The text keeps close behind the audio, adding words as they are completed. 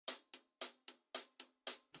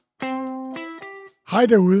Hej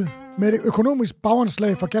derude. Med et økonomisk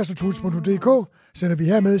baggrundsslag fra gastrotools.dk sender vi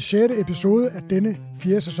hermed 6. episode af denne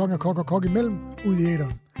 4. sæson af Kok og Kok imellem ud i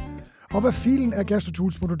æteren. Og hvad filen er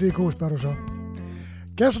gastrotools.dk, spørger du så?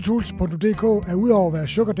 Gastrotools.dk er udover at være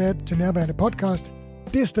sugar dad til nærværende podcast,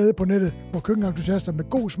 det sted på nettet, hvor køkkenentusiaster med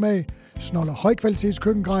god smag snoller højkvalitets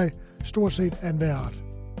køkkengrej stort set af enhver art.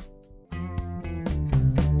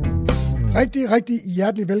 Rigtig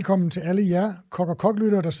hjertelig velkommen til alle jer Kok og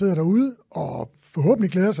Kok-lyttere, der sidder derude og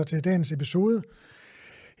forhåbentlig glæder sig til dagens episode.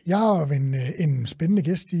 Jeg har en spændende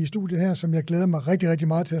gæst i studiet her, som jeg glæder mig rigtig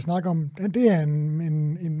meget til at snakke om. Det er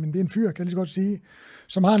en fyr, kan jeg lige så godt sige,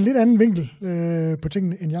 som har en lidt anden vinkel på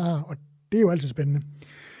tingene, end jeg har, og det er jo altid spændende.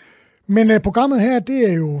 Men programmet her,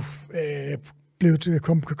 det er jo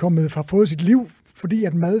har fået sit liv, fordi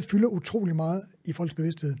at mad fylder utrolig meget i folks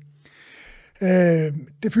bevidsthed.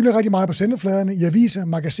 Det fylder rigtig meget på sendefladerne, i aviser,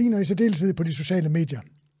 magasiner og i særdeleshed på de sociale medier.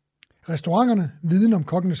 Restauranterne, viden om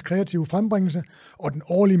kokkenes kreative frembringelse og den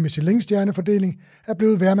årlige Michelin-stjernefordeling er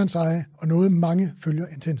blevet hvermandseje og noget mange følger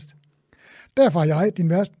intenst. Derfor er jeg, din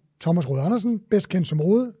vært, Thomas Rode Andersen, bedst kendt som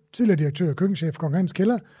Rode, tidligere direktør og køkkenchef for Kong Hans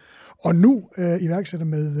Kælder, og nu iværksætter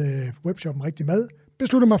med webshoppen Rigtig Mad,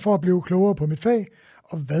 beslutter mig for at blive klogere på mit fag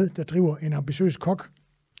og hvad der driver en ambitiøs kok.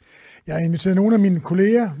 Jeg har inviteret nogle af mine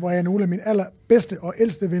kolleger, hvor jeg er nogle af mine allerbedste og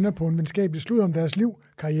ældste venner på en venskabelig slud om deres liv,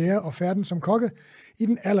 karriere og færden som kokke i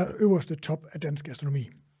den allerøverste top af dansk gastronomi.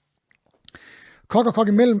 Kok og Kok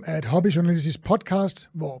imellem er et hobbyjournalistisk podcast,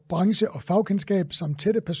 hvor branche og fagkendskab samt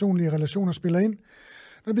tætte personlige relationer spiller ind,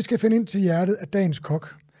 når vi skal finde ind til hjertet af dagens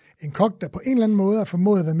kok. En kok, der på en eller anden måde har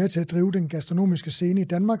formået at være med til at drive den gastronomiske scene i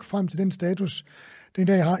Danmark frem til den status, den i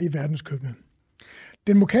dag har i verdenskøkkenet.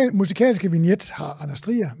 Den musikalske vignet har Anders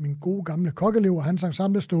Trier, min gode gamle kokkelev, og hans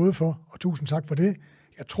ensemble stået for, og tusind tak for det.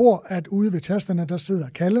 Jeg tror, at ude ved tasterne, der sidder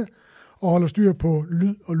Kalle og holder styr på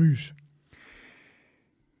lyd og lys.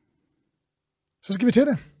 Så skal vi til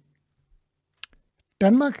det.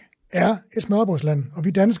 Danmark er et smørbrødsland, og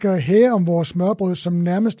vi danskere hæger om vores smørbrød som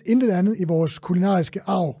nærmest intet andet i vores kulinariske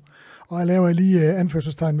arv. Og jeg laver lige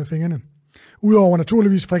anførselstegn med fingrene. Udover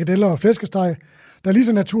naturligvis frikadeller og flæskesteg, der lige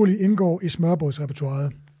så naturligt indgår i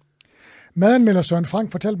smørbrødsrepertoiret. Madanmelder Søren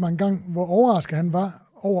Frank fortalte mig en gang, hvor overrasket han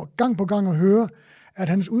var over gang på gang at høre, at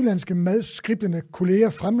hans udlandske madskriblende kolleger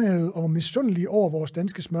fremhævede og var misundelige over vores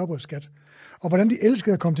danske smørbrødsskat, og hvordan de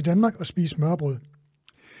elskede at komme til Danmark og spise smørbrød.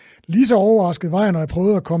 Lige så overrasket var jeg, når jeg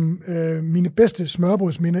prøvede at komme mine bedste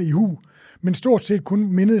smørbrødsminder i hu, men stort set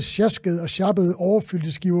kun mindede sjaskede og sjappede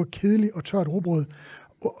overfyldte skiver kedelig og tørt rugbrød,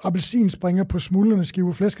 appelsinspringer på smuldrende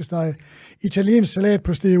skiver flæskesteg, italiensk salat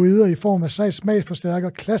på steroider i form af smagsforstærker,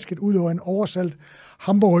 klasket ud over en oversalt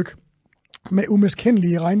hamburg med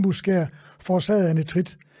umiskendelige regnbueskær forårsaget af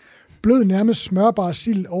nitrit. Blød nærmest smørbar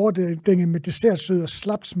sild overdænget med dessertsød og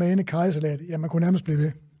slapt smagende karrysalat. Ja, man kunne nærmest blive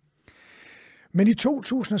ved. Men i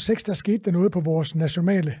 2006, der skete der noget på vores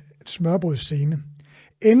nationale smørbrødsscene.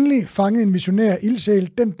 Endelig fangede en visionær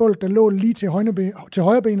ildsjæl den bold, der lå lige til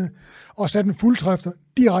højrebenet, og satte en fuldtræfter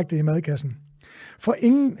direkte i madkassen. For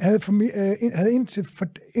ingen havde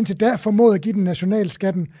indtil da formået at give den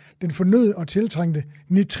nationalskatten den fornødne og tiltrængte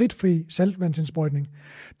nitritfri saltvandsindsprøjtning.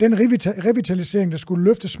 Den revitalisering, der skulle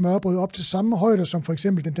løfte smørbrød op til samme højde som for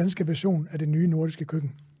eksempel den danske version af det nye nordiske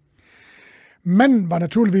køkken. Manden var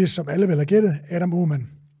naturligvis, som alle vel har gættet, Adam Aumann.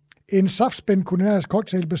 En saftspændt kulinarisk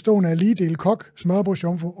cocktail bestående af lige del kok,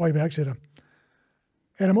 smørbrødsjomfru og iværksætter.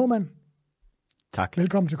 Adam Aumann. Tak.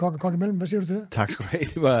 Velkommen til Kok og Kok imellem. Hvad siger du til det? Tak skal du have.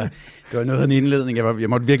 Det var noget af en indledning. Jeg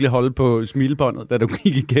måtte virkelig holde på smilebåndet, da du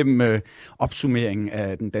gik igennem opsummeringen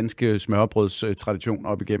af den danske smørbrødstradition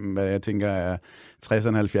op igennem, hvad jeg tænker er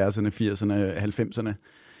 60'erne, 70'erne, 80'erne, 90'erne,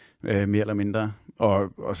 mere eller mindre.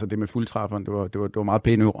 Og så det med fuldtræfferen, det var meget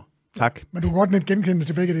pæne ord. Tak. Men du kan godt net genkende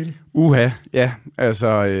til begge dele. Ja.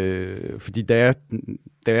 Altså, fordi da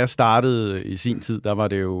jeg startede i sin tid, der var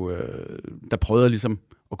det jo, der prøvede jeg ligesom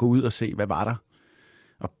at gå ud og se, hvad var der.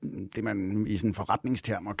 Og det man i sådan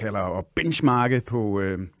forretningstermer kalder at benchmarke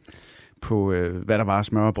på hvad der var af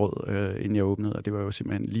smørbrød, inden jeg åbnede. Og det var jo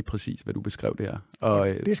simpelthen lige præcis, hvad du beskrev der. Og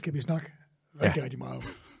det skal vi snakke rigtig meget om.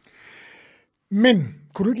 Men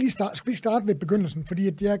kunne du ikke lige starte ved begyndelsen? Fordi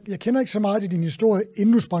at jeg kender ikke så meget til din historie,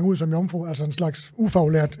 inden du sprang ud som jomfru, altså en slags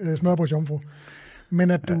ufaglært smørbrødsjomfru.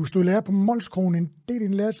 Men at du stod lærer på Molskroen en del i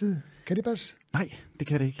din læretid, kan det passe? Nej, det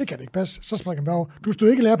kan det ikke. Det kan det ikke passe. Så springer vi over. Du stod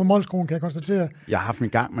ikke lærer på Molskroen, kan jeg konstatere. Jeg har haft min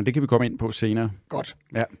gang, men det kan vi komme ind på senere. Godt.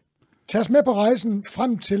 Ja. Tag os med på rejsen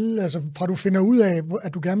frem til, altså fra du finder ud af,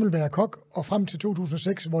 at du gerne vil være kok, og frem til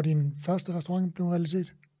 2006, hvor din første restaurant blev en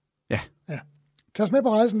realitet. Ja. Tag os med på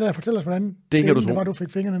rejsen der, og fortæl os, hvordan det var, du fik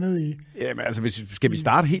fingrene ned i. Jamen, altså, skal vi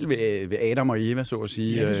starte helt ved Adam og Eva, så at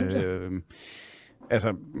sige? Ja, det synes jeg.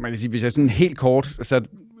 altså, man kan sige, hvis jeg sådan helt kort så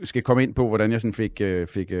skal komme ind på, hvordan jeg sådan fik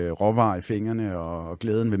råvarer i fingrene og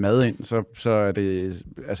glæden ved mad ind, så er det,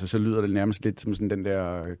 altså, så lyder det nærmest lidt som sådan den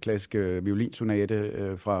der klassiske violinsonate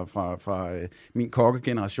fra min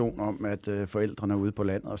kokkegeneration om, at forældrene er ude på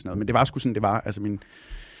landet og sådan noget. Men det var sgu sådan, det var. Altså, mine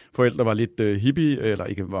forældre var lidt hippie, eller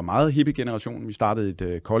ikke var meget hippie-generation. Vi startede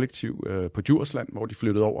et kollektiv på Djursland, hvor de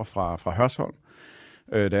flyttede over fra Hørsholm,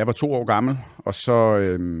 da jeg var 2 år gammel. Og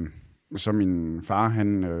så min far,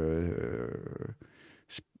 han...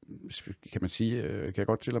 kan man sige, kan jeg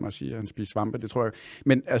godt tillade mig at sige, at han spiser svampe, det tror jeg.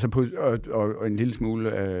 Men altså og en lille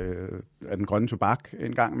smule af den grønne tobak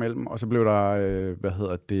en gang imellem, og så blev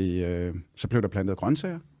der, så blev der plantet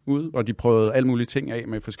grøntsager ude, og de prøvede alle mulige ting af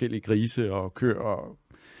med forskellige grise og køer og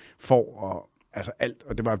får og altså alt,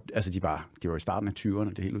 og det var, altså de var i starten af 20'erne,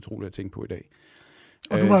 det er helt utroligt at tænke på i dag.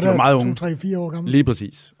 Og du var der 2, 3, 4 år gammel? Lige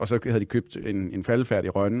præcis. Og så havde de købt en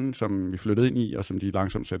faldefærdig rønne, som vi flyttede ind i, og som de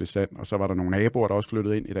langsomt satte i stand. Og så var der nogle naboer, der også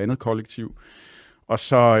flyttede ind i et andet kollektiv. Og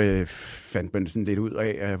så fandt man sådan lidt ud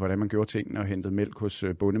af, hvordan man gjorde tingene, og hentede mælk hos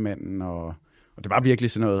bondemanden. Og det var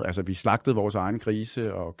virkelig sådan noget, altså vi slagtede vores egen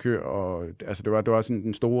grise og køer, og altså det var sådan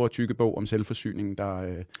den store tykke bog om selvforsyning,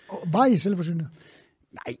 der... Var I selvforsynet?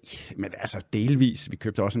 Nej, men altså delvis. Vi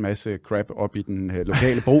købte også en masse crap op i den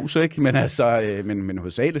lokale brus, ikke? Men altså, men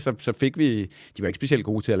hovedsageligt så fik vi... De var ikke specielt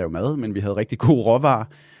gode til at lave mad, men vi havde rigtig gode råvarer.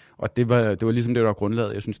 Og det var ligesom det, der var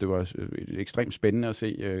grundlaget. Jeg synes, det var ekstremt spændende at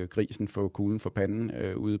se grisen få kuglen for panden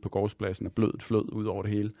ude på gårdspladsen, og blødt flød ud over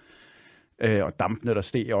det hele. Og dampene, der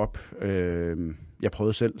steg op. Jeg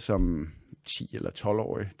prøvede selv som 10 eller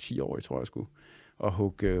 10-årig, tror jeg skulle, at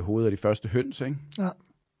hugge hovedet af de første høns, ikke? Ja.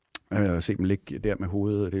 Og se dem ligge der med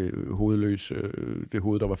hovedet, det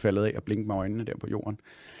hoved, der var faldet af, og blinke med øjnene der på jorden.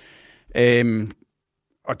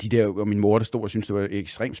 Og min mor, der stod og syntes, det var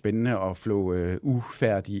ekstremt spændende at flå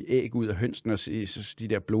ufærdige æg ud af hønsen, og se de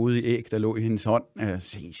der blodige æg, der lå i hendes hånd.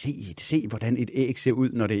 Se, hvordan et æg ser ud,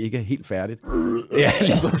 når det ikke er helt færdigt. Ja,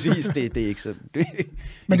 lige præcis. Det er ikke så...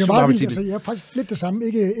 Men det er meget vildt, altså jeg er faktisk lidt det samme.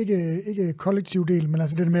 Ikke kollektiv del, men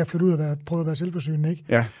altså det med at flytte ud og prøve at være selvforsynende, ikke?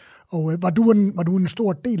 Ja. Og var du en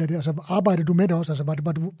stor del af det? Altså arbejdede du med det også? Altså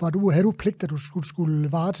havde du pligt, at du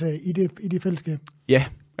skulle varetage i det fællesskab? Ja,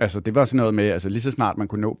 altså det var sådan noget med, altså lige så snart man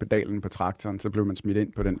kunne nå pedalen på traktoren, så blev man smidt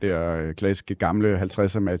ind på den der klassiske gamle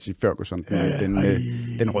 50'er Massey Ferguson,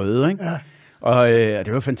 den røde, ikke? Ja. Og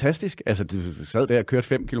det var fantastisk. Altså, du sad der og kørte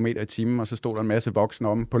 5 km i timen, og så stod der en masse voksne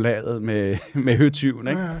om på ladet med høtyven,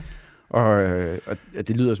 ikke? Ja. Og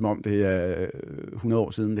det lyder som om, det er 100 år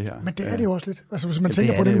siden, det her. Men det er det jo også lidt. Altså, hvis man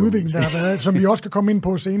tænker på den udvikling, der har været, som vi også skal komme ind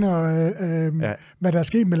på senere, hvad der er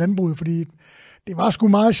sket med landbruget, fordi det var sgu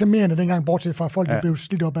meget charmerende dengang, bortset fra folk, der blev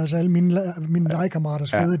slidt op. Altså alle mine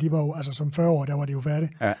legekammeraters fædre, de var jo, altså som 40 år, der var de jo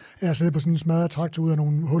færdige. Ja. Jeg sad på sådan en smadret traktor ud af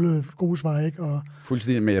nogle hullede grusveje, ikke? Og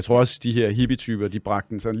fuldstændig, men jeg tror også, de her hippie-typer, de bragte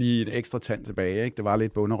den sådan lige en ekstra tand tilbage, ikke? Det var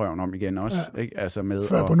lidt bunderøven om igen også, ikke? Altså med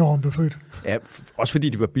før bunderøven blev født. Ja, også fordi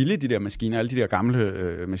de var billige, de der maskiner, alle de der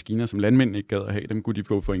gamle maskiner, som landmænd ikke gad at have, dem kunne de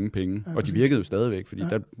få for ingen penge. Ja, og de virkede jo stadigvæk, fordi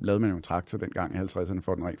der lavede man jo en traktor dengang i 50'erne,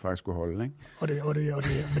 for den rent faktisk skulle holde, ikke? Og det.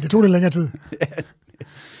 Men det tog lidt længere tid.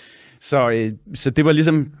 Så det var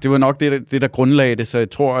ligesom, det var nok det der grundlagde det, så jeg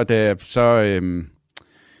tror, at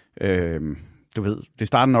du ved, det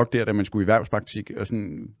startede nok der, da man skulle i erhvervspraktik, og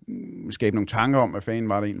sådan skabe nogle tanker om, hvad fanden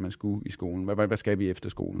var det egentlig, man skulle i skolen, hvad skal vi efter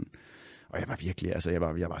skolen? Og jeg var virkelig, altså jeg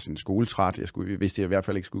var sådan skoletræt, jeg vidste, at jeg i hvert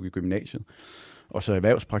fald ikke skulle i gymnasiet. Og så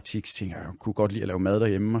erhvervspraktik, så tænkte jeg kunne godt lide at lave mad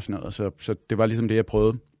derhjemme og sådan noget, så det var ligesom det, jeg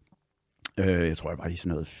prøvede. Jeg tror, jeg var i sådan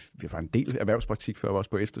noget, vi var en del erhvervspraktik, før jeg var også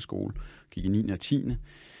på efterskole, gik i 9. og 10. Jeg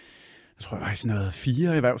tror, jeg var i sådan noget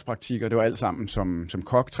 4 erhvervspraktikker. Det var alt sammen som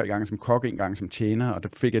kok, 3 gange som kok, 1 gang som tjener. Og der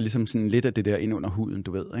fik jeg ligesom sådan lidt af det der ind under huden,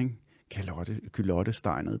 du ved, ikke?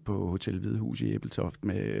 Kylotte-stegnet på Hotel Hvidehus i Æbeltoft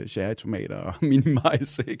med cherrytomater og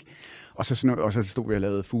minimajs, ikke? Og så stod vi og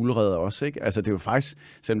lavede fuglereder også, ikke? Altså det var faktisk,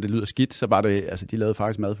 selvom det lyder skidt, så var det, altså de lavede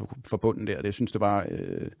faktisk mad for bunden der. Jeg synes, det var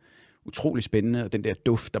utrolig spændende, og den der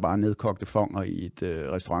duft, der var nedkogte fonger i et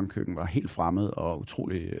restaurantkøkken, var helt fremmed og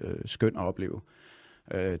utrolig skøn at opleve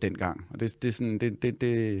dengang. Og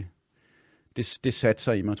det satte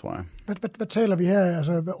sig i mig, tror jeg. Hvad taler vi her?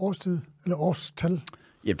 Altså hvad årstid eller årstal?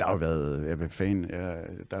 Jamen, der har jo været,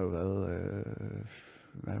 der har jo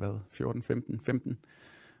været, 14, 15.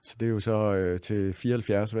 Så det er jo så til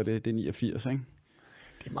 74, hvad det er 89, ikke?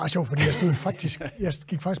 Det er meget sjovt, fordi jeg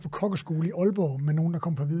gik faktisk på kokkeskole i Aalborg med nogen, der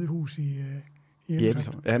kom fra Hvidehus i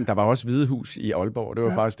Æbeltoft. Ja, der var også Hvidehus i Aalborg, det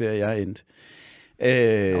var faktisk der, jeg endte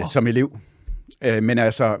som elev. Men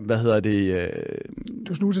altså,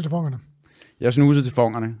 Du snusede til fongerne? Jeg snusede til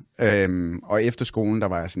fongerne, og efter skolen, der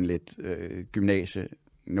var jeg sådan lidt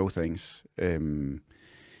no thanks.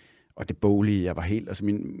 Og det boglige, jeg var helt... Altså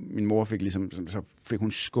min mor fik ligesom... Så fik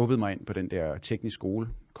hun skubbet mig ind på den der teknisk skole,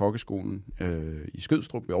 kokkeskolen, i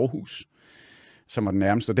Skødstrup ved Aarhus, som var den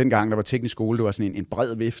nærmeste. Og dengang, der var teknisk skole, det var sådan en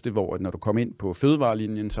bred vifte, hvor når du kom ind på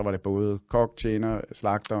fødevarelinjen, så var det både kok, tjener,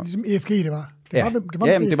 slagter... Ligesom EFG, det var. Det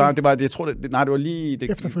var, jeg tror, det var lige...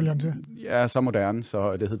 Det, efterfølgende til. Ja, så moderne,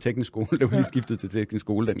 så det hed teknisk skole. Det var lige skiftet til teknisk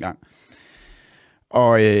skole dengang.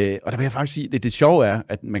 Og der vil jeg faktisk sige, det sjove er,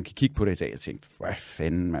 at man kan kigge på det i dag og tænke, hvad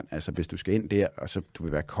fanden, mand, altså hvis du skal ind der, og så du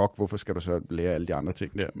vil være kok, hvorfor skal du så lære alle de andre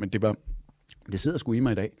ting der? Men det sidder sgu i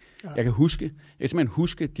mig i dag. Ja. Jeg kan simpelthen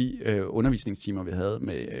huske de undervisningstimer, vi havde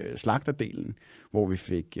med slagterdelen, hvor vi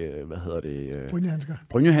fik,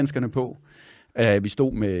 brynjehandskerne på. Vi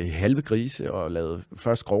stod med halve grise og lavede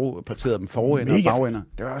først grove, parterede dem forender og bagender.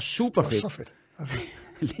 Det var super fedt. Så fedt. Altså.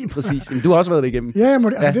 Lige præcis. Men du har også været det igennem. Ja,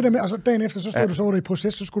 men altså det der med, altså dagen efter, så stod du så i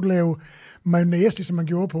proces, så skulle du lave mayonnaise, ligesom man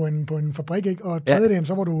gjorde på en fabrik, ikke? Og tredje dagen,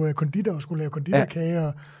 så var du konditor og skulle lave konditorkage,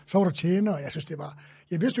 og så var du tjener, og jeg synes,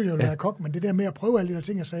 jeg vidste jo, jeg ville være kok, men det der med at prøve alle de der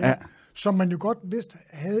ting, jeg sagde, som man jo godt vidste,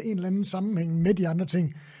 havde en eller anden sammenhæng med de andre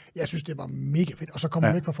ting, jeg synes, det var mega fedt. Og så kom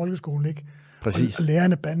man væk fra folkeskolen, ikke? Præcis. Og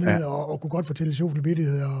lærerne bandede, og kunne godt fortælle sjovt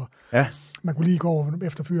vittigheder, og man kunne lige gå over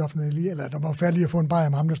efter fyraftenen, eller der var færdig at få en bajer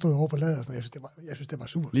med ham, der stod over på ladet. Jeg synes, det var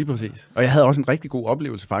super. Lige præcis. Og jeg havde også en rigtig god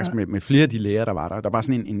oplevelse faktisk med flere af de lærere, der var der. Der var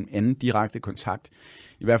sådan en anden direkte kontakt,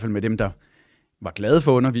 i hvert fald med dem, der var glade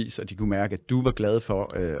for at undervise, og de kunne mærke, at du var glad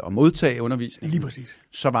for at modtage undervisning. Lige præcis.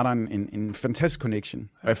 Så var der en fantastisk connection.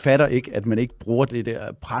 Og jeg fatter ikke, at man ikke bruger det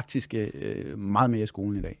der praktiske meget mere i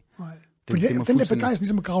skolen i dag. Nej. Den der begejstring,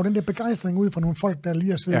 ligesom at grave den der begejstring ud fra nogle folk, der lige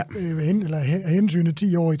har siddet hensynet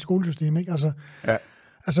 10 år i et skolesystem, ikke?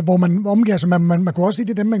 Altså, hvor man omgiver sig, man kunne også sige,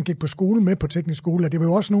 det er dem, man gik på skole med på teknisk skole, og det var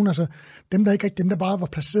jo også nogen, altså, dem der bare var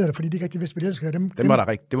placeret der, fordi de ikke rigtig vidste, hvad de elskede. Dem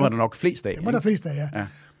var der nok flest af. Dem var der flest af, ja.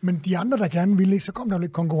 Men de andre, der gerne ville, ikke, så kom der jo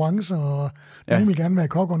lidt konkurrence, og nogen ville gerne være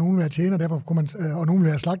kok, og nogen ville være tjener, derfor kunne man, og nogen ville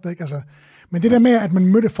være slagter, ikke? Altså, men det der med, at man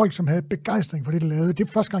mødte folk, som havde begejstring for det, de lavede, det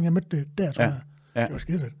er første gang, jeg mødte det der, tror jeg. Det var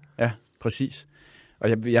skidefedt. Ja, præcis. Og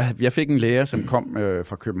jeg fik en lærer, som kom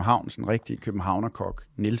fra København, sådan en rigtig københavnerkok.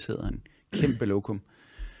 Niels hedder han. Kæmpe lokum.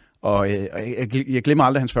 Og jeg glemmer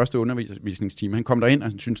aldrig hans første undervisningstime. Han kom derind, og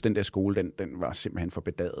han syntes, den der skole, den var simpelthen for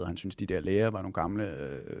bedaget. Han syntes, de der lærere var nogle gamle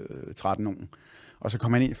 13-årige. Og så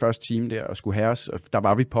kom han ind i første time der og skulle have os, og der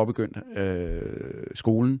var vi påbegyndt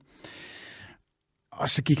skolen. Og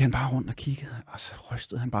så gik han bare rundt og kiggede, og så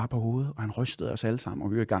rystede han bare på hovedet, og han rystede os alle sammen,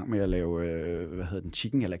 og vi var i gang med at lave,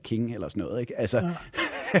 chicken eller king eller sådan noget, ikke? Altså,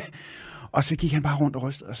 og så gik han bare rundt og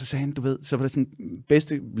rystede, og så sagde han, du ved, så var det sådan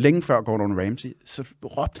bedste, længe før Gordon Ramsay, så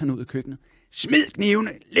råbte han ud i køkkenet, smid knivene,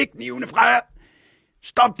 læg knivene fra jer,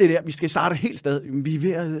 stop det der, vi skal starte helt sted, vi er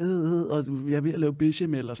ved at, og jeg er ved at lave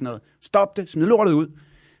bechamel eller sådan noget, stop det, smid lortet ud,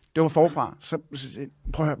 det var forfra, så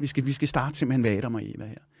prøv at høre, vi skal starte simpelthen med Adam og Eva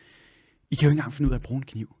her. I kan jo ikke engang finde ud af at bruge en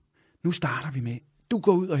kniv. Nu starter vi med, du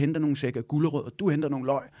går ud og henter nogle sækker gulerødder, du henter nogle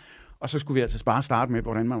løg, og så skulle vi altså bare starte med,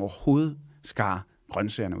 hvordan man overhovedet skar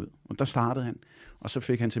grøntsagerne ud. Og der startede han, og så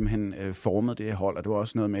fik han simpelthen formet det her hold, og det var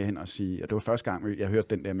også noget med hende at sige, og det var første gang, jeg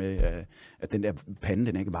hørte den der med, at den der pande,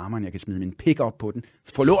 den er ikke varmere, end jeg kan smide min pik op på den,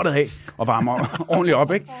 få lortet af og varme ordentligt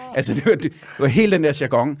op, ikke? Altså det var hele den der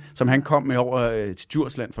jargon, som han kom med over til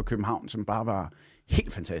Djursland fra København, som bare var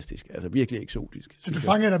helt fantastisk, altså virkelig eksotisk. Så det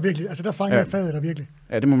fangede dig virkelig, altså der fangede fadet dig virkelig?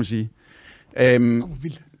 Ja, det må man sige.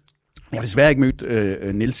 Vildt. Jeg har desværre ikke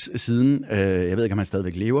mødt Niels siden. Jeg ved ikke, om han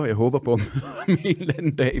stadigvæk lever. Jeg håber på ham en eller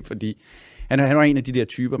anden dag, fordi han var en af de der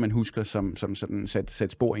typer, man husker, som sådan satte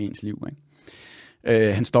spor i ens liv,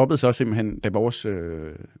 ikke? Han stoppede så simpelthen, da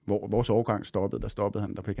vores årgang stoppede,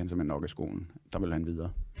 der fik han simpelthen nok af skolen. Der ville han videre.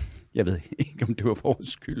 Jeg ved ikke, om det var vores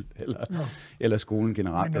skyld, eller skolen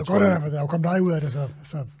generelt. Men det er godt, at der er jo kommet dig ud af det,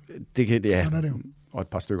 så det kan, ja, sådan er det jo. Og et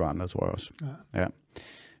par stykker andre, tror jeg også. Ja.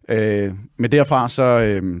 Men derfra,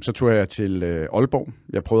 så tog jeg til Aalborg.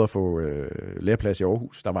 Jeg prøvede at få læreplads i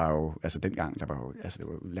Aarhus. Der var jo, altså dengang, det var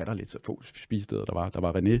latterligt så få spisesteder, der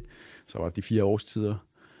var René, så var der de 4 årstider,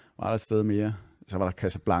 var der et sted mere. Så var der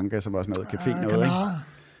Casablanca, som var sådan noget café noget, ikke?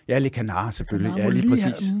 Ja, Le Canard selvfølgelig. Ja, lige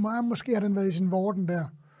præcis. Måske har den været i sin vorden der.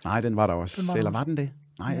 Nej, den var der også. Eller var den det?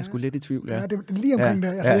 Nej, jeg skulle lidt i tvivl. Ja, det er lige omkring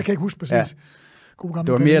der. Altså, jeg kan ikke huske præcis. Ja.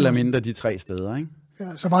 Det var mere eller mindre de 3 steder, ikke?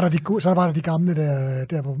 Ja, så var der de gamle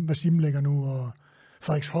der hvor Vasim ligger nu, og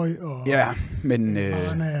Frederikshøj, og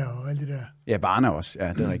Varna og alt det der. Ja, Varna også,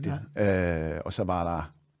 ja, det er rigtigt. Og så var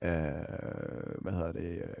der,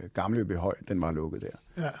 Gamle Øbyhøj, den var lukket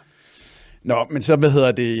der. Ja. Nå, men så,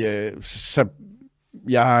 så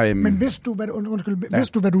jeg... Men vidste du,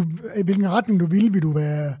 hvilken retning du ville? Vil du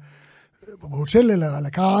være på hotel eller à la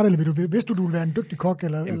carte, eller vidste du ville være en dygtig kok?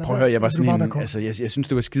 Eller prøv at høre, jeg var sådan en, altså jeg synes,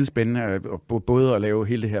 det var skidespændende, både at lave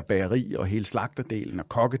hele det her bageri, og hele slagterdelen, og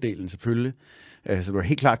kokkedelen selvfølgelig. Så det var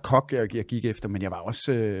helt klart kok, jeg gik efter, men jeg var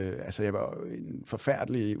også, jeg var en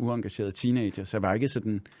forfærdelig, uengageret teenager, så jeg var ikke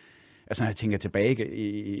sådan, altså når jeg tænker tilbage,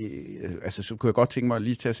 så kunne jeg godt tænke mig at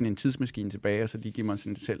lige tage sådan en tidsmaskine tilbage, og så lige give mig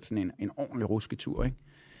selv sådan en ordentlig rusketur, ikke?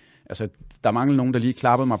 Altså, der mangler nogen, der lige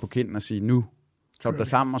klappede mig på kinden og sige, nu tager du dig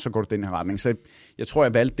sammen, og så går du den her retning. Så jeg tror,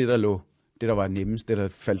 jeg valgte det, der var nemmest, det, der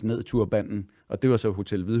faldt ned i turbanden, og det var så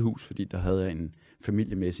Hotel Hvidehus, fordi der havde jeg en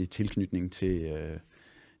familiemæssig tilknytning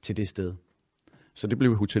til det sted. Så det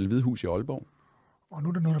blev Hotel Hvidehus i Aalborg. Og nu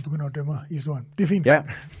er der noget, der begynder at dømme i historien. Det er fint. Ja,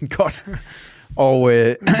 godt.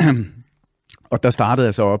 Og der startede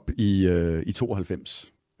jeg så op i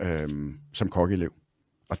 92 som kokkeelev.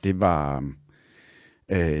 Og det var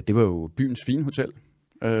jo byens fine hotel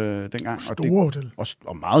dengang. Store hotel.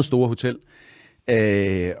 Og meget store hotel.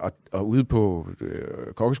 Og ude på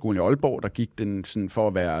kokkeskolen i Aalborg, der gik den sådan for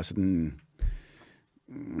at være sådan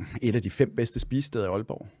et af de 5 bedste spisesteder i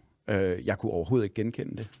Aalborg. Jeg kunne overhovedet ikke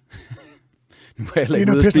genkende det. Nu er jeg heller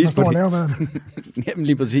ikke ude at spise på det. Jamen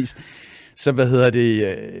lige præcis. Så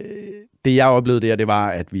det jeg oplevede det var,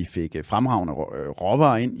 at vi fik fremragende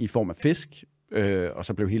råvarer ind i form af fisk, og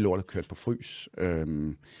så blev hele lortet kørt på frys,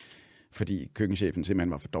 fordi køkkenchefen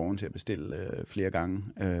simpelthen var for doven til at bestille flere gange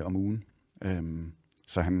om ugen.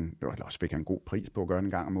 Så også fik han en god pris på at gøre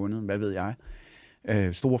en gang om måneden, hvad ved jeg.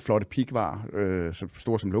 Store, flotte pikvarer, så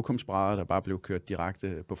store som lokumsbrædder, der bare blev kørt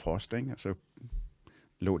direkte på frost, ikke? Og så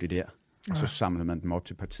lå de der, og så samlede man dem op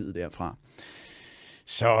til partiet derfra.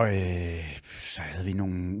 Så havde vi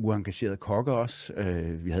nogle uengagerede kokker også.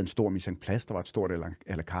 Vi havde en stor mise en place, der var et stort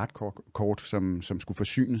à la carte kort, som skulle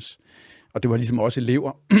forsynes. Og det var ligesom også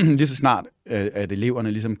elever, lige så snart, at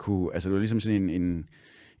eleverne ligesom kunne, altså det var ligesom sådan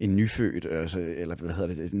en nyfødt,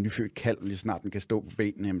 en nyfødt kalv, lige snart den kan stå på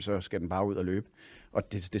benene, jamen, så skal den bare ud og løbe.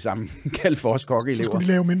 Og det samme kaldt for os kokkeelever. Så skulle de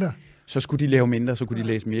lave mindre? Så kunne de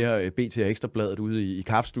læse mere BT og Ekstrabladet ude i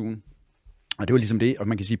kaffestuen. Og det var ligesom det, og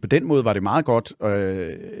man kan sige, på den måde var det meget godt.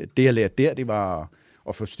 Det jeg lærte der, det var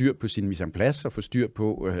at få styr på sin mise en place, og få styr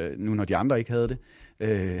på, nu når de andre ikke havde det,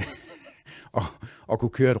 og kunne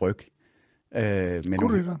køre et ryg. Kunne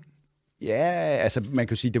du det? Ja, altså man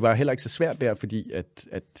kan sige, det var heller ikke så svært der, fordi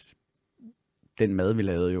at den mad, vi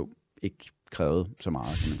lavede jo ikke krævede så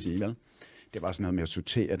meget, kan man sige, vel? Det var sådan noget med at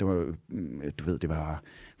sortere, det var, det var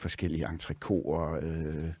forskellige entrecôter,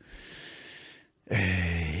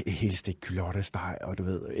 helt stik kylottesteg, og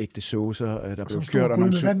ægte saucer, der blev kørt, og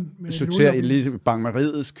nogle sorteret, lige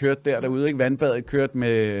bankmariet kørt derude, ikke? Vandbadet kørt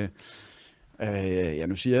med,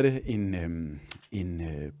 nu siger jeg det,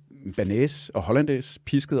 en banæs og hollandaise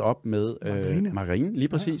pisket op med margarine, lige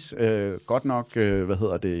præcis. Ja. Godt nok,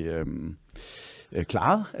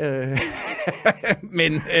 klaret,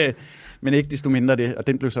 men ikke desto mindre det, og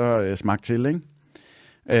den blev så smagt til, ikke?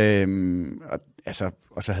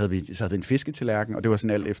 Og så havde vi en fisketallerken, og det var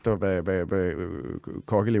sådan alt efter, hvad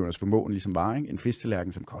kokkelevernes formåen ligesom var, ikke? En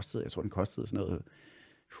fisketallerken, som kostede, jeg tror, den kostede sådan noget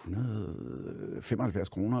 175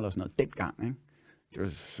 kroner eller sådan noget dengang, ikke? Det var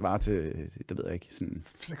svaret til, det ved jeg ikke, sådan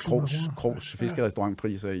Krogs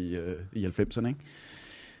fiskerestaurantpriser i 90'erne, ikke?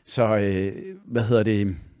 Så,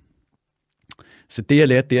 så det, jeg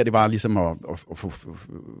lærte der, det var ligesom at få,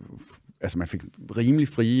 altså man fik rimelig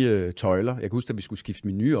frie tøjler. Jeg kan huske, at vi skulle skifte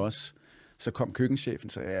menu også. Så kom køkkenchefen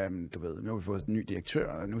og sagde, nu har vi fået en ny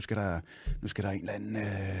direktør, og nu skal der en eller anden,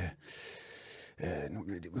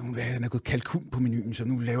 nu er der gået kalkun på menuen, så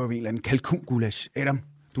nu laver vi en eller anden kalkungulasch. Adam,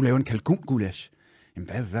 du laver en kalkungulasch. Jamen,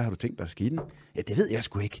 hvad har du tænkt dig at ske den? Ja, det ved jeg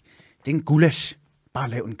sgu ikke. Det er en gulasch. Bare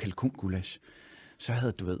lav en kalkungulasch. Så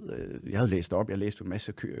havde jeg havde læst op, jeg læste en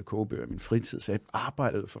masse kogebøger i min fritid, så jeg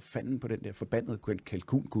arbejdede for fanden på den der forbandede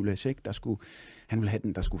kalkungulasch, ikke? Han ville have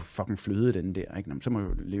den, der skulle fucking fløde den der, ikke? Nå, så må jeg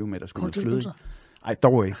jo leve med, der skulle fløde. Ej,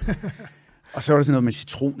 dog ikke. Og så var der sådan noget med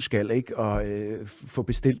citronskal, ikke? Og få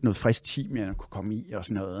bestilt noget frisk timian, jeg kunne komme i og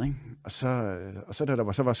sådan noget, ikke? Og så da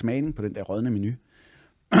der var smagen på den der rådne menu,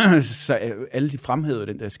 så alle de fremhævede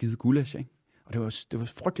den der skide gulasch, ikke? Og det var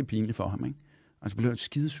frygtelig pinligt for ham, ikke? Og så blev jeg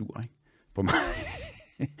skidesur, ikke? På mig.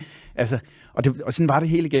 Altså, og sådan var det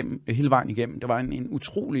hele vejen igennem. Der var en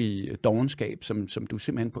utrolig dovenskab, som du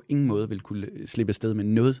simpelthen på ingen måde ville kunne slippe afsted med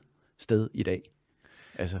noget sted i dag.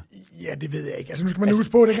 Altså. Ja, det ved jeg ikke. Altså, nu skal man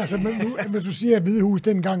huske på, hvis du siger, at Hvidehus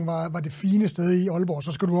dengang var det fine sted i Aalborg,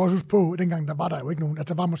 så skal du også huske på, at dengang der var der jo ikke nogen.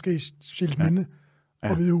 Altså, der var måske Sjælsminde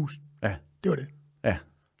og Hvidehus. Ja. Det var det. Ja.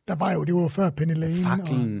 Det var jo før Penny Lane.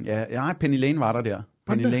 Faklen, ja, Penny Lane var der.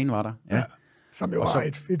 Penny Lane var der, ja. Som jo var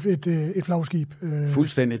et flagskib.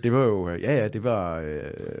 Fuldstændig. Det var jo, det var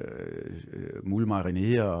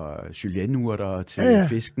mulemariné og julienurter til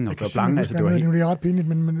fisken og blanc. Altså, det var helt... Det er ret pinligt,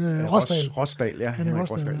 men Rosdal. Rosdal, ja.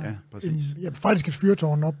 Rosdal, ja, præcis. Faktisk et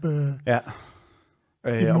fyrtårn op. Ja.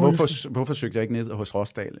 Og hvorfor søgte jeg ikke ned hos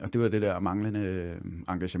Rosdal? Og det var det der manglende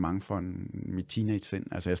engagement for mit teenage-sind.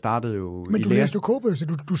 Altså, jeg startede jo men du læste jo kogebøger, så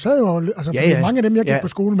du sad jo... Altså, mange af dem, jeg gik på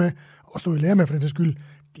skole med, og stod i lære med for den skyld,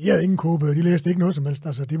 de havde ingen kogebøger, de læste ikke noget som helst.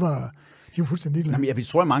 Altså, de var fuldstændig glade. Jeg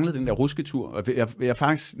tror, jeg manglede den der rusketur. Og jeg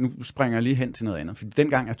faktisk... Nu springer jeg lige hen til noget andet. Fordi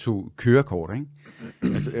dengang jeg tog kørekort,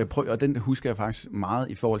 ikke? Og den husker jeg faktisk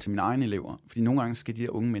meget i forhold til mine egne elever. Fordi nogle gange skal de her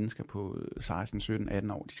unge mennesker på 16, 17,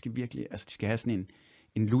 18 år, de skal virkelig... Altså, de skal have sådan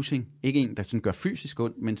en lussing. Ikke en, der sådan gør fysisk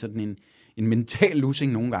ondt, men sådan en mental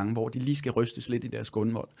lussing nogle gange, hvor de lige skal rystes lidt i deres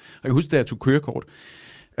grundvold. Og jeg husker, da jeg tog kørekort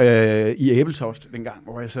i Ebeltoft dengang,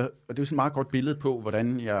 hvor jeg så... Og det er jo sådan et meget godt billede på,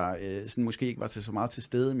 hvordan jeg sådan måske ikke var så meget til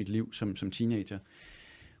stede i mit liv som teenager.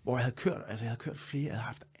 Hvor jeg havde kørt flere, jeg havde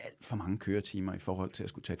haft alt for mange køretimer i forhold til at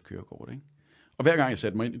skulle tage et kørekort, ikke? Og hver gang jeg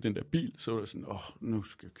satte mig ind i den der bil, så var det sådan, nu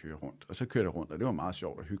skal jeg køre rundt. Og så kørte jeg rundt, og det var meget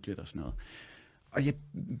sjovt og hyggeligt og sådan noget. Og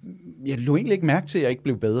jeg lå egentlig ikke mærke til, at jeg ikke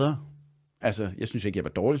blev bedre. Altså, jeg synes ikke, jeg var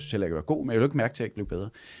dårlig, jeg synes heller ikke, jeg var god, men jeg lå ikke mærke til, at jeg ikke blev bedre.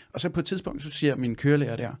 Og så på et tidspunkt, så siger min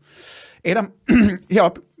kørelærer der, Adam,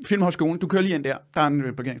 heroppe, Filmhøjskolen, du kører lige ind der. Der er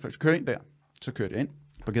en parkeringsplads, kør ind der. Så kørte jeg ind,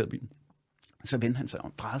 parkerede bilen. Så vendte han sig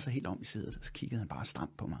om, drejede sig helt om i sædet, og så kiggede han bare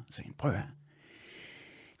stramt på mig og sagde, prøv her.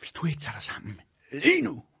 Hvis du ikke tager dig sammen lige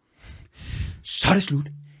nu, så er det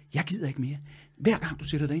slut. Jeg gider ikke mere. Hver gang du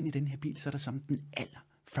sætter dig ind i den her bil, så er det som den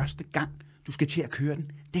allerførste gang, du skal til at køre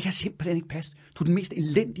den. Det kan simpelthen ikke passe. Du er den mest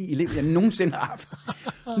elendige elev, jeg nogensinde har haft.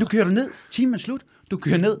 Nu kører du ned, timen er slut, du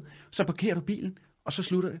kører ned, så parkerer du bilen, og så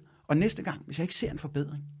slutter det. Og næste gang, hvis jeg ikke ser en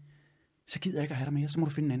forbedring, så gider jeg ikke at have dig mere, så må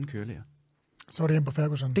du finde en anden kørelærer. Så er det hjemme på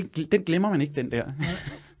Ferguson. Den glemmer man ikke, den der.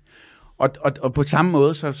 og på samme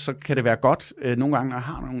måde, så kan det være godt nogle gange, når jeg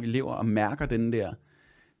har nogle elever og mærker den der,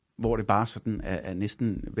 hvor det bare sådan er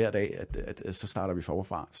næsten hver dag, at så starter vi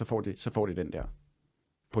forfra. Så får de den der.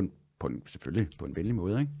 Selvfølgelig på en venlig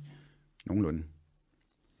måde, ikke? Nogenlunde.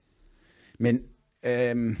 Men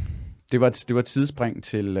det var et sidespring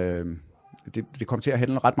til... Det kom til at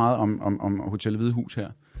handle ret meget om Hotel Hvide Hus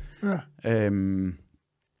her. Ja. Men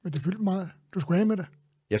det fyldte meget. Du skulle af med det.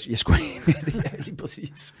 Jeg skulle af med det, ja, lige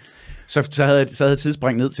præcis. Så havde jeg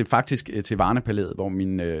tidsspring ned til Varnepalæet, hvor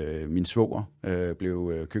min svoger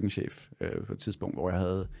blev køkkenchef på et tidspunkt, hvor jeg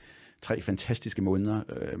havde 3 fantastiske måneder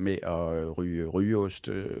med at ryge rygeost,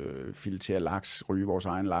 filetere laks, ryge vores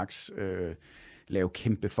egen laks, lave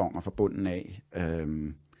kæmpe fonger fra bunden af.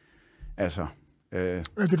 Alt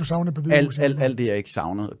det, du savnede på Hvide Hus? Alt det, jeg ikke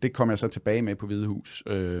savnede. Det kom jeg så tilbage med på Hvide Hus,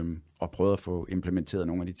 og prøvede at få implementeret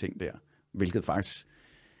nogle af de ting der, hvilket faktisk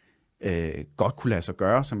godt kunne lade sig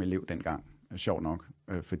gøre som elev dengang. Sjovt nok,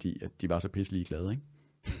 fordi at de var så pisselig glade, ikke?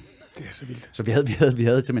 Det er så vildt. Så vi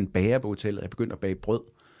havde simpelthen bager på hotellet. Jeg begyndte at bage brød.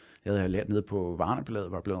 Jeg havde lært nede på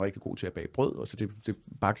Varnepalæet, var blevet rigtig god til at bage brød, og så det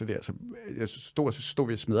bagte der. Så jeg stod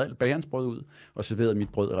ved at smide alt bagerens brød ud, og serverede mit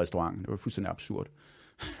brød i restauranten. Det var fuldstændig absurd.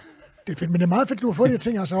 Det er fedt, men det er meget fedt, at du har fået de her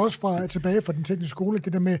ting, altså også tilbage fra den tekniske skole,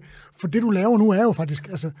 det der med, for det du laver nu er jo faktisk...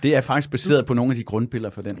 Altså, det er faktisk baseret på nogle af de grundpiller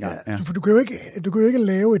for den gang. Ja. For du kan jo ikke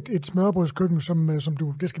lave et smørbrødskøkken, som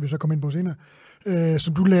du, det skal vi så komme ind på senere,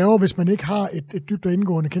 som du laver, hvis man ikke har et dybt og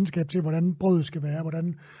indgående kendskab til, hvordan brødet skal være,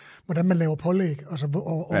 hvordan man laver pålæg, altså,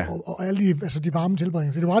 og alle de varme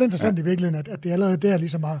tilberedninger. Så det var ret interessant i virkeligheden, at det allerede der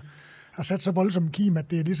ligesom har sat så voldsomt kim,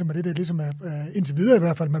 at det er ligesom, at det ligesom er indtil videre i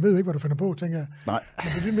hvert fald. Man ved jo ikke, hvad du finder på, tænker jeg. Nej.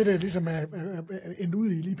 Men det er med, det ligesom er endt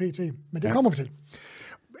ud i lige pt. Men det kommer vi til.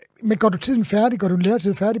 Men går du tiden færdig? Går du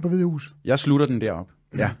læretid færdig på Hvide Hus? Jeg slutter den derop.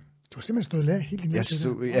 Ja. Du har simpelthen stået lærer helt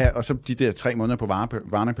i ja, og så de der 3 måneder på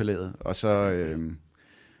Varnepalæet, og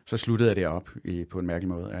så sluttede jeg derop på en mærkelig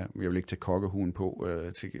måde. Ja. Jeg ville ikke tage kokkehuen på.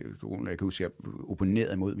 Jeg kan huske, at jeg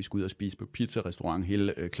opponerede imod, at vi skulle ud og spise på pizzarestaurant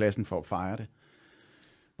hele klassen for at fejre det.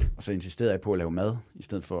 Og så insisterede jeg på at lave mad, i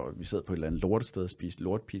stedet for at vi sad på et eller andet lortested og spiste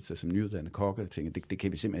lortpizza som nyuddannede kokke. Jeg tænkte, det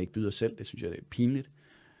kan vi simpelthen ikke byde os selv. Det synes jeg, det er pinligt.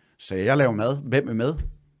 Så jeg laver mad. Hvem er med?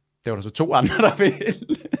 Der var der så 2 andre, der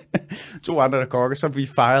ville. 2 andre, der kokke. Så vi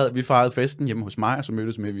fejrede festen hjemme hos mig, og så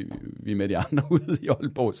mødtes vi med de andre ude i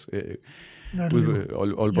Aalborgs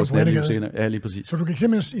natteliv senere. Ja, lige præcis. Så du gik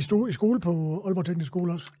simpelthen i skole på Aalborg Teknisk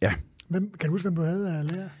Skole også? Ja. Kan du huske, hvem du havde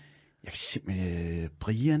af lærer? Jeg kan simpelthen...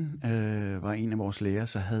 Brian var en af vores lærere,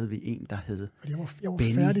 så havde vi en, der hed Jeg var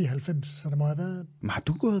færdig i 90, så der må have været... Men har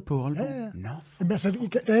du gået på Aalborg? Ja. No. Jamen, altså,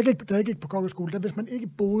 da jeg gik på kokkeskole, hvis man ikke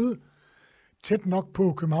boede tæt nok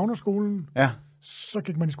på Københavnerskolen, så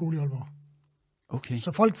gik man i skole i Aalborg. Okay.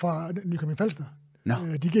 Så folk fra Nykøbing Falster, Nå.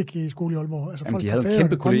 De gik i skole i Aalborg. Altså, Jamen, folk de havde fra en Færøerne,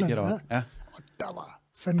 kæmpe kollegie Grønland, deroppe. Ja. Og der var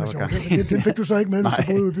fandme Der var sjovt. Den fik du så ikke med, hvis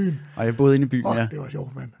du boede ude i byen. Og jeg boede inde i byen, ja. Det var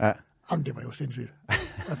sjovt, mand. Ja. Jamen, det var jo sindssygt.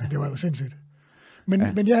 Altså, det var jo sindssygt. Men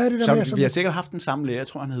jeg havde det der med... Vi har sikkert haft den samme lærer. Jeg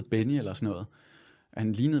tror, han hed Benny eller sådan noget.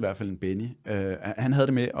 Han lignede i hvert fald en Benny. Han havde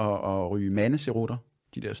det med at ryge mandeserutter.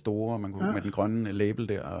 De der store, man kunne med den grønne label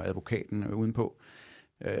der, og advokaten udenpå.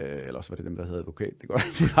 Ellers var det dem, der hed advokat.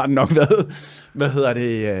 Det har den nok været. Hvad hedder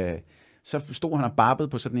det? Så stod han og barbede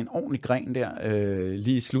på sådan en ordentlig gren der,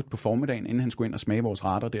 lige slut på formiddagen, inden han skulle ind og smage vores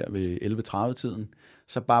retter der ved 11:30-tiden.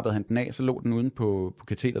 Så barbede han den af, så lå den uden på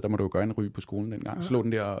kateter, der må du jo gøre en ryge på skolen dengang. Så lå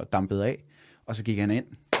den der og dampede af, og så gik han ind,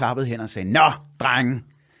 klappede hænder og sagde, nå, drengen,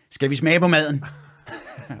 skal vi smage på maden?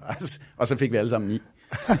 Og så fik vi alle sammen i.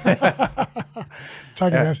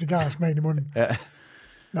 Tak, jeg cigar og smagen i munden. Ja.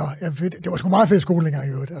 Nå, det var sgu meget fedt skole dengang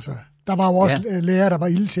i øvrigt. Altså, der var jo også lærere, der var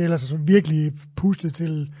ildsjæler, altså, som virkelig pustede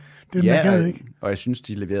til det, man gad, ikke? Og jeg synes,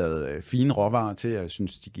 de leverede fine råvarer til, og jeg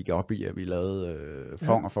synes, de gik op i, at vi lavede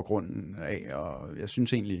fonger for grunden af, og jeg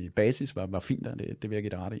synes egentlig, basis var fint, og det vil jeg give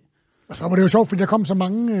dig ret i. Og så var det jo sjovt, fordi der kom så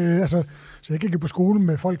mange, så jeg gik på skole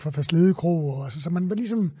med folk fra Fastlede Kro, og altså, så man var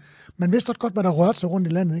ligesom, man vidste også godt, hvad der rørte sig rundt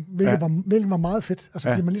i landet, ikke? Hvilket var meget fedt, altså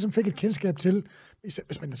fordi man ligesom fik et kendskab til,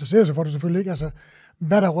 hvis man interesserer sig for det selvfølgelig, ikke? Altså,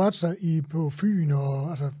 hvad der rørte sig på Fyn, og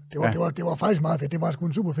altså, det var faktisk meget fedt, det var sgu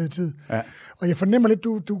en super fed tid. Ja. Og jeg fornemmer lidt,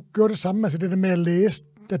 du gjorde det samme, altså det der med at læse,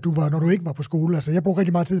 når du ikke var på skole, altså jeg brugte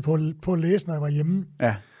rigtig meget tid på at læse, når jeg var hjemme.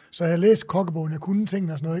 Ja. Så jeg læste kokkebogen, jeg kunne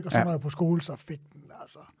tingene og sådan noget, ikke? Og så når jeg var på skole, så fik den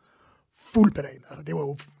altså fuld pedal. Altså, det var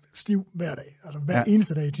jo stiv hver dag. Altså, hver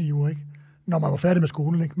eneste dag i 10 uger, ikke? Når man var færdig med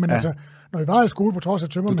skolen, ikke? Men altså, når vi var i skole på trods af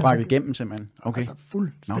tømmermænd... Du drak igennem, simpelthen? Okay. Altså,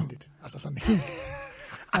 fuldstændigt. No. Altså, sådan helt...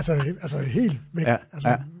 altså, helt væk. Ja.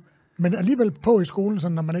 Altså, men alligevel på i skolen,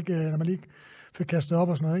 sådan, når man lige fik kastet op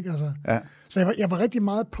og sådan noget, ikke? Altså, så jeg var rigtig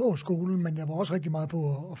meget på skolen, men jeg var også rigtig meget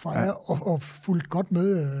på at fejre og fulgt godt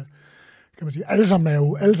med, kan man sige. Alle sammen er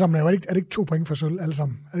jo... Er det ikke 2 point for sølv, alle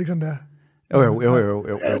sammen? Er det ikke sådan der? Jo.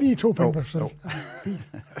 Ja, lige 2 point for sølv.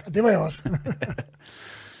 Det var jeg også.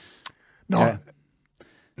 Nå. Ja.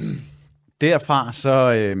 Derfra,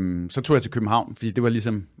 så tog jeg til København, fordi det var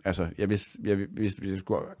ligesom, altså, jeg vidste jeg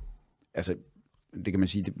skulle, altså, det kan man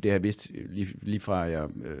sige, det har jeg vidst lige fra jeg,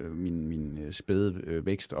 min spæde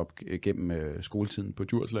vækst op gennem skoletiden på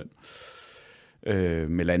Djursland,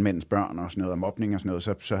 med landmændens børn og sådan noget, og mobning og sådan noget,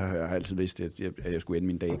 så har jeg altid vidst, at jeg skulle ende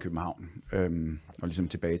min dag i København, og ligesom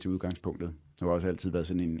tilbage til udgangspunktet. Jeg har også altid været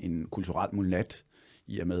sådan en kulturel mulnat,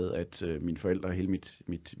 i og med, at mine forældre og hele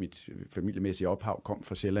mit familiemæssige ophav kom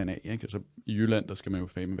fra Sjælland af. Ikke? Så i Jylland, der skal man jo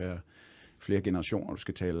fandme være flere generationer. Du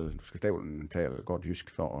skal tale godt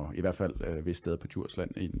jysk for, at, i hvert fald vist steder på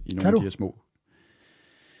Djursland, i nogle af de her små.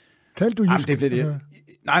 Talte du jysk? Jamen, det.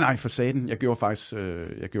 Nej, for satan. Jeg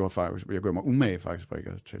gjorde mig umage faktisk for ikke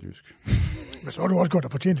at tale jysk. Men så har du også godt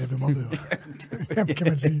at fortjene til at blive mobbet. Jamen, kan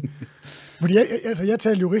man sige. Fordi jeg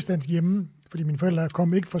talte jo rigsdansk hjemme, fordi mine forældre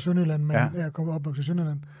kom ikke fra Sønderjylland, men jeg kom opvokset i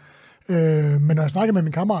Sønderjylland. Men når jeg snakkede med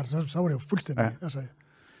min kammerat, så var det jo fuldstændig... Ja. Altså,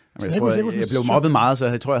 jeg blev mobbet meget, så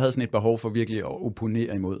jeg tror, jeg havde sådan et behov for virkelig at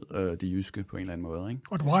opponere imod det jyske på en eller anden måde. Ikke?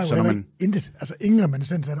 Og du har jo intet, altså ingen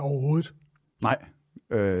reminiscens af det overhovedet. Nej,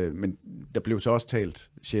 men der blev så også talt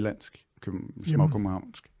sjællandsk,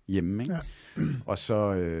 småkøbenhavnsk hjemme, ikke? Ja. Og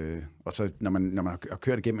så når man har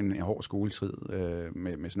kørt igennem en hård skoletid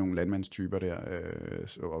med sådan nogle landmandstyper der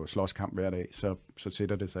og slåskamp hver dag, så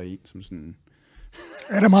sætter det sig ind som sådan...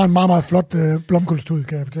 Ja, der er en meget, meget flot blomkålstud,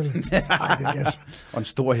 kan jeg fortælle. Ej, det er og en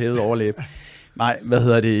stor hævet overlæb. Nej, hvad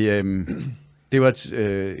hedder det? Det var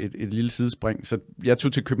et lille sidespring. Så jeg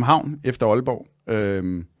tog til København efter Aalborg,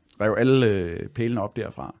 rev alle pælene op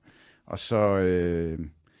derfra, og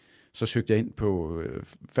så søgte jeg ind på,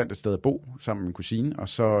 fandt et sted at bo sammen med min kusine, og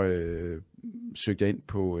så søgte jeg ind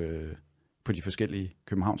på de forskellige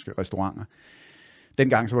københavnske restauranter.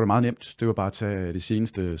 Dengang så var det meget nemt. Det var bare at tage det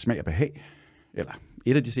seneste smag og behag, eller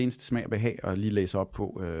et af de seneste smag og behag, og lige læse op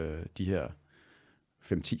på de her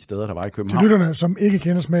 5-10 steder, der var i København. Til lytterne, som ikke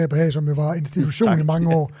kender smag og behag, som jo var institution i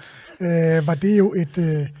mange år, var det jo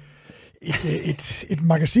et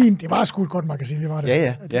magasin. Det var sgu et godt magasin, det var det.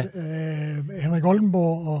 Ja. Henrik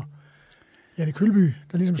Oldenborg og Janne Kølby,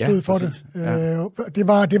 der ligesom stod for præcis. Det.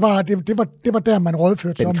 Det var der, man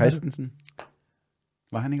rådførte sig om. Ben Christensen.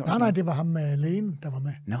 Var han ikke også? Nej, det var ham med lægen, der var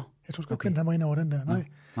med. No. Jeg tror sgu ikke, han var inde over den der. Nej.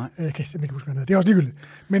 Jeg kan simpelthen ikke huske, hvad han hedder. Det er også ligegyldigt.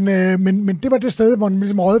 Men det var det sted, hvor man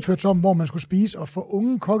ligesom rådførte sig om, hvor man skulle spise, og for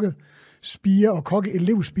unge kokke, spire og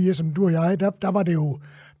kokke-elevspire, som du og jeg, der var det jo,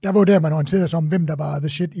 der var der, man orienterede sig om, hvem der var the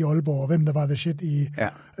shit i Aalborg, og hvem der var the shit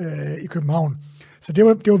i København. Så det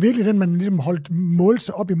var virkelig den, man ligesom holdt målt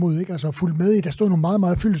sig op imod, ikke? Altså fulgt med i. Der stod nogle meget,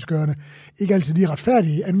 meget fyldestgørende, ikke altid de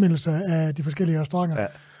retfærdige anmeldelser af de forskellige restauranter. Ja.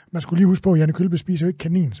 Man skulle lige huske på, at Janne Kølbe spiser jo ikke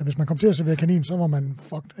kanin, så hvis man kom til at servere kanin, så var man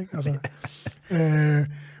fucked, ikke? Altså,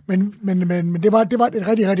 men det var et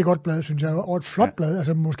rigtig, rigtig godt blad, synes jeg, og et flot blad.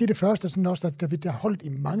 Altså måske det første, sådan også, der holdt i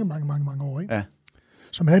mange år, ikke? Ja.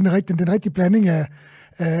 Som havde den rigtige blanding af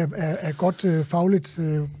godt fagligt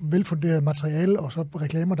velfunderet materiale, og så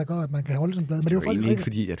reklamer, der gør, at man kan holde sådan et blad. Men det er jo egentlig ikke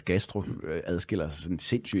fordi, at Gastro adskiller sig sådan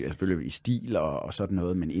sindssygt, selvfølgelig i stil og sådan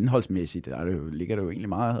noget, men indholdsmæssigt ligger det jo egentlig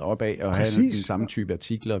meget opad at have den samme type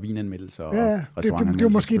artikler og vinanmeldelser og restaurantanmeldelser. Det var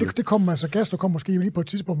måske, det kom, altså Gastro kom måske lige på et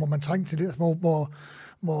tidspunkt, hvor man trængte til det,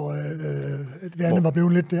 hvor det andet var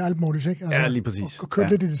blevet lidt altmodisk, ikke? Altså, ja, lige præcis. Og kørte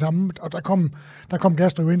lidt i det samme, og der kom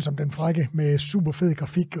Gastro jo ind som den frække med super fed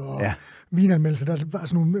grafik og vinanmeldelser. Der var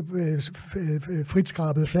sådan nogle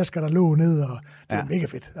fritskrabede flasker, der lå ned, og det var mega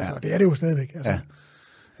fedt. Altså, det er det jo stadigvæk. Altså,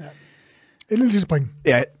 et lille tidsspring.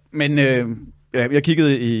 Ja, men jeg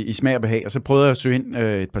kiggede i smag og behag, og så prøvede jeg at søge ind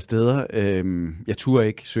et par steder. Jeg turde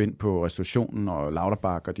ikke søge ind på restaurationen og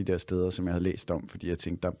Lauterbach og de der steder, som jeg havde læst om, fordi jeg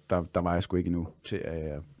tænkte, der var jeg sgu ikke endnu til,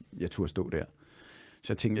 at jeg turde stå der.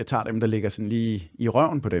 Så jeg tænkte, jeg tager dem, der ligger sådan lige i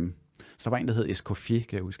røven på dem. Så der var en, der hed Escoffier,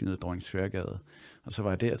 kan jeg huske, nede i Dronning Sværgade. Og så var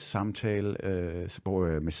jeg der til samtale,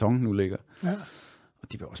 hvor Maison nu ligger. Ja.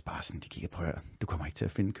 Og de var også bare sådan, de gik og prøvede, du kommer ikke til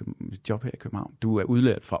at finde et job her i København. Du er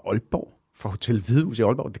udlært fra Aalborg, fra Hotel Hvidehus i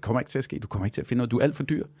Aalborg. Det kommer ikke til at ske. Du kommer ikke til at finde noget. Du er alt for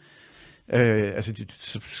dyr.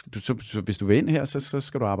 Så hvis du vil ind her, så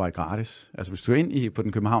skal du arbejde gratis. Altså hvis du er ind på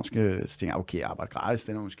den københavnske, så tænker jeg, okay, arbejde gratis,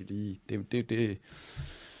 det er måske lige...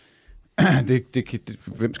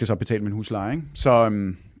 hvem skal så betale min husleje, ikke?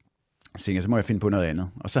 Så må jeg finde på noget andet.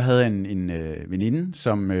 Og så havde jeg en veninde,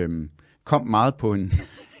 som kom meget på en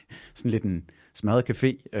sådan lidt en smadret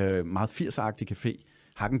café, meget 80'er-agtig café,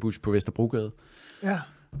 Hagenbusch på Vesterbrogade. Ja.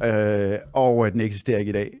 Og den eksisterer ikke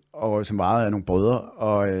i dag, og som varede af nogle brødre,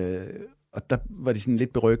 og der var de sådan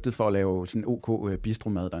lidt berygtet for at lave sådan OK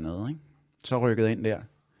bistromad dernede, ikke? Så rykkede jeg ind der,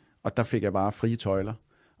 og der fik jeg bare frie tøjler,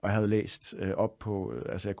 og jeg havde læst op på,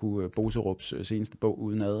 altså jeg kunne Boserups seneste bog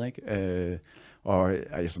udenad, ikke? Og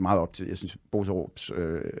jeg stod meget op til, jeg synes, Boserups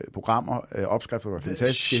programmer, opskrifter var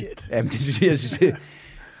fantastiske. Shit. Jamen, jeg synes,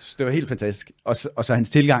 det var helt fantastisk. Og så hans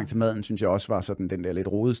tilgang til maden, synes jeg også var sådan den der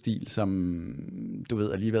lidt rodede stil, som, du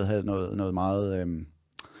ved, alligevel havde noget meget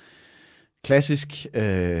klassisk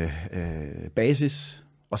basis,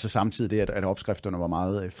 og så samtidig det, at opskrifterne var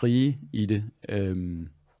meget frie i det,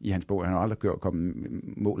 i hans bog. Han har aldrig gjort komme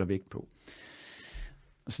mål og vægt på.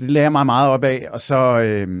 Så det lærer jeg mig meget op af, og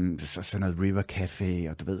så noget River Café,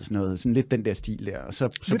 og du ved, sådan lidt den der stil der. Og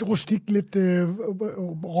så lidt rustik, lidt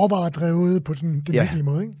råvaredrevet på sådan den virkelige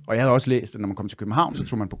måde, ikke? Og jeg havde også læst, at når man kom til København, så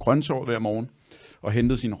tog man på Grøntorv hver morgen og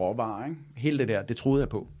hentede sine råvarer, ikke? Hele det der, det troede jeg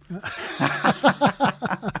på.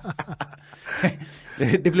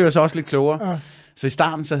 Det blev jeg så også lidt klogere. Ja. Så i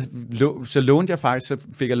starten, så lånte jeg faktisk, så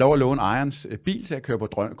fik jeg lov at låne ejerens bil til at køre på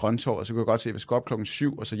Grøntorv, og så kunne jeg godt se, at jeg skulle op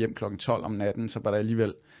 7:00, og så hjem 12:00 om natten, så var der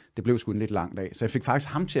alligevel, det blev sgu en lidt lang dag. Så jeg fik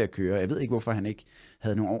faktisk ham til at køre. Jeg ved ikke, hvorfor han ikke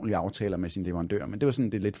havde nogle ordentlige aftaler med sin leverandør, men det var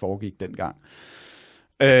sådan, det lidt foregik dengang.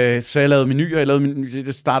 Så jeg lavede menuer,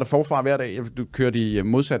 det startede forfra hver dag. Jeg kørte i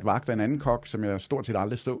modsat vagt af en anden kok, som jeg stort set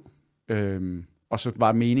aldrig stod. Og så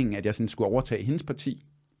var meningen, at jeg sådan skulle overtage hendes parti.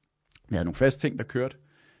 Jeg havde nogle faste ting, der kørte.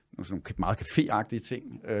 Nogle meget café-agtige ting,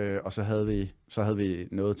 og så havde vi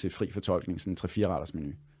noget til fri fortolkning, sådan en 3-4 retters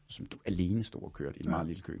menu, som du alene stod og kørte i en meget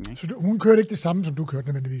lille køkken. Ikke? Så hun kørte ikke det samme, som du kørte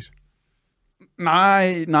nødvendigvis?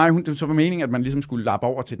 Nej, så var meningen, at man ligesom skulle lappe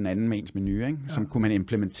over til den anden med ens menu, ikke? Ja. Så kunne man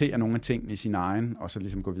implementere nogle af tingene i sin egen, og så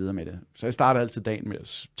ligesom gå videre med det. Så jeg startede altid dagen med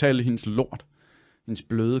at tage hendes lort, hendes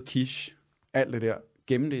bløde quiche, alt det der,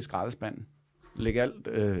 gemme det i skraldespanden, lægge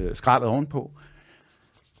alt skraldet ovenpå,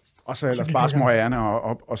 og så ellers bare små ærne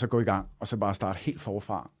op, og så gå i gang, og så bare starte helt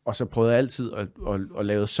forfra. Og så prøvede jeg altid at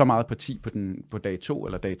lave så meget parti på dag 2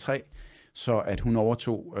 eller dag 3, så at hun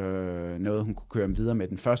overtog noget, hun kunne køre videre med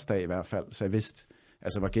den første dag i hvert fald. Så jeg vidste,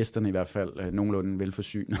 altså var gæsterne i hvert fald nogenlunde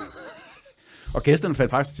velforsynet. Og gæsterne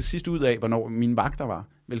faldt faktisk til sidst ud af, hvornår mine vagter var,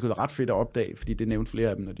 hvilket var ret fedt at opdage, fordi det nævnte flere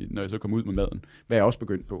af dem, når jeg så kom ud med maden, hvad jeg også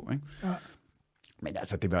begyndte på, ikke? Ja. Men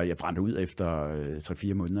altså, jeg brændte ud efter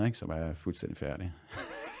 3-4 måneder, ikke? Så var jeg fuldstændig færdig.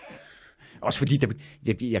 Også fordi,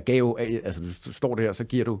 jeg gav jo, altså du står der, og så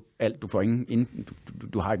giver du alt, du får ingen,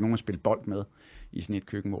 du har ikke nogen at spille bold med i sådan et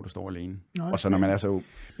køkken, hvor du står alene. Nej, og så når man er så...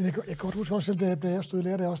 Men jeg kan godt huske også selv, da jeg stod og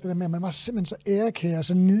lærte også det der med, at man var simpelthen så ærekær og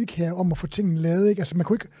så nidkær om at få tingene lavet, ikke? Altså man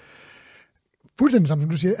kunne ikke... fuldstændig samme, som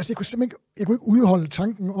du siger. Altså, jeg kunne ikke udholde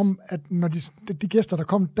tanken om, at når de gæster, der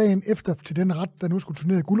kom dagen efter til den ret, der nu skulle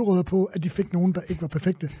turnere gulerødder på, at de fik nogen, der ikke var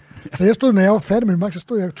perfekte. Så jeg stod, når jeg var færdig med min vagt, så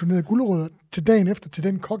stod jeg og turnerede gulerødder til dagen efter, til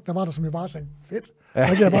den kok, der var der, som jeg bare sagde, fedt. Så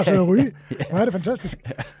kan jeg bare sidde og ryge. Hvor er det fantastisk.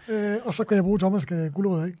 Og så kan jeg bruge Thomas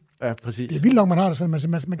gulerødder, ikke? Ja, præcis. Det er vildt nok, man har det sådan. Man kan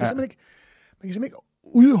simpelthen ikke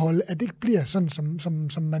udholde, at det ikke bliver sådan, som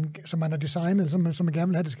man har designet, eller som man gerne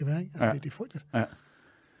vil have, det skal være. Ikke? Altså, det er frygteligt. Ja.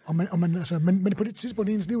 Men på det tidspunkt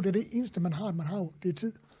i ens liv, det er det eneste, man har jo, det er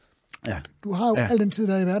tid. Ja. Du har jo al den tid,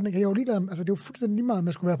 der er i verden. Ikke? Jeg er jo ligeglad, altså, det er jo fuldstændig lige meget, at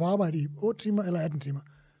man skulle være på arbejde i 8 timer eller 18 timer.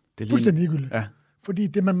 Det er fuldstændig ligegyldigt. Ja.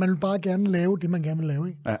 Fordi man vil bare gerne lave det, man gerne vil lave.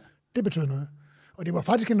 Ikke? Ja. Det betyder noget. Og det var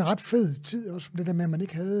faktisk en ret fed tid også, det der med, at man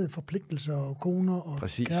ikke havde forpligtelser og koner og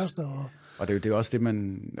kærester. Og det er jo også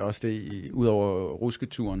det, ud over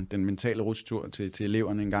rusketuren, den mentale rusketur til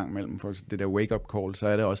eleverne en gang imellem, for det der wake-up call, så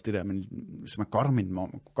er det også det der, som er godt at minde dem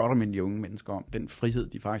om, godt at minde de unge mennesker om, den frihed,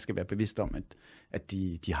 de faktisk skal være bevidste om, at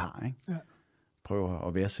de har. Ikke? Ja. Prøver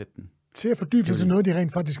at værdsætte den. Til at fordybe sig til noget, de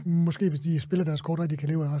rent faktisk, måske hvis de spiller deres kort, de kan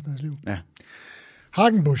leve af resten af deres liv. Ja.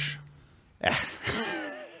 Hagenbusch. Ja.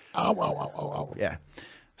 Au. Ja.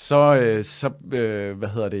 Så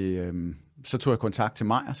tog jeg kontakt til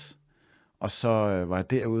Meyers, og så var jeg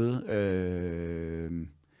derude,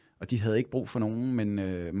 og de havde ikke brug for nogen, men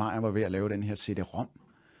Meyer var ved at lave den her CD-ROM.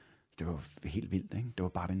 Det var helt vildt, ikke? Det var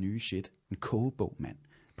bare det nye shit. En kogebog, mand.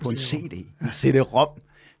 På en CD. En CD-ROM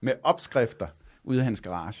med opskrifter ude af hans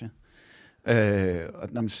garage. Og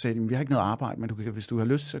når man sagde, vi har ikke noget arbejde, men hvis du har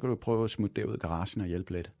lyst, så kan du prøve at smutte derud i garagen og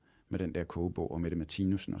hjælpe lidt med den der kogebog, og Mette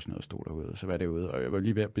Martinussen og sådan noget stod derude, og så var jeg derude, og jeg var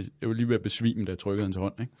lige ved at besvime, da jeg trykkede hans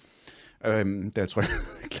hånd, ikke? Da jeg trykkede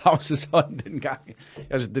Claus' hånd dengang.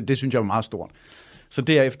 Altså, det synes jeg var meget stort. Så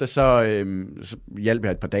derefter så hjalp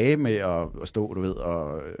jeg et par dage med at stå, du ved,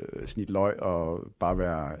 og snitte løg, og bare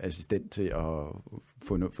være assistent til at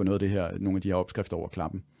få noget af det her, nogle af de her opskrifter over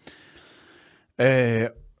klappen.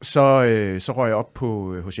 Så røg jeg op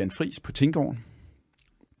hos Jan Friis på Tingården.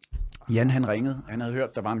 Jan, han ringede. Han havde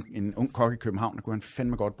hørt, der var en ung kok i København, der kunne han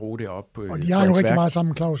fandme godt bruge det op på. Og de har jo rigtig meget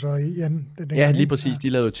sammen, Claus og Jan. Ja, lige præcis. De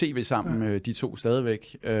lavede tv sammen, de to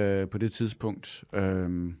stadigvæk på det tidspunkt.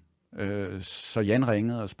 Så Jan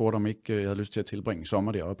ringede og spurgte, om ikke jeg havde lyst til at tilbringe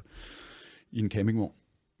sommer deroppe i en campingvogn,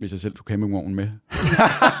 hvis jeg selv tog campingvognen med.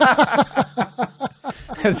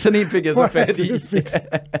 Sådan en fik jeg så fat i. Det er fedt.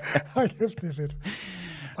 Det er fedt.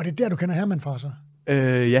 Og det er der, du kender Herman fra så?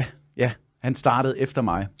 Ja. Han startede efter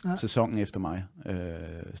mig, sæsonen efter mig,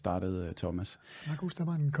 startede Thomas. Jeg kan huske, der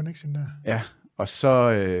var en connection der. Ja, og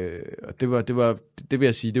så, det vil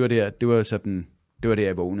jeg sige, det var det,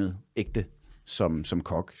 jeg vågnede ægte som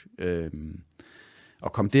kok.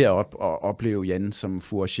 Og kom derop og opleve Jan, som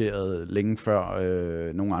fouragerede længe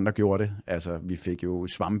før nogle andre gjorde det. Altså, vi fik jo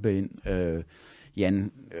svampe ind.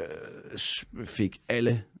 Jan fik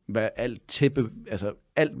alt,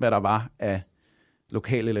 hvad der var af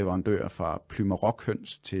lokale leverandører, fra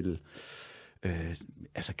Plymmer-Rock-høns til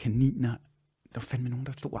kaniner. Der var fandme nogen,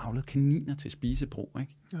 der stod og avlede kaniner til spisebrug,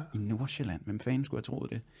 ikke? Ja. I Nordsjælland. Hvem fanden skulle have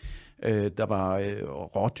troet det? Der var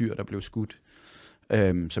rådyr, der blev skudt,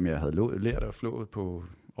 som jeg havde lært at flå på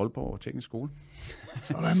Aalborg Teknisk Skole.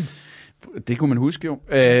 Sådan. Det kunne man huske jo.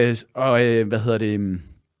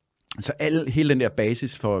 Så hele den der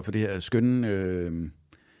basis for det her skønne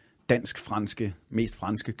dansk-franske, mest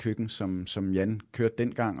franske køkken, som Jan kørte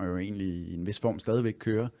dengang, og jo egentlig i en vis form stadigvæk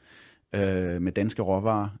kører, med danske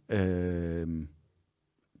råvarer.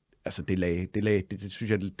 Det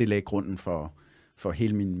synes jeg, det lagde grunden for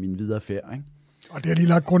hele min videre færd, ikke? Og det har lige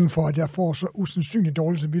lagt grunden for, at jeg får så usandsynligt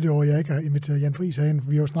dårligt samvittighed over, at jeg ikke har inviteret Jan Friis herind, for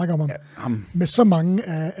vi har jo snakket om ham med så mange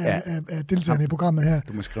af deltagerne i programmet her.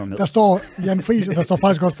 Du må skrive ned. Der står Jan Friis, og der står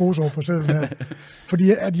faktisk også Boso på sæden her.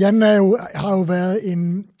 Fordi at Jan har jo været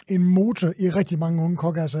en motor i rigtig mange unge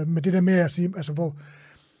kokke, altså med det der med at sige,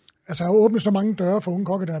 har åbnet så mange døre for unge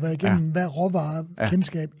kokke, der har været igennem, hvad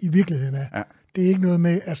råvarekendskab i virkeligheden er. Ja. Det er ikke noget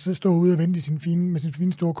med at stå ude og vente med sin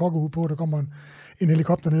fine store kokkehue på, der kommer en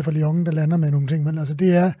helikopter ned fra Lyon, der lander med nogle ting. Men altså,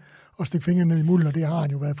 det er at stikke fingrene ned i mulden, og det har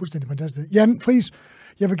han jo været fuldstændig fantastisk. Jan Friis,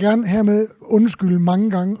 jeg vil gerne hermed undskylde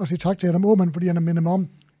mange gange og sige tak til Adam Aamand, fordi han har mindet mig om,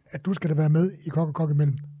 at du skal da være med i Kok og Kok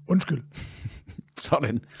imellem. Undskyld.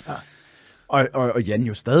 Sådan. Ja. Og Jan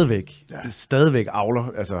jo stadigvæk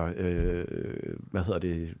avler,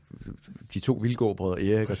 de to Vilgaard-brødre,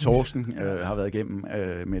 Erik og Thorsten, har været igennem,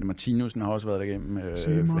 Mette Martinussen har også været igennem,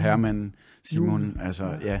 Herman, Simon,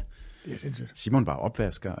 Det er sindssygt. Simon var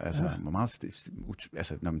opvasker, altså, var meget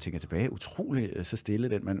altså, når man tænker tilbage, utrolig så stille,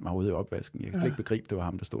 den mand var ude i opvasken. Jeg kan slet ikke begribe, det var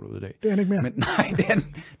ham, der stod derude i dag. Det er han ikke mere. Men nej, det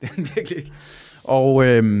er han virkelig ikke. Og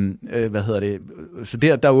så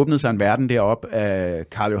der åbnede sig en verden derop af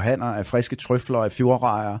Karl Johanner, af friske trøfler, af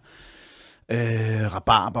fjordrejer,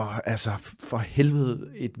 rabarber, altså for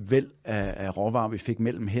helvede et væld af råvarer, vi fik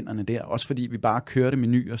mellem hænderne der. Også fordi vi bare kørte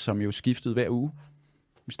menuer, som jo skiftede hver uge.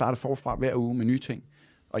 Vi startede forfra hver uge med nye ting.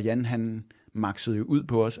 Og Jan, han maksede jo ud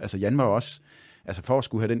på os. Altså Jan var også, altså for at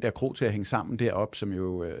skulle have den der kro til at hænge sammen derop, som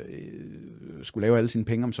jo skulle lave alle sine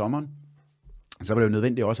penge om sommeren, så var det jo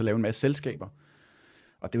nødvendigt også at lave en masse selskaber.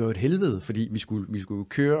 Og det var jo et helvede, fordi vi skulle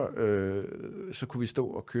køre, så kunne vi stå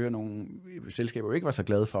og køre nogle selskaber, vi ikke var så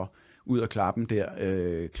glade for, ud og klappen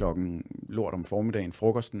der klokken lort om formiddagen,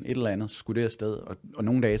 frokosten, et eller andet, så skulle det afsted. Og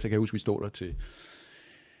nogle dage, så kan jeg huske, vi stod der til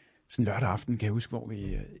sådan lørdag aften, kan jeg huske, hvor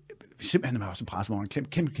vi simpelthen var også presset, hvor man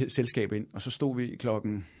kæmpe selskab ind, og så stod vi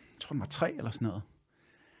klokken, jeg tror det var 3 eller sådan noget,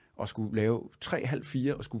 og skulle lave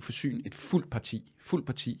 3:30 og skulle forsyne et fuldt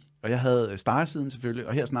parti. Og jeg havde stegesiden selvfølgelig,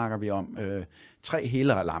 og her snakker vi om 3 hele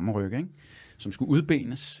lammeryg, ikke? Som skulle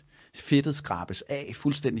udbenes, fedtet skrabes af,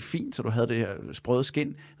 fuldstændig fint, så du havde det her sprøde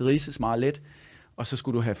skind, rises meget let, og så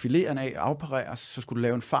skulle du have fileterne af, afpareres, så skulle du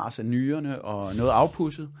lave en fars af nyrerne og noget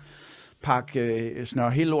afpudset, snør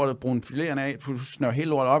hele lortet, brun fileterne af, snør hele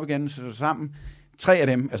lortet op igen, så sammen. 3 af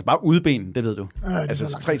dem, altså bare udben, det ved du.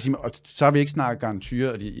 Altså 3 timer, og så har vi ikke snakket garnityr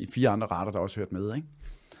og de 4 andre retter, der også hørt med, ikke?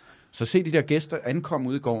 Så se de der gæster ankomme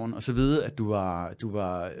ud i gården, og så vide, at du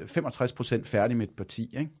var 65% færdig med et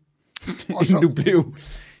parti, ikke? Og så, du blev...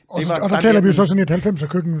 Og der taler vi jo så sådan et 90'er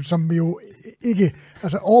køkken, som vi jo ikke...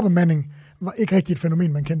 Altså overbemanding var ikke rigtig et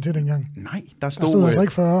fænomen, man kendte til dengang. Nej, der stod altså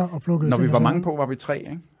ikke 40 og plukkede når ting. Når vi var mange på, var vi 3,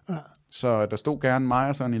 ikke? Ja. Så der stod gerne mig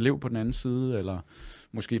og så en elev på den anden side, eller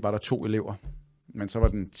måske var der 2 elever. Men så var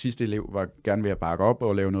den sidste elev gerne ved at bakke op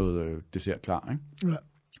og lave noget dessert klar, ikke? Ja.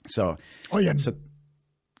 Så,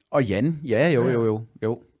 og Jan,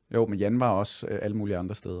 jo, men Jan var også alle mulige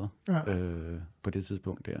andre steder på det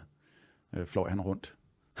tidspunkt der. Fløj han rundt.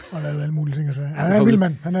 Og lavede alle mulige ting og sager. Han er en vild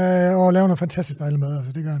mand. Han er og laver noget fantastisk dejlig mad,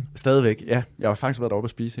 altså det gør han. Stadigvæk, ja. Jeg har faktisk været deroppe at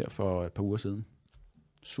spise her for et par uger siden.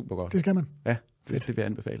 Super godt. Det skal man. Ja, det vil jeg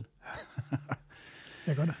anbefale.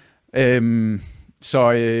 Jeg gør det. Så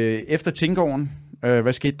efter Tinggården,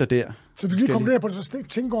 hvad skete der der? Så vi lige konkludere på det, så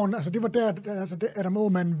Tinggården, altså det var der, altså der må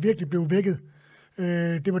man virkelig blev vækket.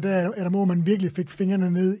 Det var der må man virkelig fik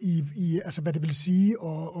fingrene ned i altså hvad det vil sige,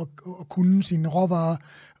 og kunne sine råvarer,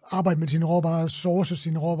 arbejde med sine råvarer, source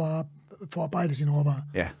sine råvarer, forarbejde sine råvarer.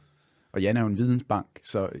 Ja, og Jan er jo en vidensbank,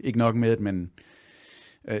 så ikke nok med, at man...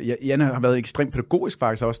 Jan har været ekstremt pædagogisk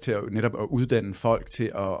faktisk også til at netop at uddanne folk,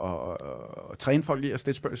 til at træne folk i at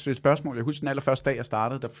stille spørgsmål. Jeg husker den allerførste dag, jeg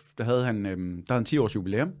startede, der havde han 10 års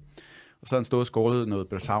jubilæum, og så havde han stået og skålet noget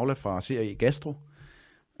bresaola fra CRE Gastro,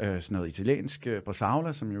 sådan noget italiensk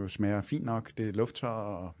bresaola, som jo smager fint nok, det er lufttør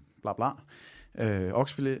og bla bla,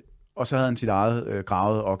 oksefilet, og så havde han sit eget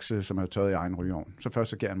gravet okse, som havde tørret i egen rygeovn. Så først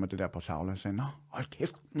så gav han mig det der bresaola, og sagde, nå, hold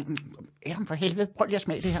kæft, Adam for helvede, prøv lige at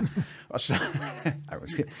smage det her. Og så,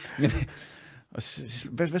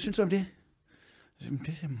 hvad synes du om det?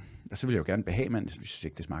 Og så ville jeg jo gerne behage, men jeg synes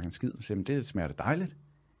ikke, det smager en skid. Så det smager da dejligt.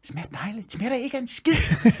 Det smager dejligt. Det smager da ikke en skid.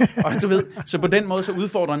 Og du ved, så på den måde, så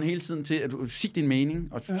udfordrer han hele tiden til, at du siger din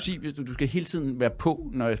mening, og du skal hele tiden være på,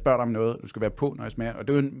 når jeg spørger dig om noget. Du skal være på, når jeg smager. Og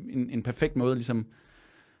det er jo en perfekt måde, ligesom,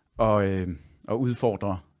 at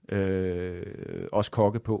udfordre os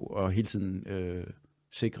kokke på, og hele tiden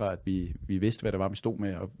sikre, at vi vidste, hvad der var, vi stod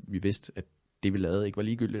med, og vi vidste, at det, vi lavede, ikke var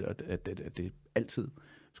ligegyldigt, og at det altid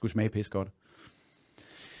skulle smage pisse godt.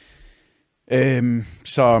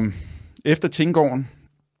 Så efter Tinggården,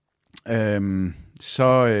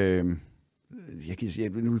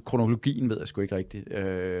 kronologien ved jeg sgu ikke rigtigt,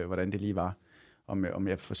 hvordan det lige var. Om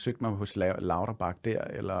jeg forsøgte mig hos Lauterbach der,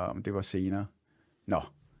 eller om det var senere. Nå,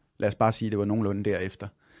 lad os bare sige, at det var nogenlunde derefter.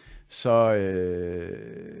 Så...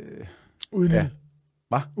 Uden held?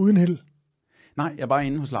 Hvad? Uden held? Nej, jeg var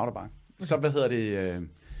inde hos Lauterbach. Okay. Så,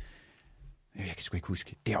 jeg kan sgu ikke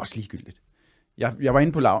huske. Det er også ligegyldigt. Jeg var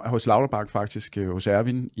inde hos Lauterbach faktisk, hos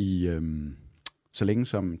Erwin, i så længe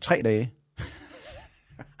som 3 dage.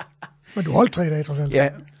 Men du holdt 3 dage, trods alt. Ja,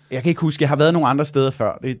 jeg kan ikke huske. Jeg har været nogle andre steder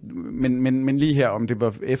før. Men lige her, om det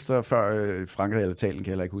var efter, før Frankrig eller Italien, kan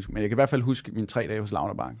jeg heller ikke huske. Men jeg kan i hvert fald huske mine 3 dage hos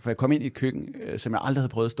Lauterbach. For jeg kom ind i et køkken, som jeg aldrig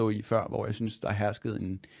havde prøvet at stå i før, hvor jeg synes, der herskede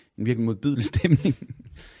en virkelig modbydelig stemning.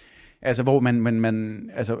 Altså,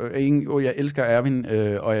 hvor jeg elsker Erwin,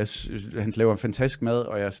 og han laver fantastisk mad,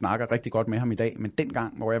 og jeg snakker rigtig godt med ham i dag. Men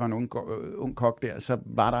dengang, hvor jeg var en ung kok der, så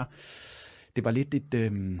var der... Det var lidt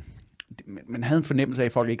man havde en fornemmelse af,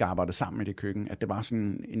 at folk ikke arbejdede sammen i det køkken, at det var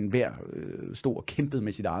sådan en hver stod og kæmpede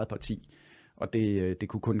med sit eget parti, og det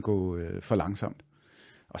kunne kun gå for langsomt.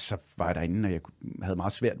 Og så var jeg derinde, og jeg havde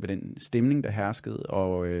meget svært ved den stemning, der herskede,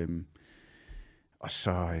 og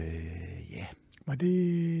så, ja. Var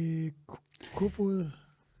det Kofod?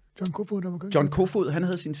 John Kofod, der var køkken? John Kofod, han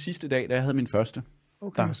havde sin sidste dag, da jeg havde min første.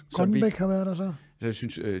 Okay, så Grønbæk har været der så? Så jeg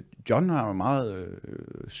synes, John har meget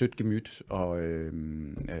sødt gemyt, og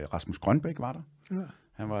Rasmus Grønbæk var der. Ja.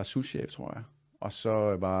 Han var souschef, tror jeg. Og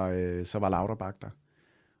så var Lauterbach der.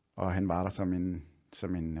 Og han var der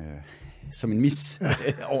som en mis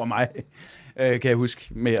over mig, kan jeg huske,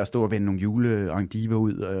 med at stå og vende nogle jule-endiver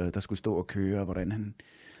ud, der skulle stå og køre, hvordan han...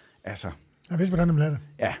 Altså... Jeg vidste, hvordan han ville have det.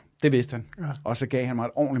 Ja, det vidste han. Ja. Og så gav han mig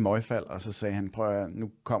et ordentligt møgfald, og så sagde han, prøv at,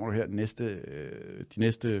 nu kommer du her de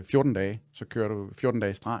næste 14 dage, så kører du 14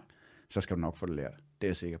 dage i streg, så skal du nok få det lært. Det er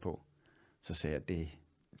jeg sikker på. Så sagde jeg, det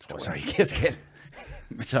tror jeg så ikke, jeg skal.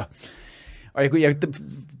 Så, og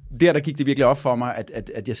der gik det virkelig op for mig,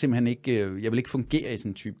 at jeg simpelthen ikke, jeg ville ikke fungere i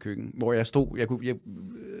sådan en type køkken, hvor jeg stod,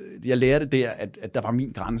 jeg lærte der, at der var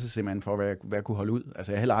min grænse simpelthen for, hvad jeg kunne holde ud.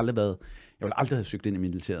 Altså jeg ville aldrig have søgt ind i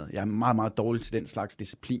militæret. Jeg er meget, meget dårlig til den slags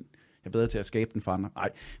disciplin. Jeg er bedre til at skabe den for andre. Nej,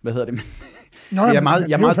 hvad hedder det? Jeg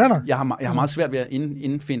har meget svært ved at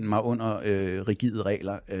indfinde mig under rigide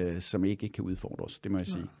regler, som ikke kan udfordres, det må jeg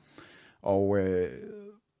sige. Og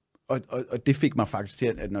det fik mig faktisk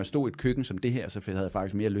til, at når jeg stod i et køkken som det her, så havde jeg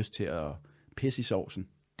faktisk mere lyst til at pisse i sovsen.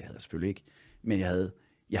 Det havde jeg selvfølgelig ikke. Men jeg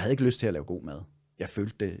havde ikke lyst til at lave god mad. Jeg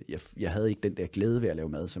følte det. Jeg havde ikke den der glæde ved at lave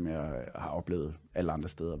mad, som jeg har oplevet alle andre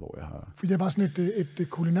steder, hvor jeg har... Fordi det var sådan et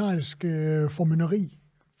kulinarisk formynderi.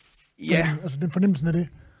 Ja. Altså den fornemmelsen af det.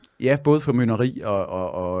 Ja, både formynderi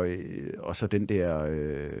og så den der,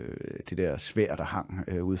 det der sværd, der hang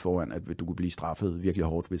ude foran, at du kunne blive straffet virkelig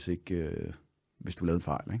hårdt, hvis du lavede en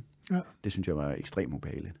fejl. Ikke? Ja. Det synes jeg var ekstremt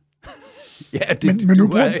ubehageligt. Ja, men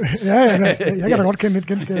nu jeg kan da godt kende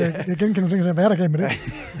lidt. Jeg genkender ting, hvad er der galt med det?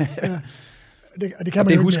 Ja. Det kan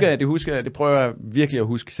man det prøver jeg virkelig at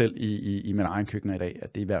huske selv i min egen køkken i dag,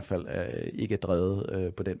 at det i hvert fald ikke er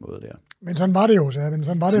drevet på den måde der. Men sådan var det jo, Erwin.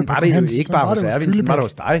 Sådan var det jo ikke bare hos Erwin, sådan var det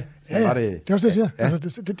hos dig. Ja, det er også det, jeg siger. Ja.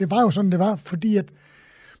 Altså, det var jo sådan, det var, fordi at...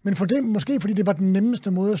 Men måske fordi det var den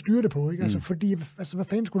nemmeste måde at styre det på, ikke? Altså, fordi, hvad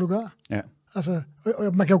fanden skulle du gøre? Ja. Altså,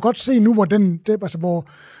 og man kan jo godt se nu,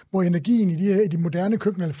 hvor energien i de moderne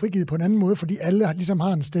køkkener er frigivet på en anden måde, fordi alle ligesom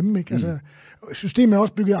har en stemme, ikke? Altså, systemet er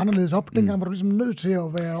også bygget anderledes op. Dengang var du ligesom nødt til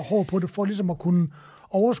at være hård på det, for ligesom at kunne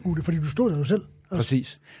overskue det, fordi du stod der jo selv. Altså.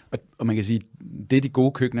 Præcis. Og man kan sige, det de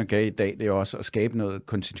gode køkkener gav i dag, det er også at skabe noget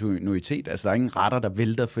kontinuitet. Altså, der er ingen retter, der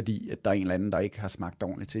vælter, fordi at der er en eller anden, der ikke har smagt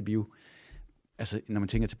ordentligt til. Vi jo, altså, når man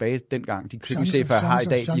tænker tilbage dengang, de køkkenchefer har i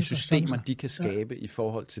dag, de systemer, de kan skabe i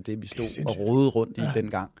forhold til det, vi stod og rodede rundt i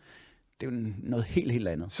dengang. Det er jo noget helt, helt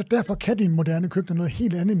andet. Så derfor kan de moderne køkkener noget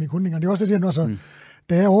helt andet med kundinger. Det er også det, at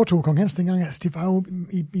da jeg overtog Kong Hans dengang, altså, det var jo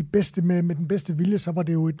med den bedste vilje, så var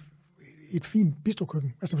det jo et fint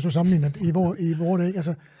bistrokøkken. Altså hvis du sammenligner i vores dag, ikke?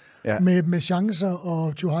 Altså, med chancer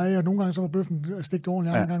og tjuhaj, og nogle gange så var bøffen stigt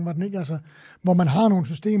ordentligt, andre gange var den ikke. Altså, hvor man har nogle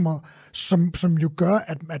systemer, som jo gør,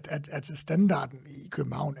 at standarden i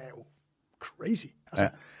København er jo crazy. Altså,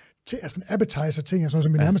 altså en appetizer-ting, altså,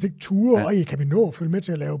 som vi nærmest ikke turer, og kan vi nå at følge med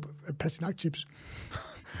til at lave pastinak-chips?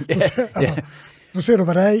 Så ser du,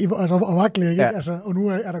 hvad der er i, altså, og vakle, ikke? Altså, og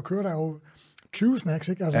nu kører der jo 20 snacks,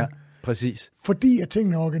 ikke? Altså, præcis. Fordi at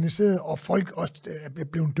tingene er organiseret, og folk også er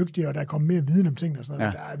blevet dygtigere, og der er kommet mere viden om tingene og sådan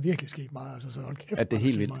noget. Der er virkelig sket meget. Altså, så hold kæft, det er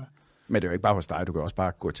helt vildt. Meget. Men det er jo ikke bare hos dig. Du kan også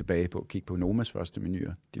bare gå tilbage på og kigge på Nomas første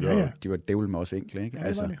menuer. De var dævle med også enkle, ikke? Ja,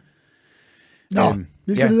 det var det. Nå,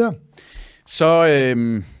 vi skal videre. Så,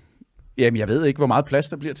 jamen, jeg ved ikke, hvor meget plads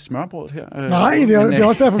der bliver til smørbrødet her. Nej, det er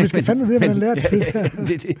også derfor, vi skal fandme videre, hvordan lærer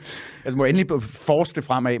det. Altså, må endelig force det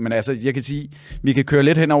fremad, men altså, jeg kan sige, vi kan køre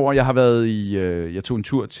lidt henover. Jeg har været jeg tog en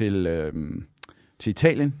tur til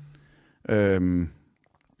Italien,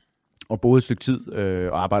 og boede et stykke tid,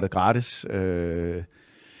 og arbejdede gratis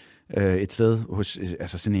et sted hos,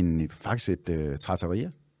 altså sådan faktisk et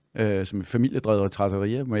trattoria, som en familiedrevet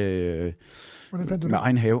trattoria med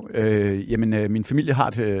egen have. Min familie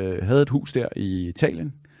havde et hus der i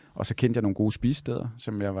Italien, og så kendte jeg nogle gode spisesteder,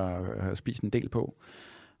 som jeg havde spist en del på.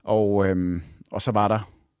 Og så var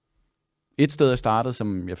der et sted, jeg startede,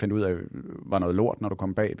 som jeg fandt ud af var noget lort, når du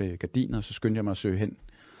kom bag ved gardiner, så skyndte jeg mig at søge hen.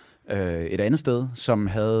 Et andet sted, som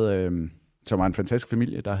var en fantastisk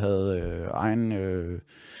familie, der havde egen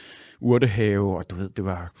urtehave, og du ved, det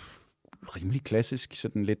var rimelig klassisk,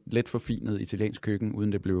 sådan lidt forfinet italiensk køkken,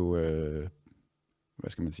 uden det blev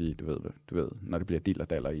hvad skal man sige, du ved, når det bliver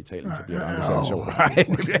dillerdaller i Italien, så bliver det aldrig særlig sjovt. Nej, det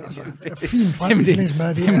bliver fin fransk italiensk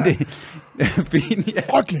det er fint, ja.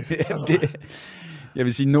 Frygteligt. Jeg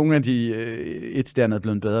vil sige, at nogle af de etstjernede er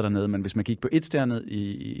blevet bedre dernede, men hvis man gik på etstjernet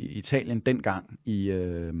i Italien dengang i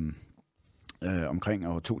omkring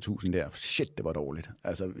år 2000 der, shit, det var dårligt.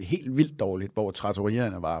 Altså helt vildt dårligt, hvor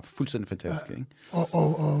trattorierne var fuldstændig fantastiske. Ikke?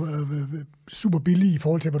 Og super billige i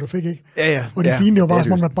forhold til, hvad du fik, ikke? Ja. Og det fine, det var bare,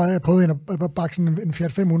 som om man bare prøvede at bakke sådan en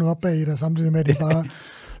Fiat 500 op bag dig, samtidig med, at det bare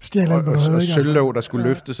stjæler alt, hvad du havde. Og sølvlåg, der skulle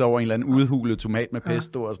løftes over en eller anden udhulet tomat med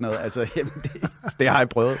pesto og sådan noget. Altså, jamen, det har jeg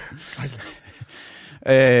prøvet.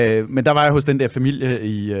 Men der var jeg hos den der familie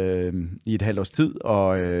i et halvt års tid,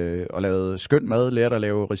 og lavede skøn mad, lærte at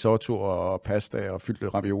lave risotto og pasta og fyldte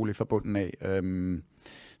ravioli fra bunden af.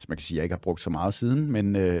 Så man kan sige, at jeg ikke har brugt så meget siden,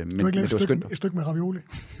 men det var skønt. Et stykke med ravioli?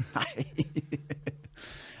 Nej.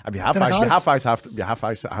 Ja, vi har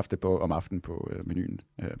faktisk haft det om aftenen på menuen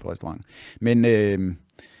på restauranten. Men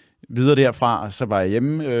videre derfra, så var jeg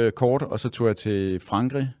hjemme kort, og så tog jeg til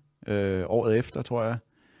Frankrig året efter, tror jeg,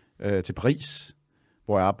 til Paris,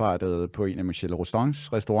 hvor jeg arbejdede på en af Michel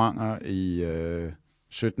Rostans restauranter i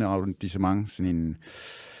 17. arrondissement. Sådan en,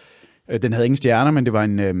 den havde ingen stjerner, men det var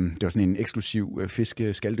sådan en eksklusiv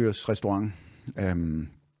fiske-skalddyrsrestaurant.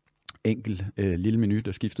 Enkel lille menu,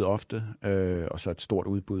 der skiftede ofte, og så et stort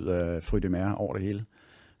udbud af fruits de mer over det hele.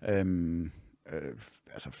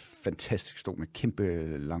 Altså fantastisk stort med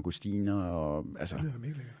kæmpe langostiner. Og, altså, det er mega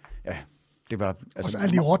lækkert. Ja, det var... Altså, og så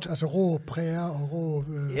alle de rå præger og rå...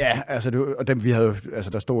 Ja, altså, og dem, vi havde,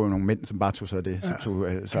 altså, der stod jo nogle mænd, som bare tog sig af det.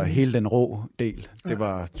 Så hele den rå del, det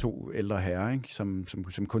var 2 ældre herrer, ikke, som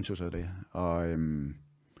kun tog sig af det.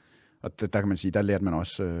 Og der kan man sige, der lærte man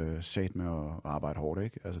også sat med at arbejde hårdt,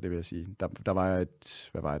 ikke? Altså det vil jeg sige. Der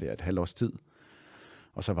var jeg et halvt års tid.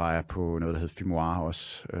 Og så var jeg på noget, der hed Fumoir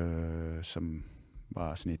også, som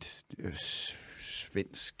var sådan et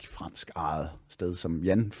svensk-fransk ejet sted, som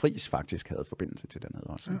Jan Friis faktisk havde forbindelse til dernede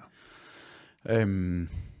også. Ja.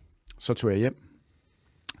 Så tog jeg hjem.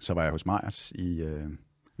 Så var jeg hos Meyers i...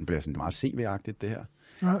 nu bliver sådan meget CV-agtigt, det her.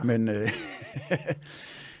 Ja. Men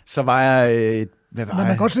så var jeg... Man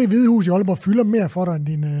kan godt se, at Hvidehus i Aalborg fylder mere for dig end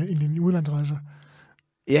dine udlandsrejser.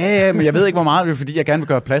 Ja, men jeg ved ikke, hvor meget, fordi jeg gerne vil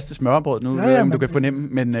gøre plads til smørbrød nu, du kan fornemme.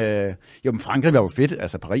 Men men Frankrig var jo fedt,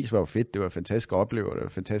 altså Paris var jo fedt, det var fantastisk at opleve, det var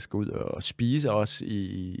fantastisk at gå ud og spise også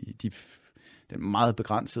i den meget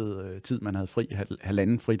begrænsede tid, man havde fri,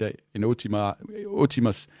 halvanden fridag, en 8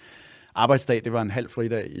 timers arbejdsdag, det var en halv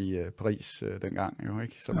fridag i Paris dengang, jo,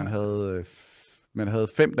 ikke? Så man havde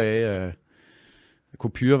 5 dage af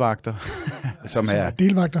kopyrevagter, som er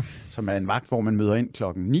delvagter, som er en vagt, hvor man møder ind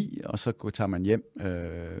 9:00, og så tager man hjem,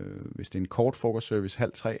 hvis det er en kort frokostservice,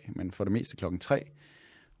 2:30, men for det meste 3:00.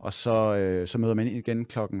 Og så møder man ind igen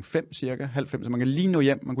 5:00 cirka, 4:30, så man kan lige nå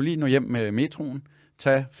hjem. Man kunne lige nå hjem med metroen,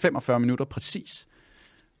 tage 45 minutter præcis,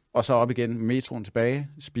 og så op igen med metroen tilbage,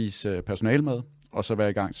 spise personalemad, og så være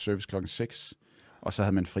i gang til service 6:00. Og så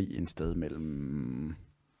havde man fri en sted mellem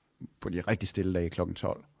på de rigtig stille dage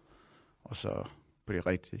 12:00, og så på de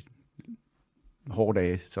rigtig hårde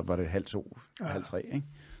dage, så var det 2:30, 2:30, ikke?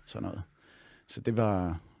 Sådan noget. Så det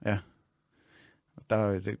var, ja.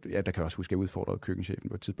 Der kan jeg også huske, at jeg udfordrede køkkenchefen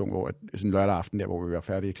på et tidspunkt, hvor sådan en lørdag aften der, hvor vi var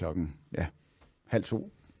færdige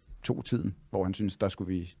 1:30-2:00-tiden, hvor han syntes, der skulle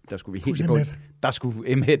vi helt i bund. Der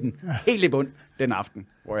skulle M-hætten helt i bund den aften,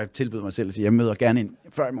 hvor jeg tilbød mig selv at sige, jeg møder gerne ind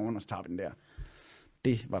før i morgen, og så tager vi den der.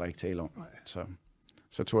 Det var der ikke tale om.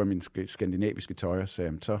 Så tog jeg min skandinaviske tøj og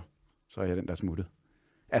sagde, så er jeg den, der smuttet.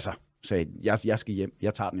 Altså, sagde jeg skal hjem,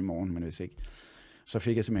 jeg tager den i morgen, men hvis ikke. Så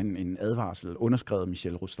fik jeg simpelthen en advarsel, underskrevet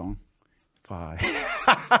Michel Rostan fra...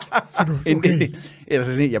 okay.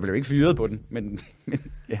 Jeg blev ikke fyret på den, men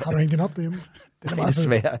ja. Har du hængt den op derhjemme? Det er meget fedt.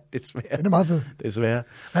 Den er meget fed. Desværre.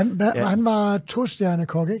 Han var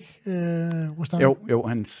 2-stjerne-kok, ikke? Rostan? Jo,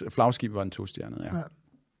 hans flagskib var en 2-stjernet, ja.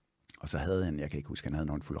 Og så havde han, jeg kan ikke huske, han havde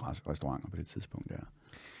nogle fulde restauranter på det tidspunkt der.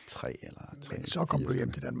 3 eller 3. Men så kom du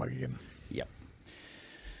hjem til Danmark igen. Ja.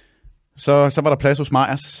 Så var der plads hos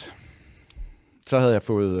Meyers. Så havde jeg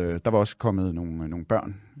fået, der var også kommet nogle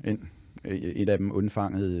børn ind. Et af dem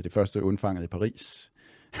det første undfanget i Paris.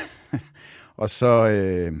 Og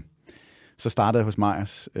så startede jeg hos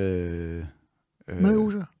Meyers.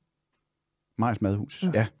 Madhuset? Meyers Madhus,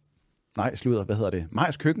 ja. Nej, hvad hedder det?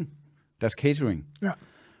 Meyers Køkken, deres catering. Ja.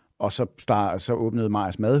 Og så åbnede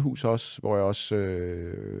Meyers Madhus også, hvor jeg også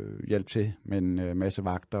hjalp til med en masse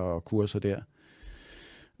vagter og kurser der.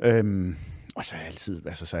 Og så har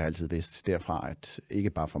jeg altid vidst derfra, at ikke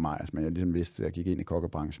bare for Meyers, men jeg ligesom vidste, at jeg gik ind i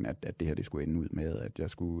kokkebranchen, at det her det skulle ende ud med, at jeg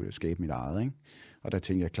skulle skabe mit eget. Ikke? Og der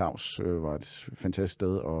tænkte jeg, at Claus var et fantastisk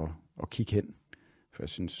sted at kigge hen. For jeg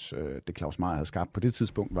synes, det Claus Meyer havde skabt på det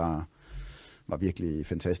tidspunkt, var virkelig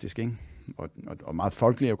fantastisk, ikke? Og meget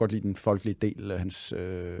folkelig. Jeg kunne godt lide den folkelige del af hans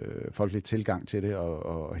folkelige tilgang til det,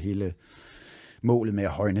 og hele målet med at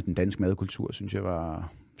højne den danske madkultur, synes jeg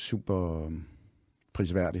var super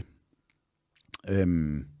prisværdigt.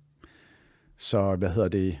 Så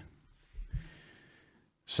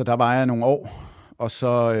Så der var jeg nogle år, og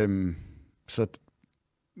så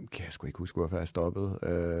kan jeg sgu ikke huske, hvorfor jeg stoppede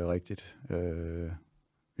rigtigt.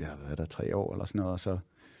 Jeg har været der 3 år eller sådan noget, og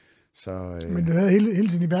så Men du havde hele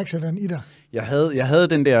tiden iværksætteren i dig? Jeg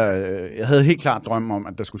havde helt klart drømme om,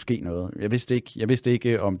 at der skulle ske noget. Jeg vidste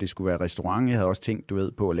ikke, om det skulle være restaurant. Jeg havde også tænkt,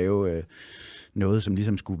 på at lave noget, som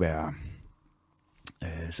ligesom skulle være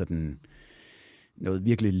sådan noget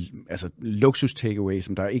virkelig, altså luksus takeaway,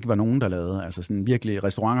 som der ikke var nogen, der lavede. Altså sådan virkelig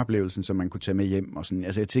restaurantoplevelsen, som man kunne tage med hjem. Og sådan.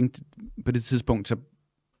 Altså jeg tænkte, på det tidspunkt, så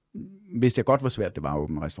vidste jeg godt, hvor svært det var at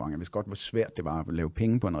åbne en restaurant. Jeg vidste godt, hvor svært det var at lave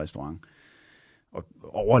penge på en restaurant. Og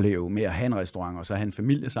overleve med at have en restaurant, og så have en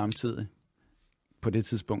familie samtidig. På det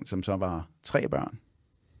tidspunkt, som så var 3 børn,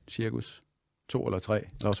 cirkus 2 eller 3,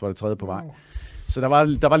 eller også var det 3. på vej. Så der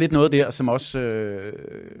var lidt noget der, som også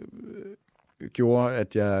gjorde,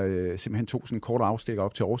 at jeg simpelthen tog sådan en kort afstik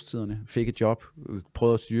op til årstiderne, fik et job,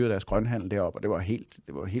 prøvede at styre deres grønthandel deroppe, og det var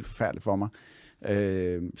helt forfærdeligt for mig.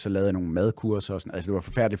 Så lavede jeg nogle madkurser og sådan. Altså det var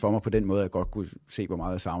forfærdeligt for mig på den måde, at jeg godt kunne se, hvor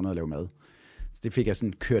meget jeg savnede at lave mad. Så det fik jeg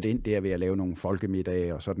sådan kørt ind der ved at lave nogle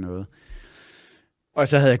folkemiddage og sådan noget. Og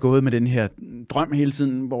så havde jeg gået med den her drøm hele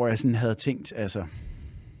tiden, hvor jeg sådan havde tænkt, altså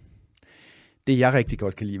det jeg rigtig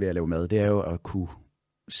godt kan lide ved at lave mad, det er jo at kunne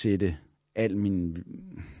sætte al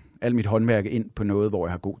mit håndværk ind på noget, hvor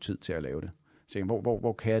jeg har god tid til at lave det. Så jeg tænkte,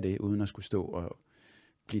 hvor kan jeg det, uden at skulle stå og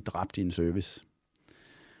blive dræbt i en service?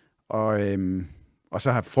 Og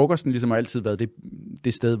så har frokosten ligesom altid været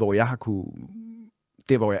det sted, hvor jeg har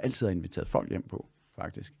hvor jeg altid har inviteret folk hjem på,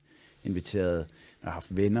 faktisk. Inviteret, når jeg har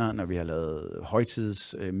haft venner, når vi har lavet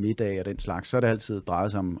højtidsmiddag og den slags, så er det altid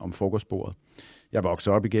drejet sig om frokostbordet. Jeg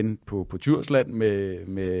voksede op igen på Djursland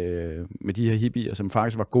med de her hippier, som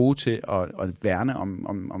faktisk var gode til at værne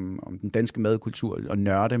om den danske madkultur og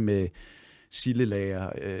nørde med sildelager,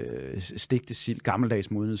 stegte sild,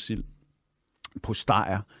 gammeldags modnet sild,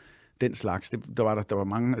 postejer, den slags. Der var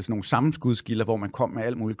mange altså nogle sammenskudskilder, hvor man kom med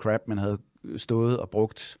alt muligt crap, man havde stået og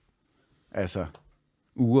brugt altså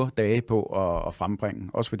uger, dage på at frembringe.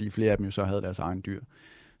 Også fordi flere af dem jo så havde deres egen dyr.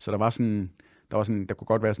 Så der kunne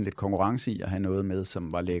godt være sådan lidt konkurrence i at have noget med,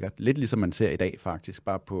 som var lækkert. Lidt ligesom man ser i dag faktisk,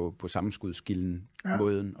 bare på sammenskudskilden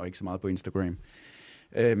måden, og ikke så meget på Instagram.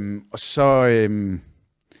 Og så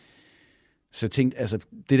tænkte altså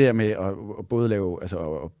det der med at både lave,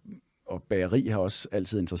 altså og bageri har også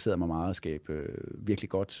altid interesseret mig meget at skabe virkelig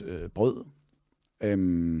godt brød.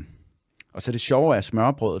 Og så det sjove er, at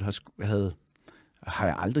smørbrødet har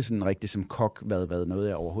jeg aldrig sådan rigtig som kok været noget,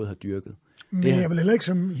 jeg overhovedet har dyrket. Men jeg vil heller ikke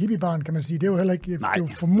som hippiebarn, kan man sige. Det er jo heller ikke, det er jo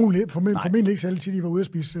formentlig ikke så altid, de var ude at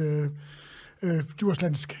spise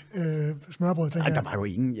djurslandsk smørbrød. Nej, der var jo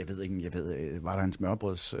ingen, jeg ved, var der en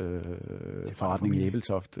smørbrøds forretning i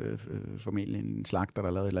Ebeltoft, formentlig en slagter,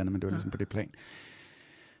 der lavede et eller andet, men det var ligesom på det plan.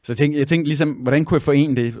 Så jeg tænkte ligesom, hvordan kunne jeg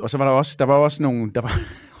forene det? Og så var der var også nogle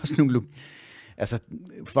altså,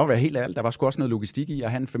 for at være helt ærlig, der var sgu også noget logistik i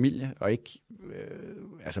at have en familie, og ikke,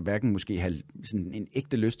 altså hverken måske have sådan en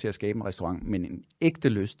ægte lyst til at skabe en restaurant, men en ægte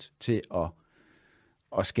lyst til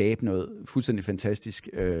at skabe noget fuldstændig fantastisk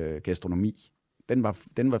gastronomi. Den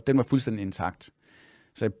var fuldstændig intakt.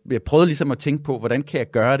 Så jeg prøvede ligesom at tænke på, hvordan kan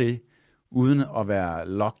jeg gøre det, uden at være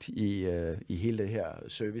locked i hele det her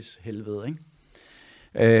service-helvede, ikke?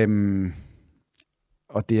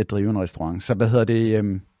 Og det at drive en restaurant. Så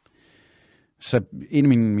så en af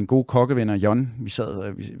mine gode kokkevenner, Jon, vi sad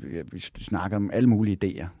og vi snakkede om alle mulige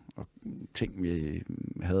idéer og ting, vi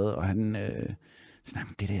havde, og han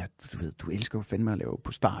snakkede om det der, du elsker jo fandme at lave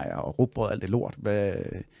postejer og rugbrød, alt det lort. Hvad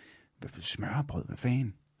smørbrød, hvad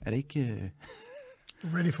fanden? Er det ikke...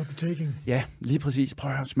 Ready for the taking. Ja, lige præcis.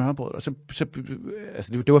 Prøv at høre smørbrød. Og så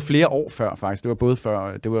altså det var flere år før, faktisk. Det var både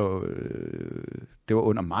før, det var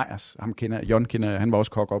under Meyers. Jon kender, han var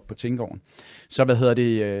også kok op på Tingården. Så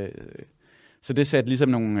så det satte ligesom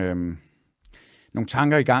nogle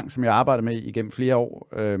tanker i gang, som jeg arbejdede med igennem flere år.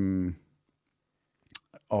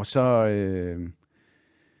 Og så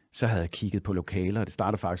havde jeg kigget på lokaler. Det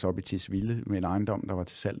startede faktisk op i Tisvilde med en ejendom, der var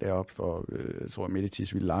til salg deroppe for, jeg tror, midt i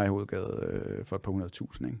Tisvilde Lejehovedgade for et par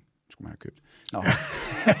 100.000, ikke? Skulle man have købt. Nå.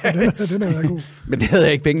 Den er god. Men det havde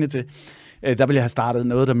jeg ikke pengene til. Der ville jeg have startet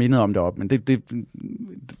noget, der mindede om det op, men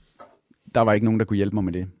der var ikke nogen, der kunne hjælpe mig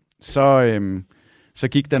med det. Så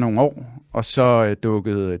gik der nogle år, og så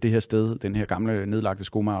dukkede det her sted, den her gamle nedlagte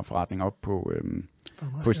skomagerforretning op på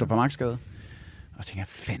på Østerfarmarksgade. Og så tænkte jeg,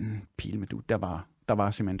 fanden pil med du, der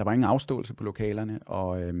var ingen afståelse på lokalerne,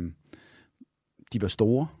 og de var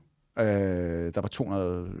store. Der var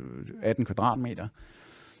 218 kvadratmeter.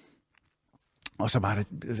 Og så var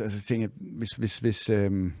det, altså tænkte jeg, hvis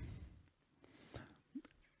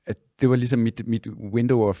at det var ligesom mit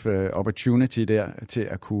window of opportunity der, til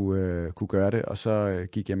at kunne gøre det. Og så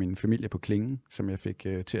gik jeg min familie på klingen, som jeg fik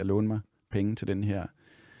til at låne mig penge til den her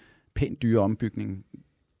pænt dyre ombygning,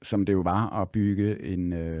 som det jo var at bygge en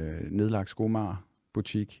nedlagt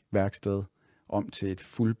skomagerbutik, værksted, om til et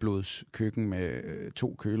fuldblods køkken med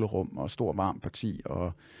 2 kølerum og stor varmt parti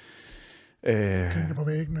og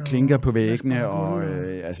klinker på væggene, og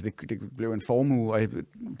altså det blev en formue. Og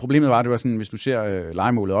problemet var, at det var sådan, hvis du ser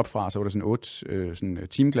lejemålet opfra, så var det sådan 8 sådan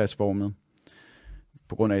timeglasformet,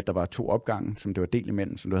 på grund af, at der var 2 opgange, som det var delt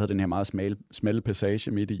imellem, så du havde den her meget smalle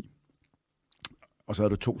passage midt i. Og så havde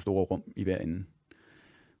du 2 store rum i hver ende.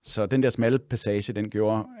 Så den der smalle passage, den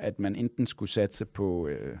gjorde, at man enten skulle satse på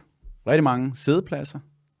rigtig mange sædepladser,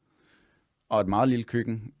 og et meget lille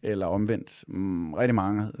køkken, eller omvendt rigtig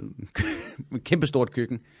mange, kæmpestort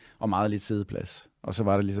køkken, og meget lidt sædeplads. Og så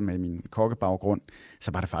var det ligesom med min kokkebaggrund,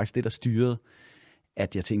 så var det faktisk det, der styrede,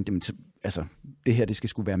 at jeg tænkte, altså det her, det skal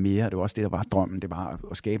sgu være mere. Det var også det, der var drømmen, det var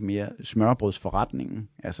at skabe mere smørbrødsforretningen,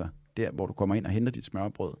 altså der, hvor du kommer ind og henter dit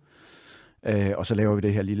smørbrød. Og så laver vi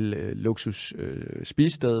det her lille luksus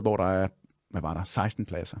spisested, hvor der er, 16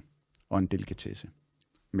 pladser og en delikatesse.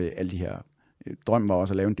 Med alle de her, drømmen var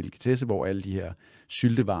også at lave en delikatesse, hvor alle de her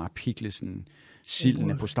syltevarer, piklesen,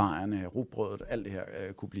 sildene, postejerne, rugbrødet, alt det her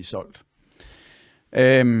kunne blive solgt. Og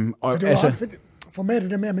det var altså fedt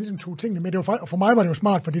formatet der med, at man ligesom tog tingene med. Det var og for mig var det jo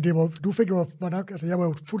smart, fordi det var, du fik jo, var nok, altså jeg var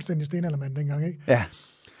jo fuldstændig stenaldermand dengang, ikke? Ja.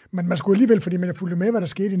 Men man skulle alligevel, fordi man fulgte med, hvad der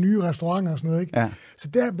skete i nye restauranter og sådan noget, ikke? Ja.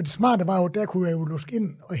 Så det smarte var jo, der kunne jeg jo luske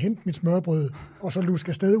ind og hente mit smørbrød, og så luske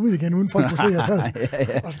afsted ud igen, uden folk kunne se, at jeg sad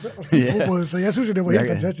og spiste rugbrød. Så jeg synes, det var helt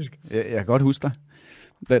fantastisk. Jeg kan godt huske dig,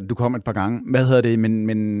 da du kom et par gange. Hvad hedder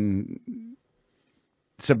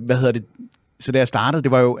det, så da jeg startede,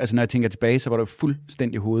 det var jo, altså når jeg tænker tilbage, så var det jo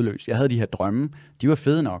fuldstændig hovedløst. Jeg havde de her drømme, de var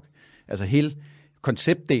fede nok. Altså hele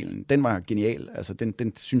konceptdelen, den var genial. Altså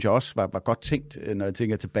den synes jeg også var godt tænkt, når jeg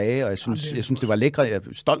tænker tilbage, og jeg synes det var lækre. Jeg er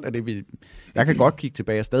stolt af det. Jeg kan godt kigge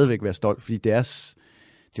tilbage og stadigvæk være stolt, fordi det er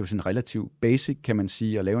jo sådan relativt basic, kan man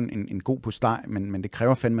sige, at lave en god postej, men det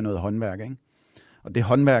kræver fandme noget håndværk, ikke? Og det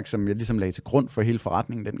håndværk, som jeg ligesom lagde til grund for hele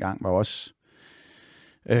forretningen dengang, var også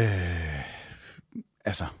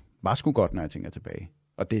var sgu godt, når jeg tænker tilbage.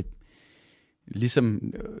 Og det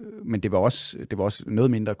ligesom, men det var også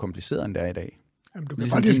noget mindre kompliceret, end det er i dag. Jamen, du kan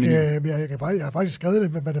ligesom faktisk, jeg har faktisk skrevet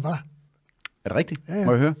det, hvad det var. Er det rigtigt? Ja.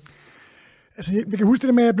 Må jeg høre? Altså, vi kan huske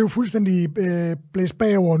det med, at jeg blev fuldstændig blæst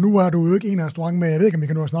bagover. Nu er du jo ikke en restaurant med, jeg ved ikke, om vi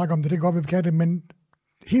kan nå at snakke om det, det kan godt være, vi kan det, men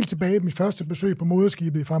helt tilbage, mit første besøg på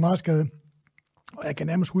moderskibet i Farmarsgade, og jeg kan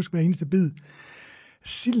nærmest huske hver eneste bid.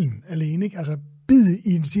 Silden alene, ikke? Altså, bid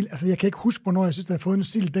i en sild. Altså, jeg kan ikke huske, hvornår jeg sidst havde fået en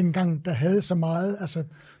sild dengang, der havde så meget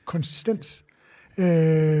konsistens.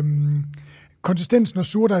 Konsistensen og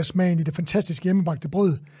surdejssmagen i det fantastiske hjemmebagte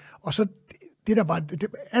brød. Og så det, der var det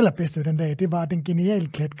allerbedste den dag, det var den geniale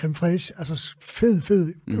klat creme fraiche, altså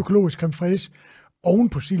fed økologisk creme fraiche oven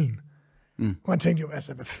på silden. Og man tænkte jo,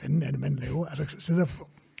 altså, hvad fanden er det, man laver? Altså, sidder og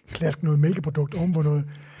klasker noget mælkeprodukt oven på noget.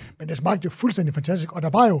 Men det smagte jo fuldstændig fantastisk. Og der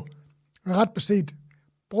var jo ret beset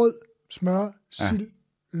brød, smør, sild,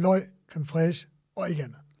 løg, creme fraiche og ikke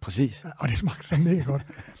andet. Præcis. Og det smagte så mega godt.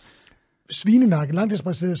 Svinenakke,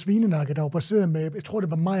 langtidsbaseret svinenakke, der var baseret med, jeg tror det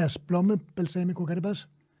var Meyers blomme balsamico, kan det passe?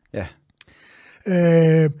 Ja.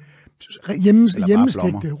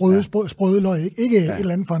 Hjemmestegte røde sprøde løg, ikke et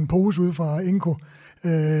eller andet fra en pose ude fra Enko.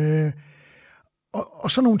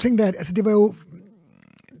 Og sådan nogle ting der, altså det var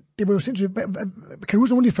jo sindssygt. Kan du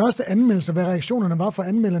huske nogle af de første anmeldelser, hvad reaktionerne var fra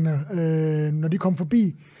anmelderne, når de kom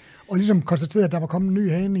forbi, og ligesom konstaterede, at der var kommet en ny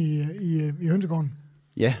hane i hønsegården?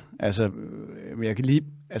 Ja, altså, jeg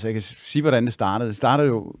kan sige, hvordan det startede. Det startede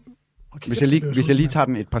jo, hvis jeg lige tager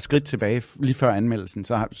den et par skridt tilbage, lige før anmeldelsen,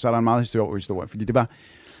 så er der en meget historie, fordi det var,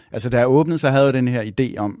 altså da jeg åbnede, så havde jeg den her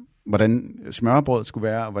idé om, hvordan smørbrød skulle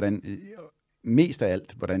være, og hvordan, mest af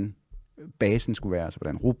alt, hvordan basen skulle være, altså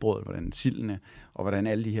hvordan rugbrød, hvordan sildene, og hvordan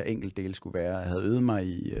alle de her enkeltdele skulle være. Jeg havde øvet mig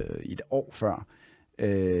i et år før,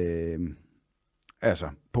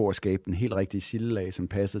 på at skabe den helt rigtige sildelag, som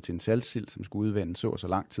passede til en saltsild, som skulle udvende så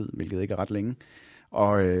lang tid, hvilket ikke er ret længe.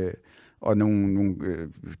 og nogle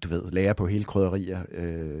du ved, lærer på hele krydderier.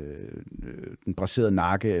 Den braserede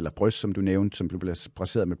nakke eller bryst, som du nævnte, som blev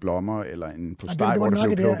braseret med blommer, eller en postej, hvor der blev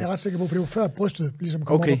plukket. Jeg er ret sikker på, for det var før brystet ligesom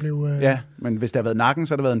kom op og blev... Ja, men hvis der har været nakken,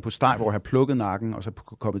 så har der været en postej, hvor jeg har plukket nakken, og så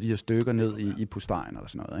kommet de her stykker ned i postejen eller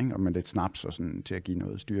sådan noget, ikke? Og med lidt snaps og sådan, til at give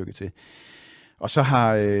noget styrke til. Og så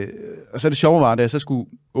det sjove var, da jeg så skulle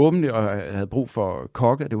åbne det, og jeg havde brug for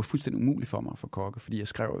kokke, det var fuldstændig umuligt for mig at få kokke, fordi jeg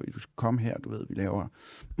skrev, du skal komme her, du ved, vi laver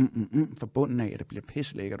fra bunden af, det bliver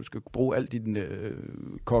pisselækker, du skal bruge alt din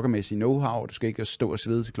kokkemæssige know-how, og du skal ikke stå og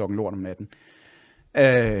svede til klokken lort om natten.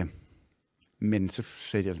 Men så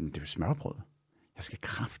sagde jeg, det er jo smørbrød. Jeg skal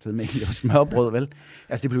kraftedeme ikke lave smørbrød, vel?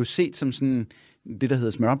 Altså, det blev jo set som sådan det, der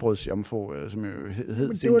hedder smørbrødsjomfru, som jo hed...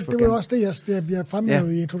 Det var jo også det, jeg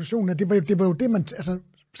fremhævede i introduktionen, at det var jo det, man... Altså,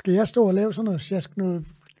 skal jeg stå og lave sådan noget sjask, noget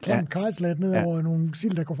klamt kajslat ned over nogle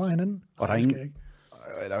sild, der går fra hinanden? Og der er ingen...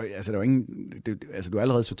 Altså, der er ingen... du har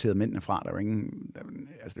allerede sorteret mændene fra. Der er jo ingen...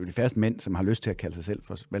 Altså, det er jo de færreste mænd, som har lyst til at kalde sig selv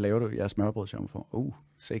for... Hvad laver du? Jeg er smørbrødsjomfru.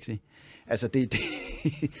 Sexy. Altså, det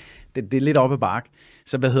er lidt op ad bakke.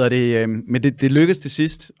 Så men det lykkedes til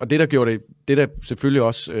sidst, og det der gjorde det der selvfølgelig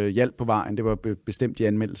også hjalp på vejen, det var bestemt de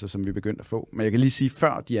anmeldelser, som vi begyndte at få. Men jeg kan lige sige,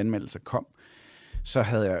 før de anmeldelser kom, så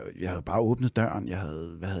havde jeg havde bare åbnet døren. Jeg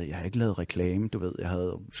havde ikke lavet reklame, du ved. Jeg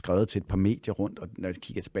havde skrevet til et par medier rundt, og når jeg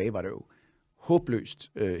kigger tilbage, var det jo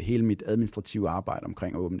håbløst, hele mit administrative arbejde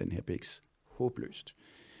omkring at åbne den her biks. Håbløst.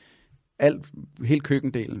 Hele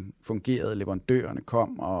køkkendelen fungerede, leverandørerne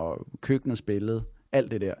kom, og køkkenet spillede,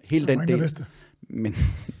 alt det der. Hele den del. Men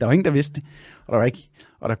der var ingen, der vidste det.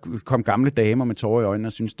 Og der kom gamle damer med tårer i øjnene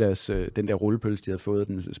og syntes, den der rullepølse, de havde fået,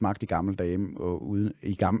 den smagte i gamle dage,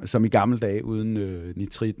 som i gamle dage, uden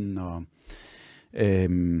nitritten. Og,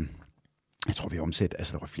 jeg tror, vi omsætte,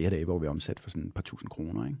 altså der var flere dage, hvor vi omsatte for sådan et par tusind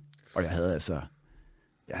kroner, ikke? Og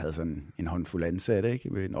jeg havde sådan en håndfuld ansatte, ikke?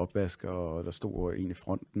 Med en opvask, og der stod en i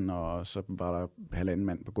fronten, og så var der halvanden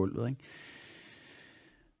mand på gulvet, ikke?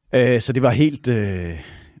 Så det var helt...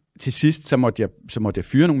 til sidst, så måtte jeg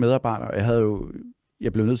fyre nogle medarbejdere.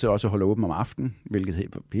 Jeg blev nødt til også at holde åben om aftenen, hvilket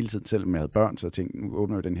hele tiden, selvom jeg havde børn, så jeg tænkte, nu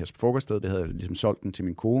åbner jeg den her frokoststed. Det havde jeg ligesom solgt den til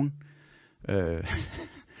min kone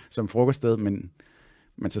som frokoststed, men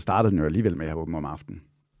så startede den jo alligevel med at åbne om aftenen.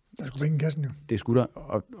 Der skulle ringe kassen jo. Det skulle der,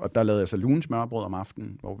 og der lavede jeg så lugen smørbrød om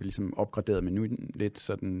aftenen, hvor vi ligesom opgraderede menuen lidt,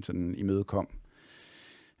 sådan imødekom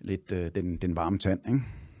lidt den varme tand, ikke?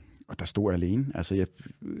 Og der stod jeg alene. Altså, jeg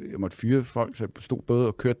måtte fyre folk, så jeg stod både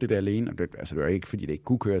og kørte det der alene. Og det var ikke, fordi det ikke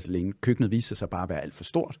kunne køres alene. Køkkenet viste sig bare at være alt for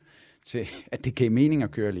stort, til at det gav mening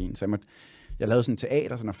at køre alene. Så jeg lavede sådan en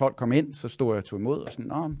teater, så når folk kom ind, så stod jeg og tog imod, og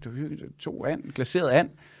sådan, glaseret and.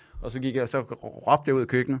 Og så råbte jeg ud i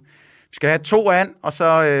køkkenet. Vi skal have 2 and, og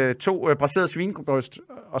så 2 braserede svinebryst,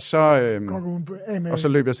 og så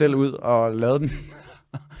løb jeg selv ud og lavede den,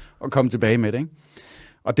 og kom tilbage med det, ikke?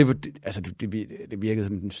 Og det virkede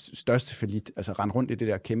som den største fallit, altså rende rundt i det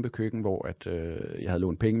der kæmpe køkken, hvor jeg havde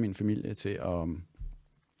lånt penge min familie til at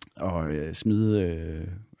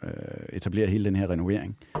etablere hele den her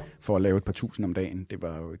renovering, for at lave et par tusind om dagen. Det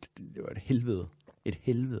var jo et helvede. Et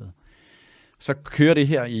helvede. Så kører det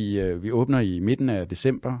her vi åbner i midten af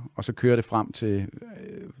december, og så kører det frem til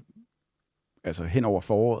hen over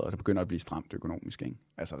foråret, og det begynder at blive stramt økonomisk, ikke?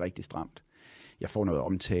 Altså rigtig stramt. Jeg får noget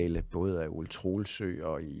omtale, både af Ole Troelsø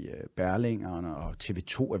og i Berlingerne, og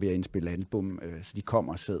TV2 er ved at indspille album, så de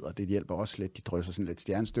kommer og sidder, og det hjælper også lidt. De drysser sådan lidt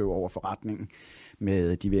stjernestøv over forretningen, de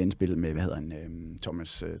er ved at indspille med,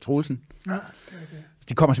 Thomas Troelsen. Ja, det.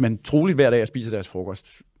 De kommer simpelthen troligt hver dag og spiser deres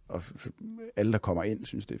frokost, og alle, der kommer ind,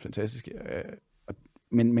 synes, det er fantastisk.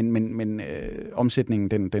 Men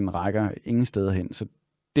omsætningen, den rækker ingen steder hen. Så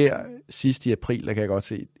der sidst i april, der kan jeg godt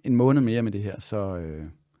se, en måned mere med det her,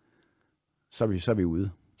 så er vi ude.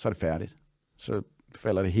 Så er det færdigt. Så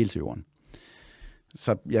falder det helt til jorden.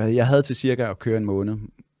 Så jeg havde til cirka at køre en måned,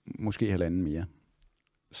 måske halvanden mere.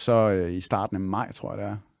 Så i starten af maj, tror jeg det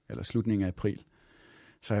er, eller slutningen af april,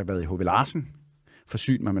 så har jeg været i H.V. Larsen,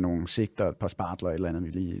 forsynet mig med nogle sigter, et par spartler, et eller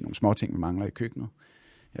andet, nogle småting, vi mangler i køkkenet.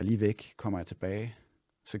 Jeg er lige væk, kommer jeg tilbage,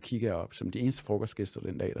 så kigger jeg op, som de eneste frokostgæster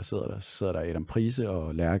den dag, der sidder der Adam Prise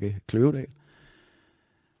og Lærke Kløvedal.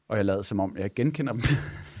 Og jeg lader som om, jeg genkender dem.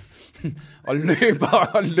 og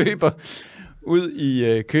løber ud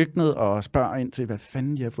i køkkenet og spørger ind til, hvad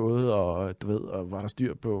fanden de har fået, og du ved, og var der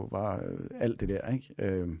styr på, var alt det der, ikke?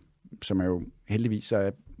 Som er jo heldigvis, så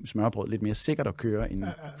er smørbrød lidt mere sikkert at køre,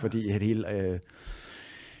 fordi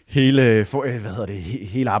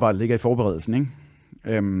hele arbejdet ligger i forberedelsen, ikke?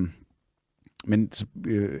 Men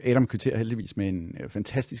Adam kvitterer heldigvis med en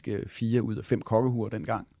fantastisk 4 ud af 5 kokkehuer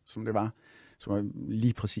dengang, som det var, som var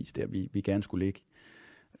lige præcis der, vi gerne skulle ligge.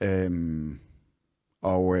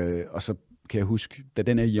 Og så kan jeg huske, da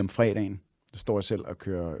den er i om fredagen, så står jeg selv og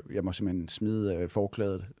kører, jeg må simpelthen smide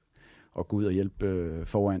forklædet og gå ud og hjælpe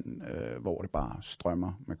foran, hvor det bare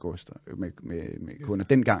strømmer med kunder.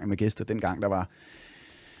 Dengang med gæster, dengang der var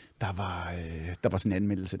sådan en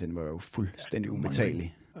anmeldelse, den var jo fuldstændig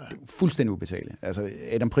ubetalelig. Fuldstændig ubetalelig. Altså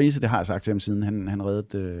Adam Prise, det har jeg sagt til ham siden, han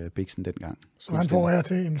reddede Bixen dengang. Så han får her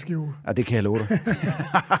til en skive. Ja, det kan jeg love dig.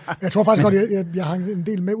 Jeg tror faktisk godt, jeg hang en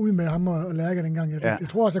del med ud med ham og Lærke dengang. Jeg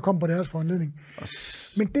tror også, jeg kom på deres foranledning.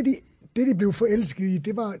 Men det de blev forelsket i,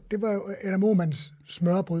 det var jo Adam Ohmans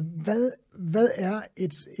smørbrød. Hvad er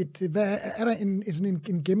er der en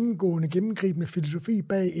gennemgribende filosofi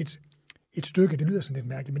bag et stykke? Det lyder sådan lidt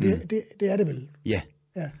mærkeligt, men det er det vel? Ja.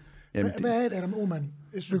 Jamen, hvad er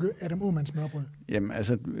et stykke Adam Ohmans smørbrød? Jamen,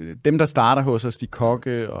 altså, dem, der starter hos os, de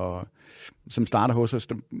kokke, og som starter hos os,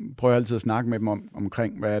 der prøver jeg altid at snakke med dem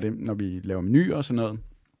omkring, hvad er det, når vi laver menuer og sådan noget.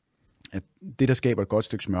 At det, der skaber et godt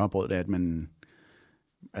stykke smørbrød, det er, at man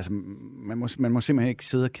må simpelthen ikke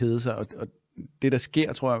sidde og kede sig, og det, der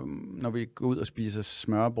sker, tror jeg, når vi går ud og spiser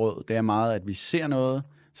smørbrød, det er meget, at vi ser noget,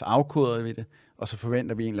 så afkoder vi det, og så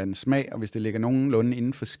forventer vi en eller anden smag, og hvis det ligger nogenlunde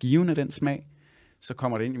inden for skiven af den smag, så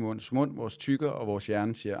kommer det ind i mund, vores tykker og vores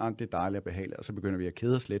hjerne siger, det er dejligt og behageligt, og så begynder vi at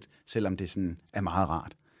kede os lidt, selvom det sådan er meget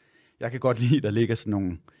rart. Jeg kan godt lide, at der ligger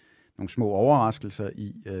sådan nogle små overraskelser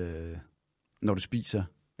i, når du spiser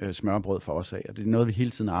smørbrød for os af, og det er noget, vi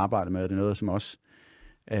hele tiden arbejder med, og det er noget, som også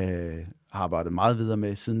har arbejdet meget videre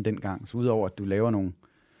med siden dengang. Så udover at du laver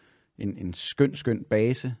en skøn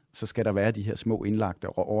base, så skal der være de her små indlagte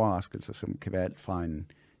overraskelser, som kan være alt fra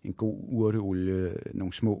en god urteolie,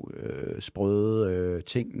 nogle små sprøde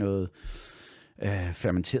ting, noget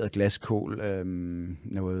fermenteret glaskål,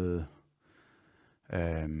 noget...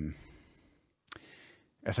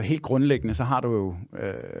 Altså helt grundlæggende, så har du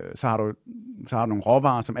nogle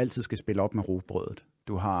råvarer, som altid skal spille op med rugbrødet.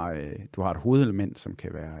 Du har et hovedelement, som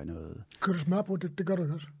kan være noget... Kører du smør på? Det gør du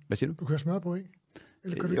ikke også? Hvad siger du? Du kører smør på, ikke?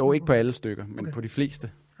 Eller jo, ikke på alle stykker, men okay. På de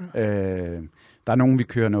fleste. Ja. Der er nogen, vi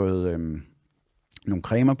kører nogle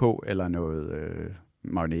cremer på, eller noget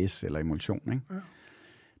mayonnaise eller emulsion, ikke? Ja.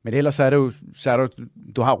 Men ellers så er det jo,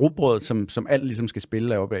 du har rugbrødet, som alt ligesom skal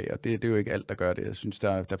spille op af, og det er jo ikke alt, der gør det. Jeg synes,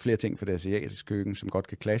 der er flere ting for det asiatiske køkken, som godt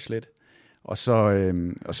kan clashe lidt. Og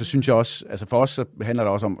så synes jeg også, altså for os så handler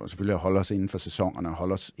det også om selvfølgelig at holde os inden for sæsonerne, og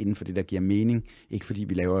holde os inden for det, der giver mening. Ikke fordi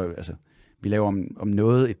vi laver om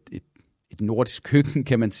noget et nordisk køkken,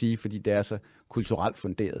 kan man sige, fordi det er så kulturelt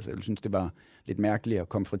funderet. Så jeg synes, det var lidt mærkeligt at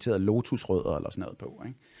konfrontere lotusrødder eller sådan noget på,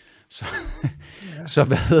 ikke? Så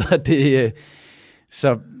hvad hedder det...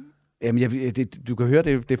 Så du kan høre,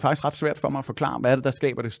 det er faktisk ret svært for mig at forklare, hvad er det, der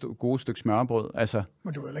skaber det gode stykke smørbrød. Altså,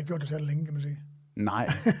 men du har heller ikke gjort det så længe, kan man sige. Nej.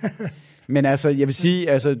 Men altså, jeg vil sige,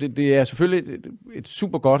 altså, det er selvfølgelig et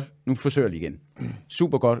super godt, nu forsøger jeg lige igen,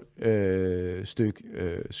 super godt stykke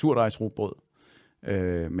surdejsrugbrød.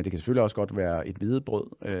 Men det kan selvfølgelig også godt være et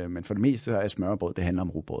hvidebrød. Men for det meste er smørbrød, det handler om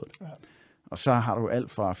rugbrødet. Ja. Og så har du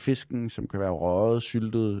alt fra fisken, som kan være røget,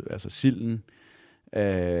 syltet, altså silden,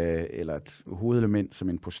 eller et hovedelement som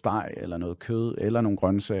en postej, eller noget kød, eller nogle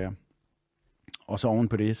grøntsager. Og så oven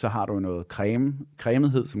på det, så har du noget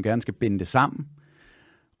cremethed, som gerne skal binde det sammen.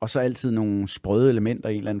 Og så altid nogle sprøde elementer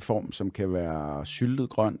i en eller anden form, som kan være syltet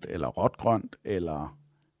grønt, eller råt grønt, eller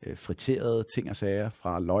friterede ting og sager,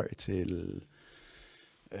 fra løg til,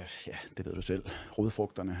 det ved du selv,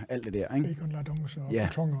 rodfrugterne, alt det der, ikke? Bacon, lardons og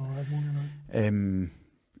kartoner og alt muligt noget.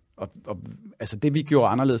 Og altså det, vi gjorde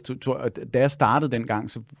anderledes, da jeg startede dengang,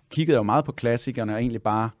 så kiggede jeg jo meget på klassikerne, og egentlig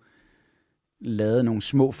bare lavede nogle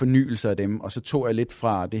små fornyelser af dem, og så tog jeg lidt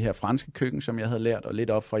fra det her franske køkken, som jeg havde lært, og lidt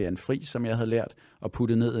op fra Jan Friis, som jeg havde lært, og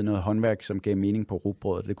puttede ned i noget håndværk, som gav mening på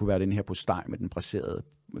rugbrødet. Det kunne være den her postej med den braserede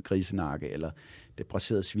grisenakke, eller det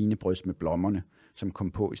braserede svinebryst med blommerne, som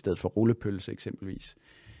kom på i stedet for rullepølse eksempelvis.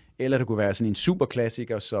 Eller det kunne være sådan en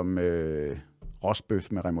superklassiker, som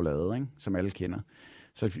rostbøf med remoulade, ikke? Som alle kender.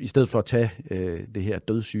 Så i stedet for at tage det her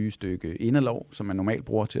dødssyge stykke inderlov, som man normalt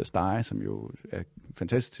bruger til at stege, som jo er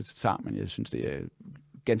fantastisk til tarm, men jeg synes, det er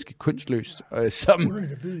ganske kunstløst, som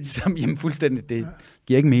jamen, fuldstændig, det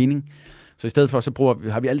giver ikke mening. Så i stedet for,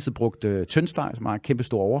 har vi altid brugt tyndsteg, som har en kæmpe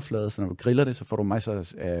stor overflade, så når du griller det, så får du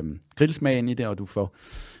masser af grillsmag ind i det, og du får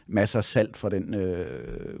masser af salt fra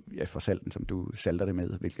fra salten, som du salter det med,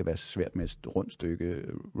 hvilket kan være svært med et rundt stykke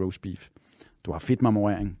roast beef. Du har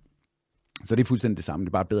fedtmarmorering. Så det er fuldstændig det samme, det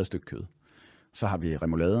er bare et bedre stykke kød. Så har vi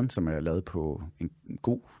remouladen, som er lavet på en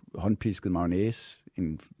god håndpisket mayonnaise,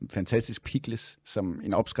 en fantastisk pickles, som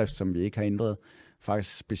en opskrift, som vi ikke har ændret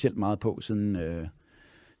faktisk specielt meget på siden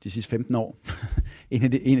de sidste 15 år.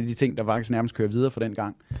 en af de ting, der faktisk nærmest kører videre fra den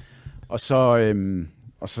gang. Og så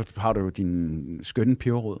Og så har du jo din skønne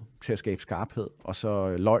peberrod til at skabe skarphed, og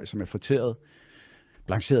så løg, som er friteret,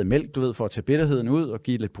 blancheret mælk, du ved, for at tage bitterheden ud og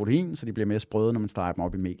give lidt protein, så de bliver mere sprøde, når man steger dem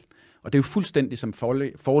op i mel. Og det er jo fuldstændig som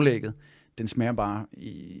forlægget. Den smager bare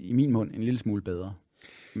i min mund en lille smule bedre.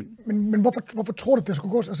 Men hvorfor tror du, det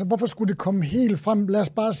skulle gå? Altså, hvorfor skulle det komme helt frem? Lad os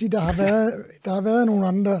bare sige, der har været nogle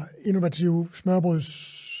andre innovative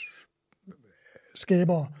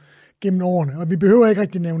smørbrødsskabere gennem årene, og vi behøver ikke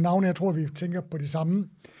rigtig nævne navne, jeg tror, vi tænker på de samme.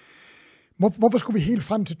 Hvorfor skulle vi helt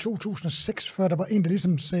frem til 2006, før der var en, der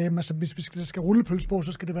ligesom sagde, altså, hvis der skal rullepølse på,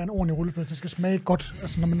 så skal det være en ordentlig rullepølse, den skal smage godt.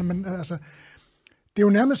 Altså, det er jo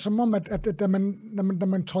nærmest som om, at da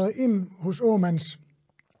man træder ind hos Åmanns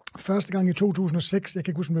første gang i 2006, jeg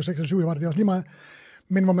kan ikke huske, om det var 6 eller 7, det er også lige meget,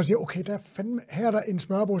 men hvor man siger, okay, her er der en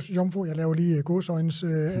smørbrødsjomfru, jeg laver lige gåseøjens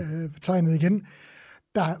tegnet igen,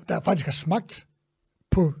 der faktisk har smagt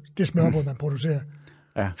på det smørbrød, man producerer.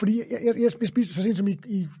 Ja. Fordi jeg spiser så sent som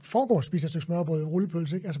i forgårs spiser et stykke smørbrød,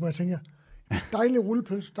 rullepølse, ikke? Altså hvor jeg tænker, dejlig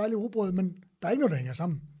rullepølse, dejlig rugbrød, men der er ikke noget, der hænger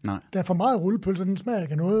sammen. Nej. Der er for meget rullepølse, og den smager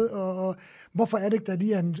ikke af noget, og hvorfor er det ikke, der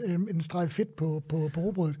lige er en streg fedt på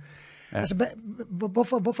rugbrødet? Ja. Altså,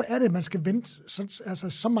 hvorfor er det, at man skal vente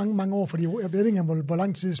så mange år? Fordi jeg ved ikke engang, hvor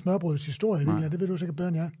lang tid smørbrødets historie er. Det ved du sikkert bedre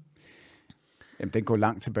end jeg. Jamen, den går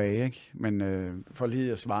langt tilbage, ikke? Men for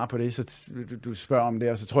lige at svare på det, så du spørger om det,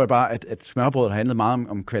 og så tror jeg bare, at smørbrødet har handlet meget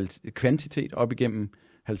om kvantitet op igennem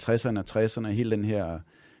 50'erne og 60'erne, hele den her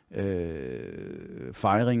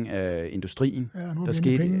fejring af industrien. Ja, nu der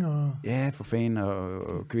skete penge og... Ja, for fanden,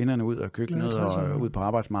 og kvinderne ud af køkkenet og ud på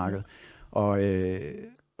arbejdsmarkedet. Ja.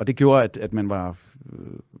 Og det gjorde, at man var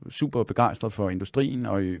super begejstret for industrien,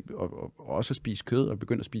 og også at spise kød, og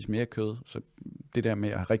begyndte at spise mere kød. Så det der med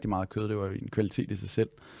at have rigtig meget kød, det var en kvalitet i sig selv.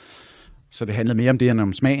 Så det handlede mere om det end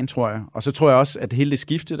om smagen, tror jeg. Og så tror jeg også, at hele det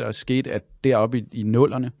skifte, der er sket, at deroppe i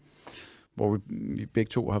nullerne, hvor vi begge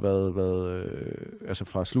to har været altså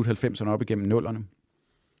fra slut 90'erne op igennem nullerne,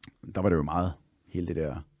 der var det jo meget hele det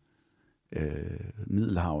der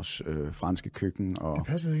Middelhavs franske køkken og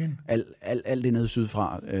alt det nede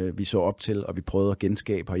sydfra, vi så op til, og vi prøvede at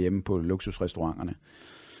genskabe herhjemme på luksusrestauranterne.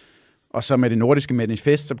 Og så med det nordiske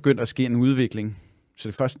manifest, så begyndte der at ske en udvikling. Så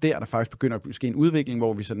det er først der faktisk begynder at ske en udvikling,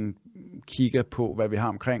 hvor vi sådan kigger på, hvad vi har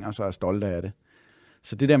omkring os, og er stolte af det.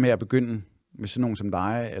 Så det der med at begynde med sådan nogen som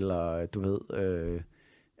dig, eller du ved,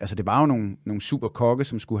 altså det var jo nogle super kokke,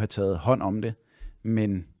 som skulle have taget hånd om det,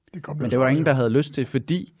 men det var ingen, der havde lyst til,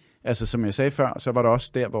 fordi altså, som jeg sagde før, så var der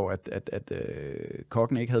også der, hvor at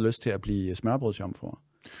kokken ikke havde lyst til at blive smørbrødsjomfruer.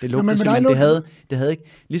 Det lugtede simpelthen, det havde ikke,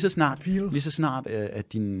 lige så snart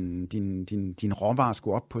at din råvarer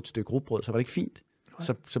skulle op på et stykke rugbrød, så var det ikke fint.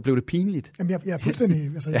 Så blev det pinligt. Jamen, jeg er fuldstændig,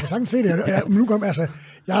 altså, jeg kan sagtens se det.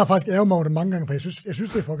 Jeg har faktisk ærget mig over det mange gange, for jeg synes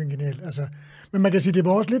det er fucking genialt. Altså, men man kan sige, det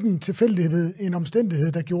var også lidt en tilfældighed, en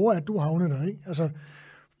omstændighed, der gjorde, at du havnede der, ikke? Altså,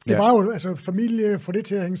 det var jo altså familie, få det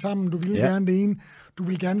til at hænge sammen. Du ville gerne det ene. Du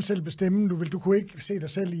ville gerne selv bestemme. Du kunne ikke se dig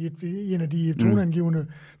selv i en af de toneangivende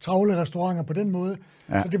travle restauranter på den måde.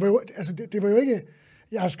 Ja. Så det var jo, altså det var jo ikke...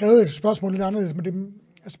 Jeg har skrevet et spørgsmål lidt anderledes, men det...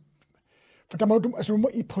 Altså, for der må du, altså,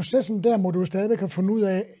 i processen der må du stadigvæk have fundet ud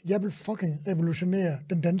af, at jeg vil fucking revolutionere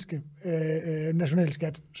den danske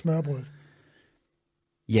nationalskat, smørbrødet.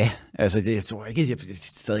 Ja, altså jeg tror ikke, jeg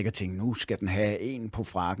stadig ikke tænke, nu skal den have en på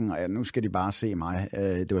frakken, og nu skal de bare se mig.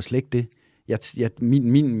 Det var slet ikke det.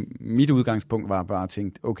 Mit udgangspunkt var bare at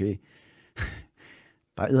tænke, okay,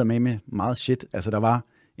 der er med meget shit. Altså der var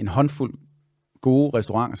en håndfuld gode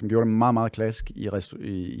restauranter, som gjorde det meget, meget klassisk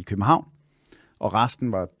i København, og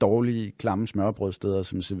resten var dårlige, klamme smørbrødsteder,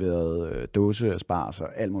 som serverede dåse, asparges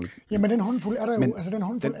og alt muligt. Jamen den håndfuld er der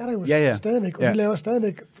jo, stadigvæk, og de laver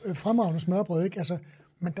stadigvæk fremragende smørbrød, ikke? Altså,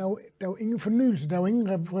 men der er jo ingen fornyelse, der er jo ingen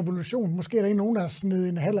revolution. Måske er der nogen, der har snedet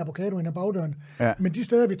en halv avocado ind ad bagdøren. Ja. Men de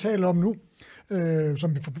steder, vi taler om nu,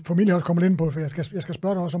 som vi formentlig også kommer ind på, for jeg skal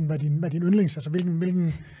spørge dig også om, hvad din yndlings, altså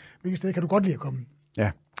hvilken sted kan du godt lide at komme?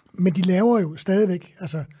 Ja. Men de laver jo stadigvæk,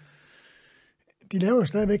 altså,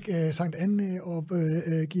 Sankt Anne og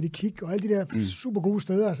Gitte Kik og alle de der super gode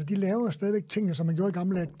steder. Altså, de laver jo stadigvæk tingene, som man gjorde i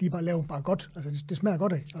gamle dage. De bare laver bare godt. Altså, det smager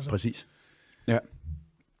godt af. Altså. Præcis. Ja.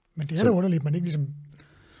 Men det er da underligt, man ikke ligesom...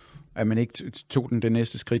 At man ikke tog det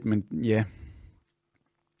næste skridt, men ja.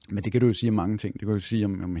 Men det kan du jo sige om mange ting. Det kan du jo sige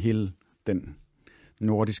om hele den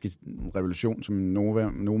nordiske revolution, som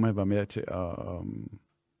Noma var med til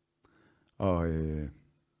at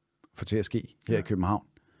få til at ske her i København.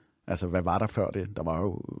 Altså, hvad var der før det? Der var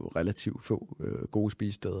jo relativt få gode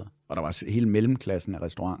spisesteder. Og der var hele mellemklassen af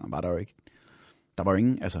restauranter, var der jo ikke. Der var jo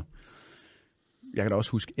ingen, altså... Jeg kan da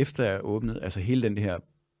også huske, efter jeg åbnede, altså hele den her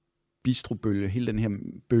bistrobølge, hele den her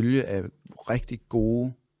bølge af rigtig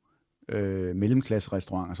gode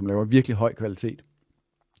mellemklasse-restauranter, som laver virkelig høj kvalitet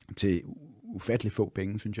til ufattelig få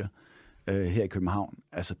penge, synes jeg, her i København.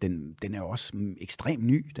 Altså, den er jo også ekstremt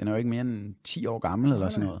ny. Den er jo ikke mere end 10 år gammel eller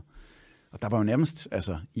sådan noget. Og der var jo nærmest,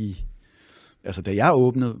 da jeg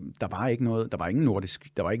åbnede, der var ingen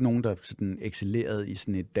nordisk, der var ikke nogen, der sådan excellerede i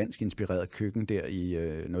sådan et dansk inspireret køkken der i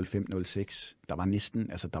 05-06. Der var næsten,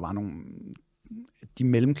 der var nogle, de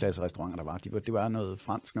mellemklasse restauranter, der var, det var noget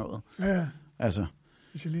fransk noget. Ja. Altså.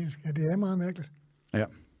 Italiensk. Ja, det er meget mærkeligt. Ja.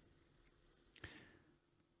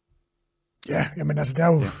 Ja, jamen der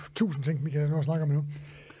er jo 1000 ting, vi kan nå at snakke om nu.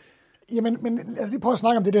 Jamen, men lad os lige prøve at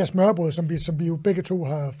snakke om det der smørbrød, som vi jo begge to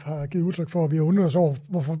har givet udtryk for, og vi har undret os over,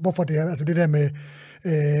 hvorfor det er, altså det der med,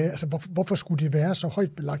 hvorfor skulle det være så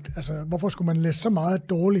højt belagt? Altså, hvorfor skulle man læse så meget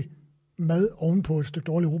dårlig mad ovenpå et stykke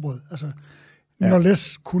dårligt rugbrød? Altså, når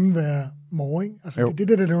læs kunne være mor, ikke? Altså, det er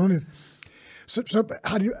det, der er underligt. Så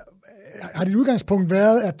har dit udgangspunkt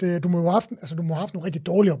været, at du må have haft nogle rigtig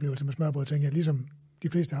dårlige oplevelser med smørbrød, tænker jeg, ligesom de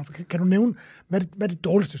fleste har haft. Kan du nævne, hvad er det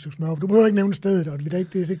dårligste stykke smørbrød? Du behøver ikke nævne stedet, og det er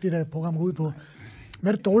ikke det der program går ud på.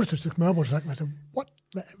 Hvad er det dårligste stykke smørbrød, du har sagt? Altså,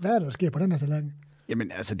 hvad er det, der sker på den her tallerken? Jamen,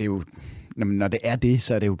 det er jo, når det er det,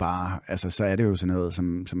 så er det jo bare, så er det jo sådan noget,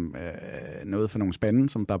 som noget for nogle spande,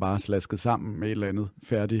 som der bare er slasket sammen med et eller andet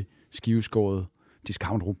færdig skiveskåret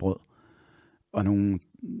discount-rugbrød og nogle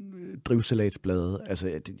drivsalatsblade.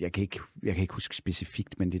 Altså, jeg kan ikke huske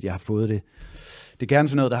specifikt, men jeg har fået det. Det er gerne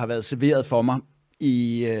sådan noget, der har været serveret for mig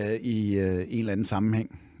i en eller anden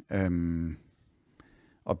sammenhæng.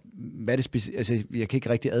 Og hvad det jeg kan ikke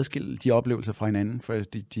rigtig adskille de oplevelser fra hinanden, for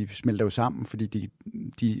de smelter jo sammen, fordi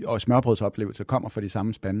og smørbrødsoplevelser kommer fra de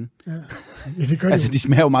samme spande. Ja, det gør de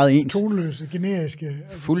smager jo meget ens. Tonløse, generiske.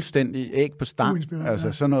 Fuldstændig æg på stang.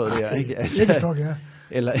 Sådan noget der. Ikke? Æggestok, ja.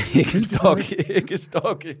 Eller æggestok.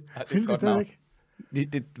 Findes det stadigvæk?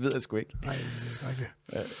 Det ved jeg sgu ikke. Nej, det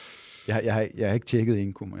er ikke. Jeg har ikke tjekket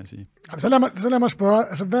Inko, må jeg sige. Så lad mig spørge,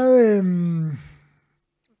 altså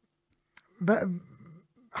hvad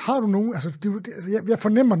har du nogen, altså jeg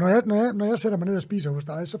fornemmer, når jeg sætter mig ned og spiser hos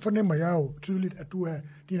dig, så fornemmer jeg jo tydeligt, at du er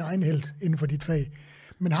din egen helt inden for dit fag.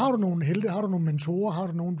 Men har du nogle helte, har du nogle mentorer, har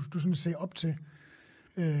du nogen, du sådan ser op til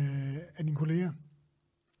af dine kolleger?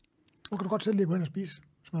 Hvor kan du godt selv lige gå hen og spise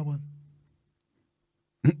smørbrød?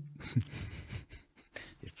 Det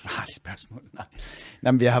er et farligt spørgsmål.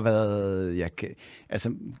 Nej, men jeg har været...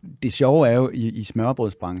 det sjove er jo i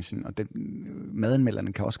smørbrødsbranchen, og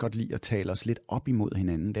madanmelderne kan også godt lide at tale os lidt op imod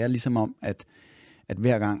hinanden. Det er ligesom om, at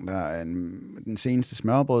hver gang der er den seneste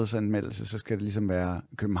smørbrødsanmeldelse, så skal det ligesom være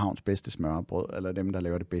Københavns bedste smørbrød, eller dem, der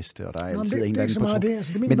laver det bedste, og der er altid en, der er på to.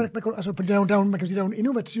 Man kan sige, der er en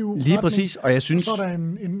innovativ lige retning, præcis, og jeg synes... Og så er der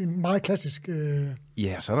en meget klassisk...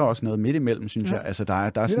 Ja, så er der også noget midt imellem, synes jeg. Altså, der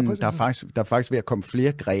er faktisk ved at komme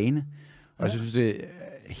flere grene, og jeg synes, det er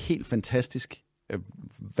helt fantastisk,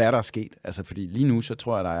 hvad der er sket. Altså, fordi lige nu, så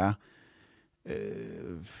tror jeg, der er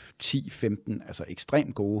 10-15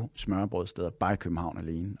 ekstremt gode smørbrødsteder bare i København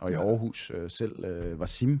alene. Og i Aarhus selv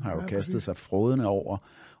Vasim har jo kastet sig frådende over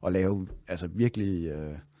og lave virkelig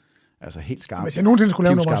helt skarpt. Hvis jeg nogensinde skulle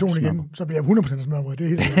lave en operation igen, så bliver jeg 100% smørbrød.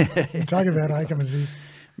 Det er helt takket være dig, kan man sige.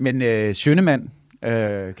 Men Schønemann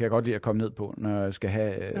kan jeg godt lide at komme ned på, når jeg skal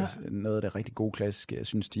have noget af det rigtig gode klassiske. Jeg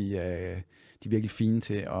synes, de er virkelig fine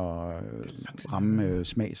til at ramme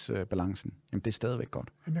smagsbalancen. Jamen, det er stadigvæk godt.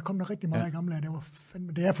 Jamen, jeg kom der rigtig meget i gamle dage.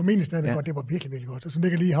 Det er formentlig stadigvæk godt. Det var virkelig, virkelig godt. Så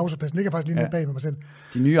ligger lige i havsepladsen. Ligger faktisk lige nede bag med mig selv.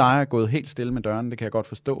 De nye ejere er gået helt stille med døren. Det kan jeg godt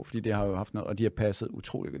forstå, fordi det har jo haft noget, og de har passet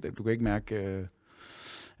utroligt. Du kan ikke mærke,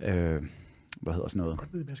 hvad hedder sådan noget?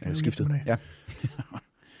 Godt ved, hvad skal skiftet. Ja.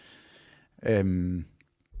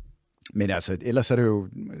 Men ellers er det jo...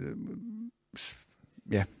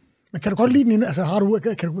 Men kan du godt lide den,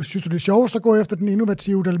 synes du det er sjovest at gå efter den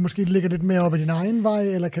innovative, der måske ligger lidt mere op ad din egen vej,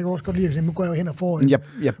 eller kan du også godt lide at sige, nu går jeg hen og får det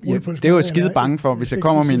er jo skide bange for, hvis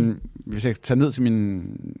jeg tager ned til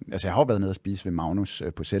jeg har jo været nede og spise ved Magnus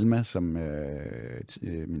på Selma, som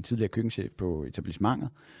min tidligere køkkenchef på etablissementet,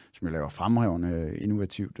 som jeg laver fremragende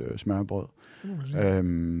innovativt smørbrød.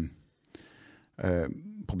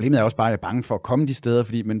 Problemet er også bare, at jeg er bange for at komme de steder,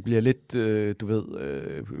 fordi man bliver lidt, bliver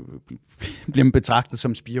man betragtet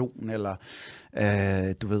som spion, eller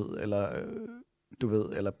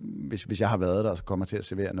eller hvis jeg har været der, og så kommer til at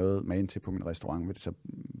servere noget med ind til på min restaurant, vil det så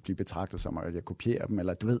blive betragtet som, at jeg kopierer dem,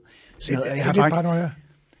 eller du ved. Det er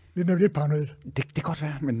lidt paranoid. Det kan godt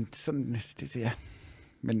være, men sådan, ja.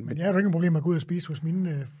 Men jeg har jo ikke nogen problem med at gå ud og spise hos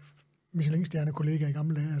mine Michelin-stjerne-kollegaer i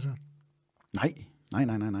gamle dage, altså. Nej.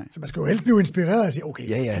 Så man skal jo helst blive inspireret og sige,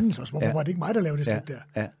 okay, fandens også, hvorfor var det ikke mig, der lavede det stykke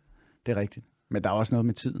der? Ja, det er rigtigt. Men der er også noget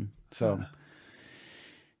med tiden. Så,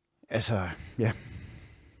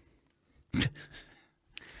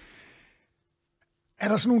 Er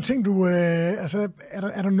der sådan nogle ting, du...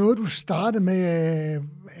 er der noget, du startede med...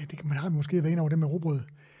 det kan man have måske været en over det med rugbrød.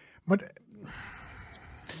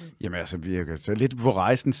 Jamen altså, vi er så lidt på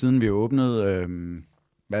rejsen, siden vi åbnede.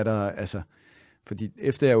 Fordi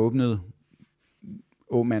efter jeg åbnede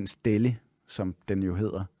Åmands Deli, som den jo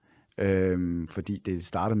hedder, fordi det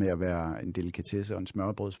startede med at være en delikatesse og en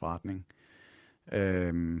smørbrødsforretning,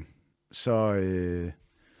 så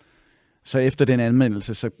efter den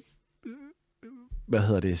anmeldelse, så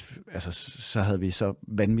havde vi så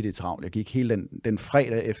vanvittigt travlt. Jeg gik hele den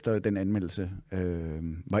fredag efter den anmeldelse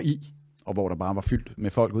var i, og hvor der bare var fyldt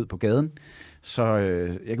med folk ud på gaden. Så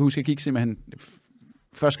jeg kan huske, jeg gik simpelthen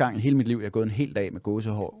første gang i hele mit liv, jeg har gået en hel dag med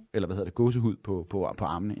gåsehud på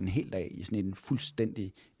armene, en hel dag i sådan en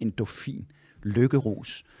fuldstændig endorfin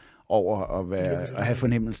lykkerus over at have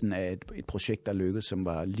fornemmelsen af et projekt, der lykkedes, som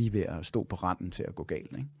var lige ved at stå på randen til at gå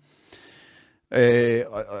galt, ikke?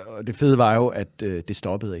 Og det fede var jo, at det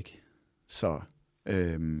stoppede ikke. Så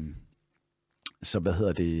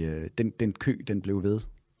den kø, den blev ved.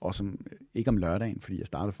 Også ikke om lørdagen, fordi jeg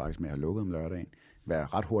startede faktisk med at have lukket om lørdagen. Være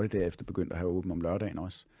ret hurtigt derefter begyndt at have åbent om lørdagen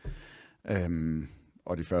også.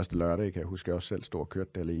 Og de første lørdage, kan jeg huske, jeg også selv stod og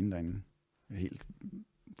kørte det alene derinde. Helt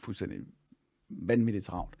fuldstændig vanvittigt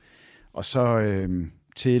travlt. Og så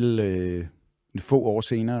til få år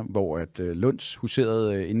senere, hvor at Lunds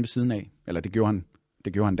huserede inde ved siden af, eller det gjorde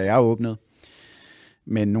han, da jeg åbnede.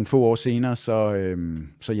 Men nogle få år senere, så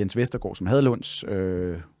Jens Vestergaard, som havde Lunds,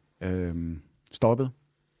 stoppede.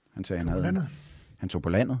 Han sagde, han tog på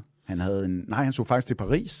landet. Han tog faktisk til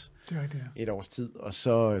Paris. Det er rigtigt, ja. Et års tid, og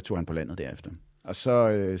så tog han på landet derefter. Og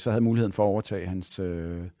så havde muligheden for at overtage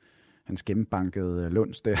hans gennembankede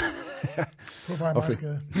Lunds der. På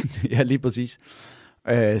Freimarksgade. Ja, lige præcis.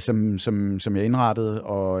 Som jeg indrettede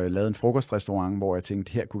og lavede en frokostrestaurant, hvor jeg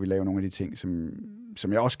tænkte, her kunne vi lave nogle af de ting,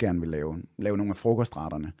 som jeg også gerne vil lave. Lave nogle af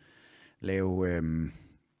frokostretterne.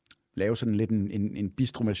 Lave sådan lidt en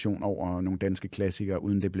bistro-version over nogle danske klassikere,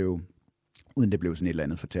 uden det blev sådan et eller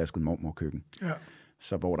andet fortærsket mormorkøkken. Ja.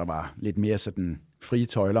 Så hvor der var lidt mere sådan frie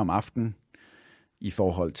tøjler om aftenen, i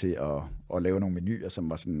forhold til at lave nogle menuer, som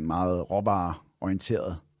var sådan meget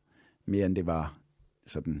råvareorienteret, mere end det var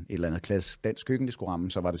sådan et eller andet klassisk dansk køkken, det skulle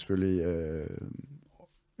ramme, så var det selvfølgelig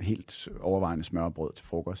helt overvejende smørbrød til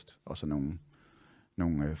frokost, og så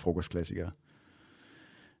nogle frokostklassikere.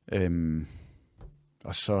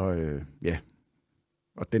 Og så,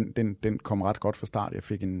 og den kom ret godt fra start. Jeg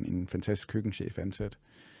fik en fantastisk køkkenchef ansat,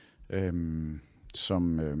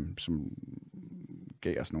 som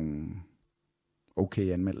gav os nogle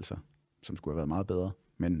okay anmeldelser, som skulle have været meget bedre,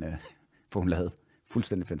 men for hun lavede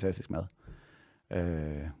fuldstændig fantastisk mad.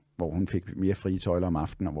 Hvor hun fik mere frie tøjler om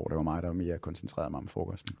aftenen, og hvor det var mig, der var mere koncentreret mig om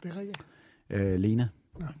frokosten. Det er rigtigt. Lena.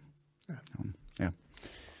 Ja.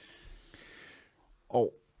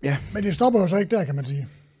 Og ja. Men det stopper jo så ikke der, kan man sige.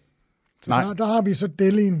 Så der har vi så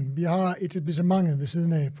delingen. Vi har etablissementet ved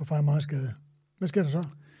siden af på Freimarksgade. Hvad sker der så?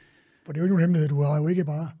 For det er jo ikke nogen hemmelighed, du har jo ikke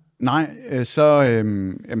bare... Nej, så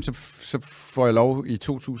får jeg lov i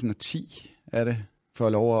 2010, får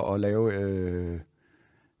jeg lov at lave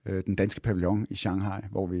den danske pavillon i Shanghai,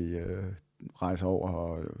 hvor vi rejser over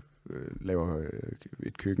og laver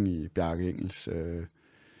et køkken i Bjarke Engels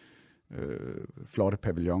flotte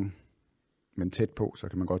pavillon. Men tæt på, så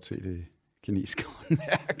kan man godt se det kinesiske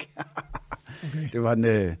håndværk. Okay. Det var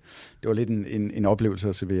lidt en oplevelse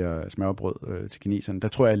at servere smørbrød til kineserne. Der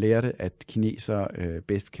tror jeg lærte, at kinesere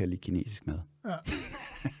bedst kan lide kinesisk mad. Ja.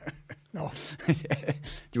 No.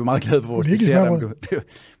 De var meget glade for vores dessert.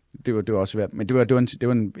 Det var også svært, men det var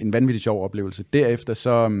en vanvittig sjov oplevelse. Derefter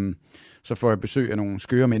så får jeg besøg af nogle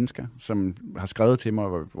skøre mennesker, som har skrevet til mig,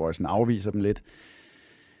 hvor jeg sådan afviser dem lidt.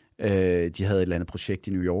 De havde et eller andet projekt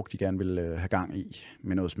i New York, de gerne ville have gang i,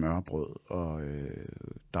 med noget smørbrød, og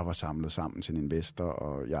der var samlet sammen til en investor,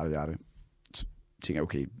 og hjerte. Så tænkte jeg,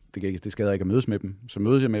 okay, det skader ikke at mødes med dem. Så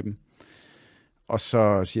mødes jeg med dem, og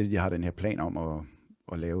så siger de har den her plan om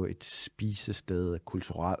at lave et spisested, et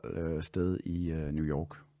kulturelt sted i New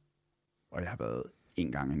York. Og jeg har været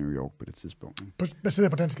en gang i New York på det tidspunkt.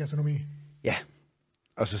 Baseret på dansk gastronomi? Ja.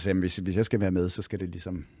 Og så sagde jeg, hvis jeg skal være med, så skal det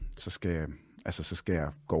ligesom, så skal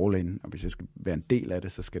jeg gå all in, og hvis jeg skal være en del af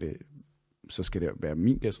det, så skal det være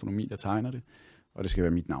min gastronomi, der tegner det, og det skal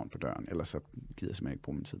være mit navn på døren, ellers så gider jeg simpelthen ikke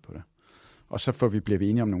bruge min tid på det. Og så bliver vi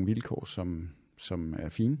enige om nogle vilkår, som er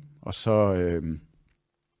fine, og så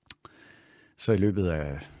i løbet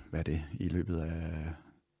af, i løbet af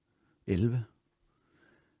 11,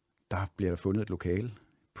 der bliver der fundet et lokale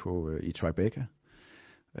i Tribeca,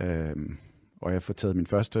 og jeg får taget min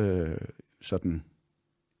første sådan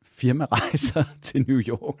firmarejser til New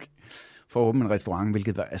York for at åbne en restaurant,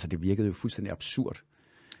 hvilket var, altså det virkede jo fuldstændig absurd.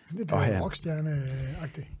 Det er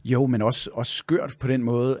rockstjerne-agtigt. Jo, men også skørt på den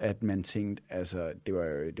måde, at man tænkte, altså, det var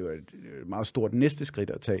et meget stort næste skridt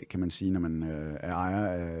at tage, kan man sige, når man er ejer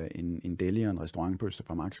af en deli og en restaurant på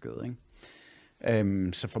Østerfra-Marksgade, ikke?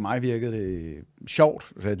 Så for mig virkede det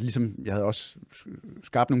sjovt. Så jeg havde også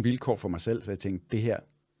skabt nogle vilkår for mig selv, så jeg tænkte, det her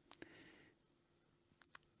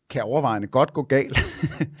kan overvejende godt gå galt,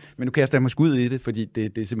 men nu kaster jeg mig ud i det, fordi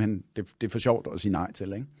det er simpelthen det er for sjovt at sige nej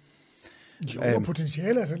til, ikke? Jo, og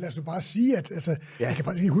potentiale, altså lad os nu bare sige, at altså, ja, jeg kan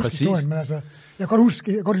faktisk ikke huske historien, men altså, jeg kan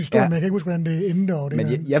godt historien, men jeg kan ikke huske, hvordan det endte. Og det men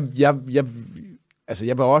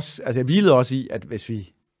jeg hvilede også i, at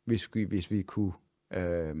hvis vi kunne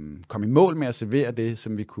komme i mål med at servere det,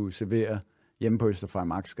 som vi kunne servere hjemme på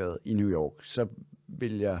Østerfra-Marksgade i New York,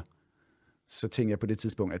 så tænkte jeg på det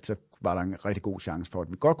tidspunkt, at så var der en rigtig god chance for,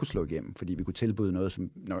 at vi godt kunne slå igennem, fordi vi kunne tilbyde noget,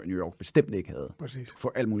 som New York bestemt ikke havde. Præcis. Du kunne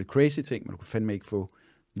få alt muligt crazy ting, men du kunne fandme ikke få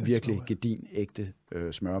virkelig gedin, ægte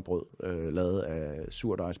smørbrød, lavet af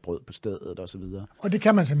surdejsbrød på stedet og så videre. Og det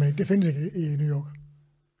kan man simpelthen ikke. Det findes ikke i New York.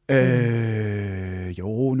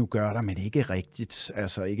 Jo, nu gør der, men ikke rigtigt.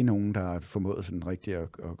 Altså ikke nogen, der har formået sådan rigtigt at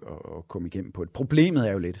komme igennem på det. Problemet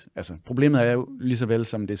er jo lige så vel,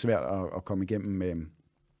 som det er svært at komme igennem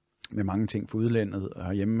med mange ting for udlandet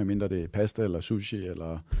herhjemme, medmindre det er pasta eller sushi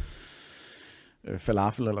eller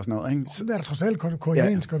falafel eller sådan noget, ikke? Så der er der trods alt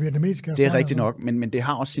koreansk og vietnamesisk. Det er rigtigt nok, men det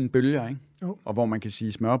har også sine bølger, ikke? Jo. Og hvor man kan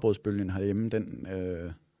sige, smørbrødsbølgen herhjemme, den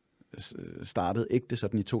startede ægte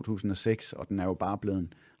sådan i 2006, og den er jo bare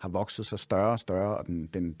har vokset så større og større, og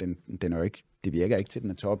den er jo ikke, det virker ikke til, den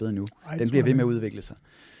er toppet endnu. Den bliver ved med at udvikle sig.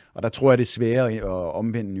 Og der tror jeg, det er sværere at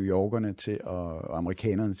omvende New Yorkerne til, og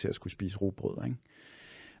amerikanerne til at skulle spise rugbrød, ikke?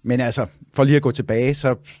 Men altså, for lige at gå tilbage,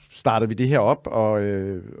 så startede vi det her op, og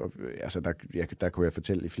altså, der kunne jeg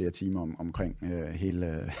fortælle i flere timer omkring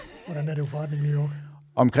hele... Hvordan er det jo forretning i New York?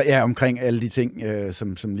 Omkring alle de ting,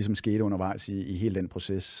 som ligesom skete undervejs i hele den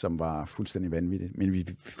proces, som var fuldstændig vanvittigt. Men vi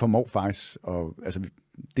formår faktisk,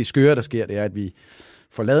 det skøre, der sker, det er, at vi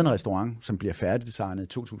får lavet en restaurant, som bliver færdigdesignet i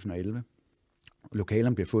 2011.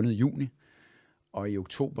 Lokalerne bliver fundet i juni, og i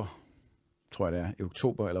oktober, tror jeg det er, i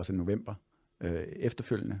oktober eller også i november,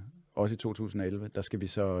 efterfølgende, også i 2011, der skal vi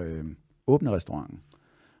så åbne restauranten.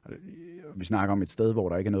 Vi snakker om et sted, hvor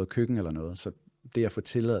der ikke er noget køkken eller noget, så det at få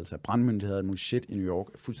tilladelse af brandmyndigheder og shit i New York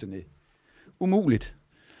er fuldstændig umuligt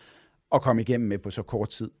at komme igennem med på så kort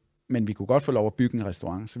tid. Men vi kunne godt få lov at bygge en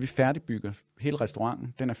restaurant, så vi færdigbygger hele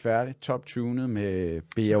restauranten. Den er færdig, top-tunet med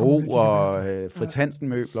B&O og Fritz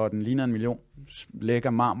Hansen-møbler, og den ligner 1 million. Lækker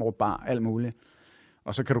marmorbar, alt muligt.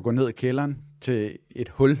 Og så kan du gå ned i kælderen til et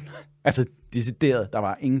hul, altså decideret, der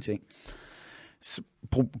var ingenting.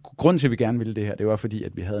 Grunden til, at vi gerne ville det her, det var fordi,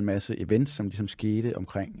 at vi havde en masse events, som ligesom skete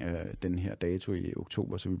omkring den her dato i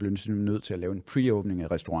oktober, så vi blev nødt til at lave en pre-opening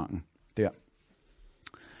af restauranten der.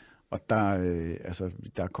 Og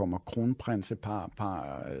der kommer kronprinsepar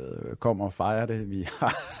kommer og fejrer det. Vi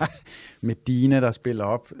har Medina, der spiller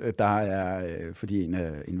op. Der er, fordi en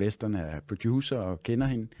af investorerne er producer og kender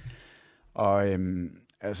hende. Og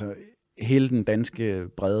hele den danske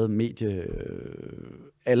brede medie,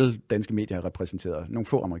 alle danske medier er repræsenteret. Nogle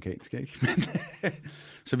få amerikanske, ikke?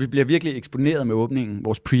 Så vi bliver virkelig eksponeret med åbningen,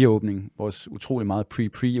 vores pre-åbning, vores utrolig meget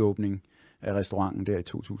pre-åbning af restauranten der i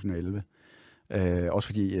 2011. Også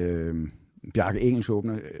fordi Bjarke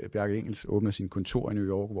Engels åbner sin kontor i New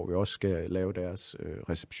York, hvor vi også skal lave deres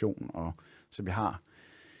reception. Og så vi har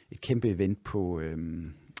et kæmpe event på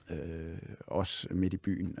os midt i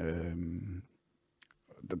byen.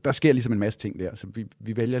 Der sker ligesom en masse ting der, så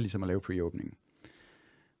vi vælger ligesom at lave pre-åbningen.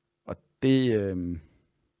 Og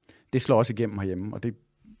det slår også igennem herhjemme, og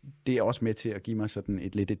det er også med til at give mig sådan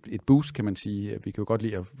et boost, kan man sige. Vi kan jo godt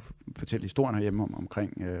lide at fortælle historien herhjemme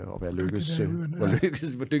omkring at være lykkes,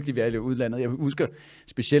 hvor dygtige vi er i udlandet. Jeg husker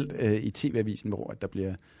specielt i TV-avisen, hvor der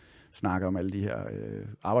bliver snakket om alle de her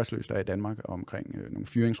arbejdsløse, der er i Danmark, og omkring nogle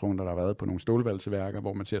fyringsrunder, der har været på nogle stålvalseværker,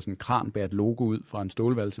 hvor man ser sådan en kran bære et logo ud fra en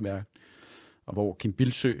stålvalseværk, og hvor Kim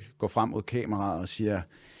Bildsøe går frem mod kameraet og siger,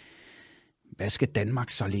 hvad skal Danmark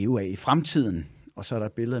så leve af i fremtiden? Og så er der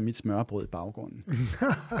et billede af mit smørbrød i baggrunden.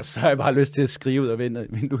 Og så har jeg bare lyst til at skrive ud af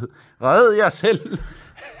vinduet, red jer selv!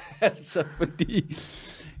 Altså, fordi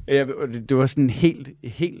det var sådan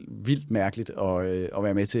helt vildt mærkeligt at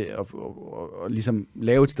være med til at ligesom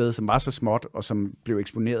lave et sted, som var så småt, og som blev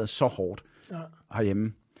eksponeret så hårdt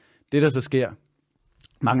herhjemme. Det, der så sker,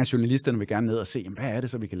 mange af journalisterne vil gerne ned og se, hvad er det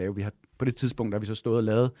så, vi kan lave? Vi har, på det tidspunkt, der har vi så stået og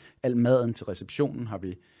lavet al maden til receptionen, har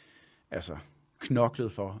vi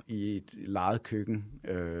knoklet for i et lejet køkken,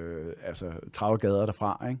 30 gader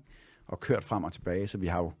derfra, ikke? Og kørt frem og tilbage, så vi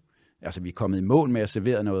har jo, vi er kommet i mål med at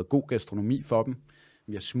servere noget god gastronomi for dem,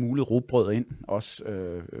 Vi har smuglet rugbrød ind, også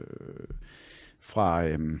fra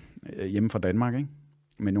hjemme fra Danmark, ikke?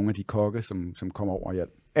 Med nogle af de kokke, som kom over. Ja,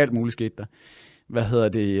 alt muligt skete der.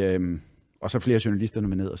 Og så flere journalister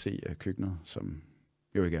med ned og se køkkenet, som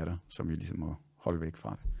jo ikke er der, som vi ligesom må holde væk fra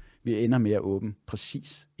det. Vi ender med at åbne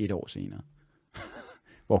præcis 1 år senere,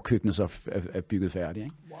 hvor køkkenet så er bygget færdigt.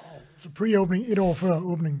 Ikke? Wow. Så pre-opening 1 år før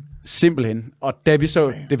åbningen? Simpelthen. Og da vi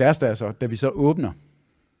så, det værste er så, da vi så åbner,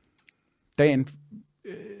 dagen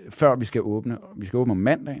før vi skal åbne om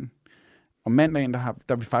mandagen, og mandagen, der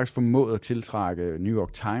har vi faktisk formået at tiltrække New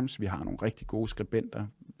York Times. Vi har nogle rigtig gode skribenter,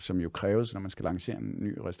 som jo kræves, når man skal lancere en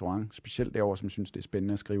ny restaurant. Specielt derovre, som synes, det er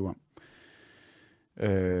spændende at skrive om.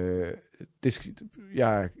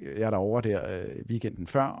 Jeg er derovre der weekenden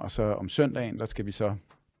før, og så om søndagen, der skal vi så...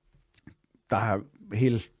 Der har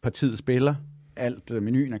hele partiet spiller. Alt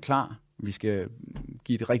menuen er klar. Vi skal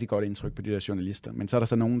give et rigtig godt indtryk på de der journalister. Men så er der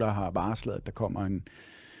så nogen, der har varslet, at der kommer en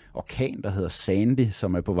orkan, der hedder Sandy,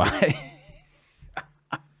 som er på vej.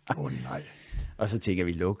 Nej. Og så tænker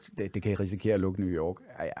vi, det kan risikere at lukke New York.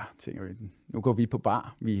 Ja, tænker vi. Nu går vi på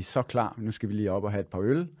bar. Vi er så klar. Nu skal vi lige op og have et par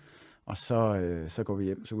øl. Og så går vi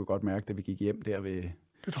hjem. Så kunne vi godt mærke, da vi gik hjem der ved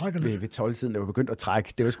 12-tiden, det var begyndt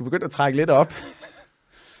at trække lidt op.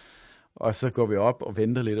 Og så går vi op og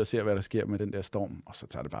venter lidt og ser, hvad der sker med den der storm. Og så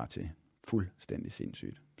tager det bare til fuldstændig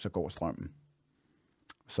sindssygt. Så går strømmen.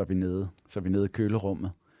 Så er vi nede i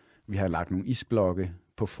kølerummet. Vi har lagt nogle isblokke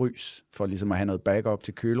på frys, for ligesom at have noget backup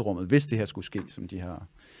til kølerummet, hvis det her skulle ske, som de har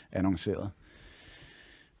annonceret.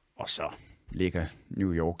 Og så ligger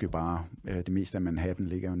New York jo bare, det meste af Manhattan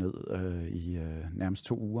ligger jo ned i nærmest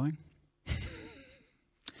 2 uger, ikke?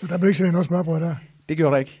 Så der blev ikke sådan noget smørbrød der? Det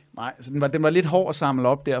gjorde der ikke. Nej, så den var lidt hård at samle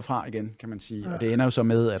op derfra igen, kan man sige. Ja. Og det ender jo så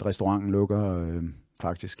med, at restauranten lukker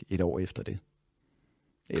faktisk 1 år efter det.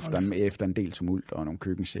 Efter en del tumult og nogle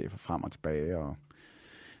køkkenchefer frem og tilbage. Og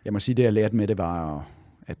jeg må sige, det jeg lærte med det var,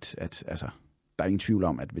 at altså, der er ingen tvivl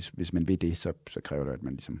om, at hvis man vil det, så kræver det, at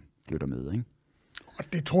man ligesom flytter med, ikke? Og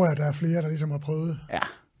det tror jeg, der er flere, der ligesom har prøvet. Ja.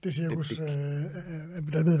 Det cirkus,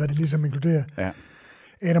 der ved, hvad det ligesom inkluderer. Ja.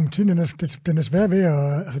 Adam, tiden den er svær ved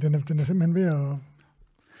at... Altså, den er simpelthen ved at...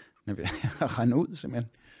 Den er ved at rende ud,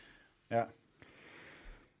 simpelthen. Ja.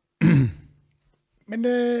 Men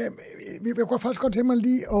vi kan faktisk godt tænke mig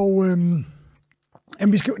lige, og... vi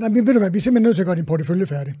er simpelthen nødt til at gøre din portefølje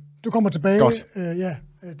færdig. Du kommer tilbage. Godt. Det er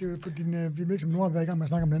jo for din virksomhed. Nu har vi været i gang med at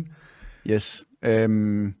snakke om den. Yes.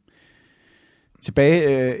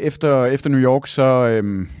 Tilbage efter New York, så...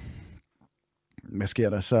 hvad sker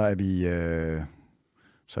der? Så er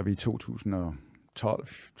vi i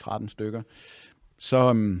 2012-13 stykker.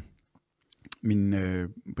 Så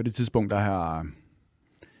på det tidspunkt, der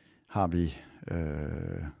har vi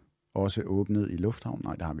også åbnet i Lufthavn.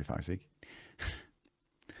 Nej, det har vi faktisk ikke.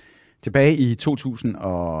 Tilbage i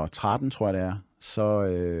 2013, tror jeg det er, så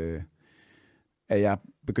er jeg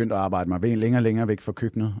begyndt at arbejde mig længere væk fra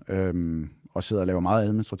køkkenet, og sidder og laver meget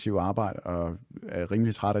administrativt arbejde, og er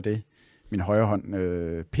rimelig træt af det. Min højre hånd,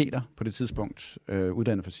 Peter, på det tidspunkt,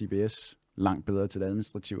 uddannet fra CBS, langt bedre til det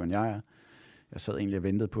administrative, end jeg er. Jeg sad egentlig og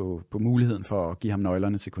ventede på muligheden for at give ham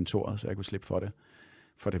nøglerne til kontoret, så jeg kunne slippe for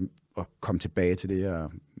det at komme tilbage til det, jeg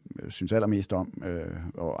synes allermest om, at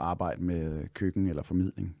arbejde med køkken eller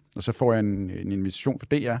formidling. Og så får jeg en invitation fra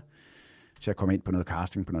DR til at komme ind på noget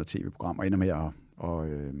casting på noget tv-program, og ender med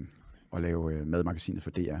at lave madmagasinet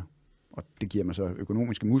for DR. Og det giver mig så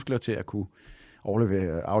økonomiske muskler til at kunne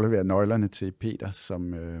aflevere nøglerne til Peter,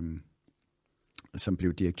 som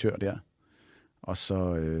blev direktør der. Og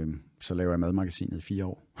så laver jeg madmagasinet i 4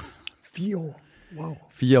 år. 4 år? Wow.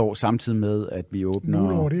 4 år, samtidig med, at vi åbner...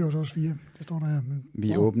 Nogle år, det er jo så også 4. Det står der her.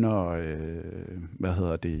 Vi åbner,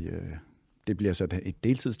 det bliver så et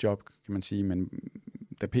deltidsjob, kan man sige, men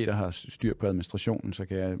da Peter har styr på administrationen, så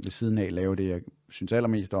kan jeg ved siden af lave det, jeg synes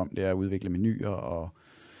allermest om, det er at udvikle menuer og...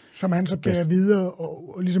 Som han så bærer videre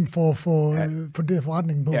og ligesom får funderet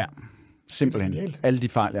forretningen på. Ja, simpelthen. Alle de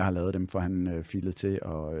fejl, jeg har lavet, dem får han filet til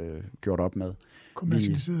og gjort op med.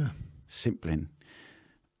 Kommercialiseret. Simpelthen.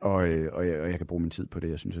 Og jeg kan bruge min tid på det,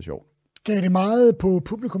 jeg synes er sjovt. Gav det meget på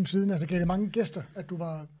publikumsiden? Altså gav det mange gæster, at du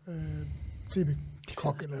var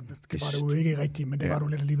tv-kok? Eller det var du jo ikke rigtigt, men det var du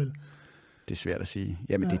lidt alligevel. Det er svært at sige.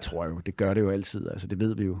 Jamen det tror jeg jo. Det gør det jo altid. Altså det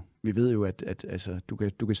ved vi jo. Vi ved jo, at altså,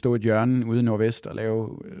 du kan stå i et hjørne ude i Nordvest og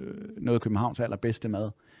lave noget af Københavns allerbedste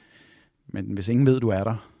mad. Men hvis ingen ved, du er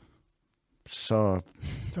der, så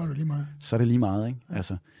er det lige meget. Så er det lige meget, ikke? Ja.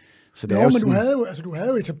 Altså, så det jo, er jo men sådan... du havde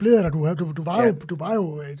jo etableret dig. Du var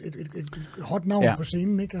jo et hot navn på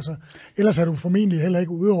scenen, ikke? Altså, ellers har du formentlig heller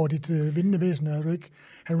ikke ud over dit vindende væsen, har du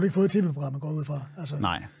ikke fået et tv-program at gå ud fra. Altså.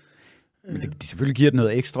 Nej. Men det selvfølgelig giver det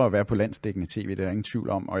noget ekstra at være på landsdækkende tv, det er der ingen tvivl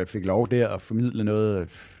om. Og jeg fik lov der at formidle noget,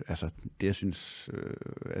 altså det jeg synes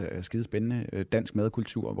er skide spændende, dansk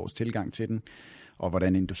madkultur og vores tilgang til den, og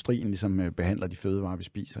hvordan industrien ligesom behandler de fødevarer, vi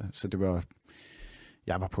spiser. Så det var,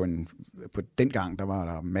 jeg var på den gang, der var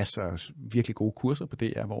der masser af virkelig gode kurser på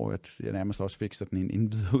DR, hvor jeg nærmest også fik sådan en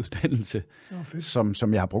indvideruddannelse,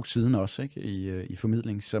 som jeg har brugt siden også, ikke? I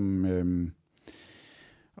formidling,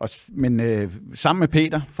 men sammen med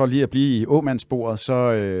Peter, for lige at blive i Åmandsbordet,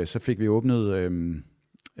 så fik vi åbnet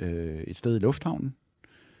et sted i lufthavnen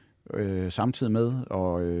samtidig med,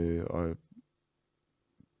 og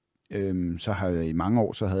så har jeg i mange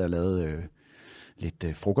år, så havde jeg lavet lidt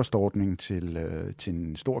frokostordning til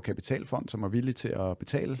en stor kapitalfond, som var villig til at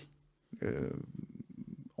betale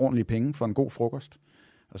ordentlige penge for en god frokost.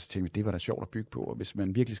 Og så tænkte vi, det var da sjovt at bygge på, og hvis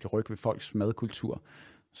man virkelig skal rykke ved folks madkultur,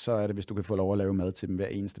 så er det, hvis du kan få lov at lave mad til dem hver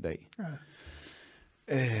eneste dag.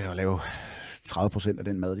 Ja. Og lave 30% af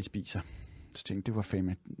den mad, de spiser. Så tænkte det var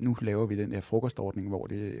fandme, nu laver vi den der frokostordning,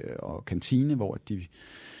 og kantine, hvor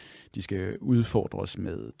de skal udfordres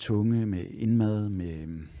med tunge, med indmad,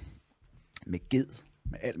 med ged,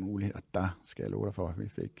 med alt muligt. Og der skal jeg love dig for, at vi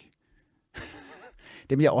fik...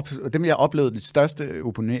 Dem, jeg oplevede den største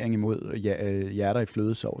opponering imod hjerter i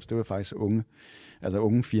flødesovs, det var faktisk unge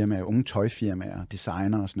firmaer, unge tøjfirmaer,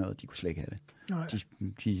 designer og sådan noget, de kunne slet ikke have det.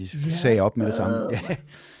 De sagde op med det samme.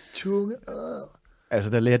 Tunge. Altså,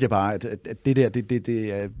 der lærte jeg bare, at det der, det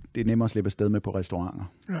er nemmere at slippe afsted med på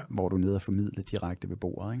restauranter, hvor du er nede og formidle direkte ved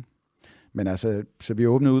bordet, ikke? Men altså, så vi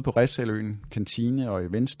åbnede ude på Refshaleøen, kantine og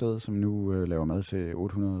eventsted, som nu laver mad til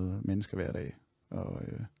 800 mennesker hver dag. Og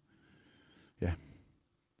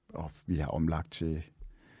vi har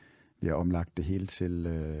omlagt det hele til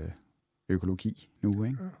økologi nu,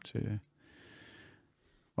 ikke? Ja.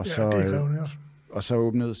 Og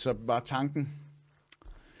så var tanken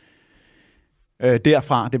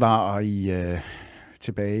derfra, det var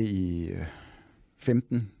tilbage i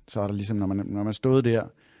 15, så er der ligesom, når man stod der,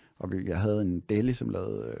 og jeg havde en deli, som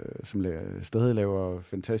stadig laver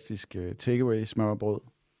fantastisk takeaway smørbrød,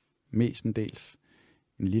 mestendels.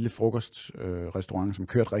 En lille frokostrestaurant, som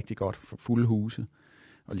kørte rigtig godt for fulde huse,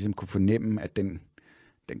 og ligesom kunne fornemme, at den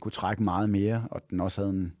kunne trække meget mere, og den også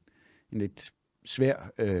havde en lidt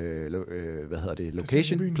svær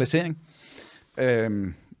placering,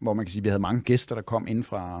 hvor man kan sige, at vi havde mange gæster, der kom ind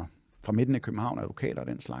fra midten af København, advokater og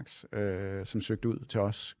den slags, som søgte ud til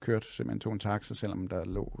os, kørte simpelthen tog en taxa, selvom der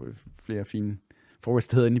lå flere fine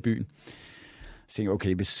frokoststeder inde i byen. Så tænkte jeg,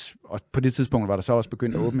 okay, og på det tidspunkt var der så også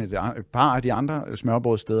begyndt at åbne et par af de andre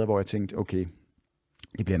smørbrødsteder, hvor jeg tænkte, okay,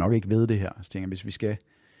 det bliver nok ikke ved det her. Så tænkte jeg, hvis vi skal,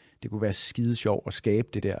 det kunne være skide sjovt at skabe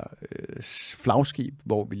det der flagskib,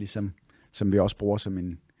 hvor vi ligesom, som vi også bruger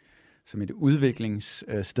som et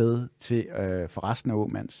udviklingssted til for resten af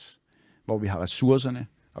Åmands, hvor vi har ressourcerne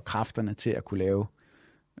og kræfterne til at kunne lave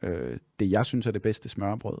det, jeg synes er det bedste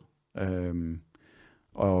smørbrød.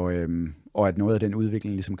 Og at noget af den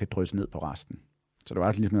udvikling ligesom kan drysse ned på resten. Så det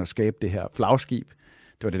var ligesom at skabe det her flagskib.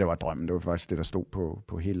 Det var det, der var drømmen. Det var faktisk det, der stod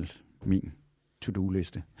på hele min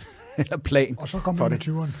to-do-liste. Eller plan. Og så kom vi i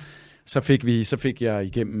 20'erne. Så fik jeg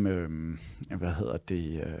igennem,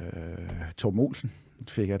 Torben Olsen.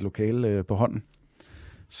 Så fik jeg et lokale på hånden,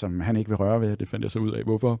 som han ikke vil røre ved. Det fandt jeg så ud af,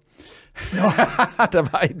 hvorfor. Der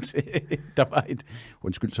var et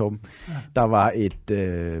undskyld Torben, der var et,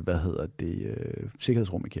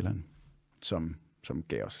 sikkerhedsrum i kælderen, som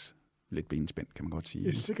gav os lidt benspænd, kan man godt sige.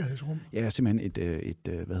 Et sikkerhedsrum? Ja, simpelthen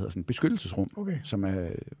et beskyttelsesrum, som er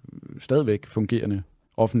stadigvæk fungerende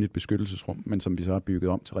offentligt beskyttelsesrum, men som vi så har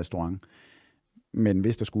bygget om til restaurant. Men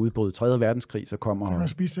hvis der skulle udbryde 3. verdenskrig, så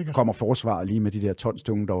kommer forsvaret lige med de der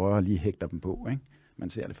tonstunge derovre og lige hægter dem på, ikke? Man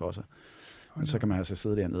ser det for sig. Men så kan man altså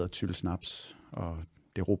sidde dernede og tylle snaps, og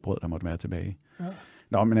det rugbrød, der måtte være tilbage. Ja.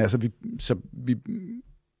 Nå, men altså,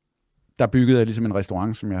 der byggede jeg ligesom en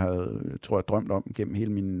restaurant, som jeg havde, tror jeg, drømt om gennem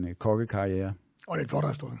hele min kokkekarriere. Og det er et flot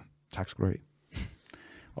restaurant. Tak skal du have.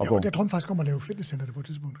 Og jeg drømte faktisk om at lave fitnesscenter det på et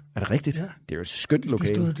tidspunkt. Er det rigtigt? Ja. Det er jo et skønt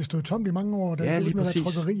lokale. Det stod tomt i mange år. Der lige præcis.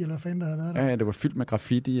 Trykkeri eller fanden, der havde været der. Ja, det var fyldt med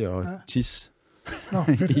graffiti og tis. Nå,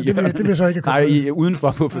 fedt. det vil så ikke komme. Nej,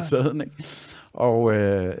 udenfor på facaden, ikke? Og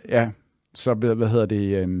så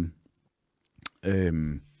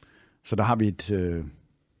så der har vi et,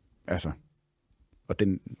 og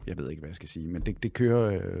den, jeg ved ikke, hvad jeg skal sige, men det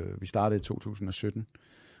kører, vi startede i 2017,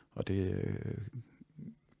 og det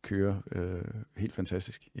kører helt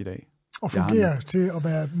fantastisk i dag. Og fungerer til at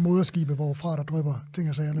være moderskibet, hvorfra der drypper ting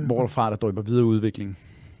og sager ned? Hvorfra der drypper videre udvikling.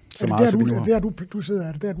 Så er det der, du sidder?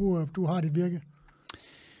 Er det der, du har dit virke?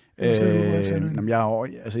 Jeg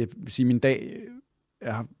vil sige, min dag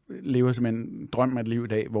lever simpelthen en drøm af et liv i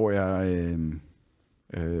dag, hvor jeg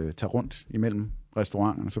tager rundt imellem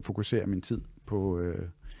restauranterne, og så fokuserer min tid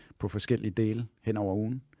på forskellige dele hen over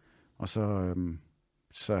ugen. Og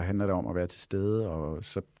så handler det om at være til stede, og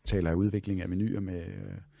så taler jeg udvikling af menuer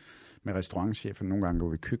med restaurantchefen. Nogle gange går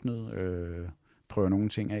vi i køkkenet, prøver nogle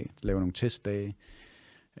ting af, laver nogle testdage.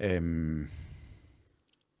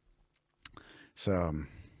 Så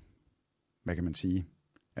hvad kan man sige?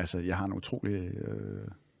 Altså, jeg har en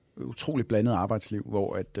utrolig blandet arbejdsliv,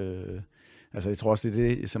 hvor jeg tror også,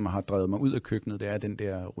 det er det, som har drevet mig ud af køkkenet, det er den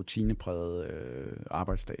der rutineprægede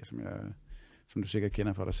arbejdsdag, som du sikkert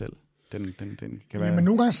kender for dig selv. Den kan være... Men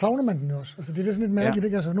nogle gange savner man den jo også. Altså, det er sådan lidt mærkeligt,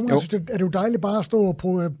 ikke? Altså, nogle gange synes jeg, er det jo dejligt bare at stå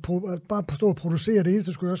og producere. Det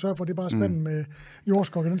eneste, du skal jo sørge for, det er bare spanden med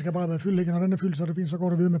jordskok, den skal bare være fyldt, ikke? Når den er fyldt, så er det fint, så går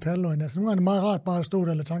du videre med perleløgn. Altså, nogle gange er det meget rart bare at stå der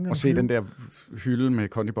og lade tankerne og se den der hylde med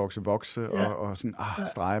kondibokse vokse, og sådan,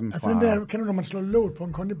 strege dem altså, fra... den der, kender du, når man slår låget på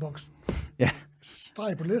en kondiboks? Ja.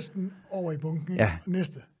 Streg på listen, over i bunken,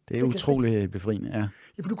 næste. Det er utroligt befriende, ja.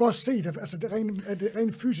 Ja, for du kan også se det, altså det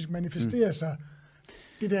rent fysisk manifesterer sig,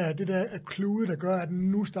 det der er klude, der gør, at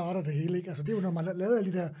nu starter det hele, ikke? Altså det er jo, når man laver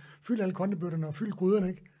alle de der, fylde alle kondibøtterne og fylde gryderne,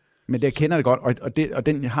 ikke? Men det kender det godt, og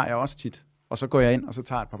den har jeg også tit. Og så går jeg ind, og så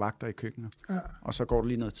tager jeg et par vagter i køkkenet. Ja. Og så går det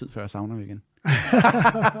lige noget tid, før jeg savner det igen.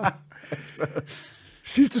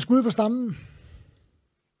 Sidste skud på stammen.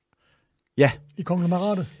 Ja. I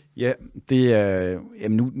konglomeratet. Ja, det er...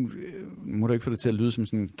 Jamen nu må du ikke få det til at lyde som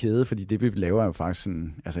sådan en kæde, fordi det vi laver er jo faktisk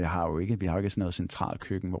sådan... Altså vi har jo ikke sådan noget centralt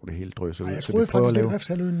køkken, hvor det hele drøser ud. Jeg troede faktisk, at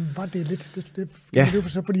Refshaløen var det lidt... Det var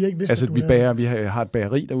så, fordi jeg ikke vidste, altså, at vi har et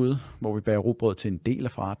bageri derude, hvor vi bager rugbrød til en del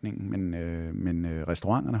af forretningen, men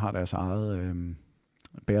restauranterne har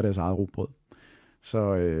bager deres eget rugbrød.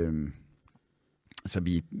 Så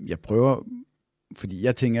jeg prøver... Fordi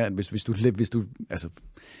jeg tænker, at hvis du altså,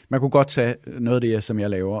 man kunne godt tage noget af det, som jeg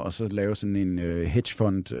laver, og så lave sådan en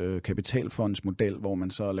hedgefond, kapitalfondsmodel, hvor man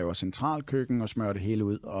så laver centralkøkken og smører det hele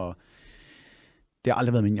ud, og det har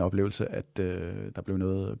aldrig været min oplevelse, at der blev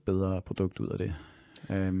noget bedre produkt ud af det.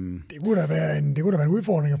 Det kunne da være en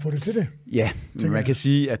udfordring at få det til det. Ja, men man kan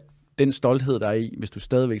sige, at den stolthed, der er i, hvis du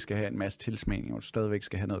stadigvæk skal have en masse tilsmagning, og du stadigvæk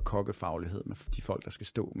skal have noget kokkefaglighed med de folk, der skal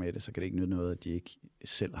stå med det, så kan det ikke nytte noget, at de ikke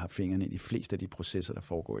selv har fingrene i de fleste af de processer, der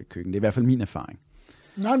foregår i køkkenet. Det er i hvert fald min erfaring.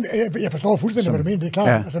 Nej, jeg forstår fuldstændig, hvad du mener, det er klart.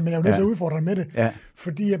 Ja, altså, men jeg er jo nødt til at udfordre med det. Ja.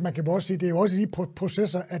 Fordi at man kan også sige, det er jo også i de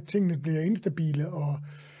processer, at tingene bliver instabile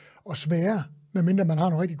og svære, medmindre man har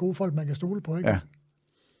nogle rigtig gode folk, man kan stole på. Ikke? Ja.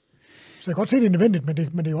 Så jeg kan godt se, det er nødvendigt,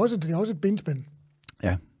 men det er også et benspænd.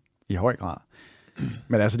 Ja, i høj grad.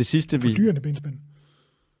 Men altså det sidste, fordyrende benspænd.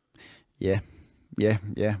 Ja,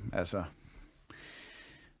 altså...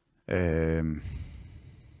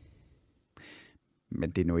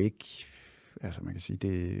 men det er nu ikke... Altså man kan sige,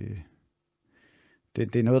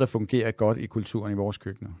 det er noget, der fungerer godt i kulturen i vores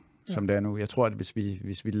køkkener, som det er nu. Jeg tror, at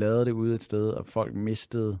hvis vi lavede det ude et sted, og folk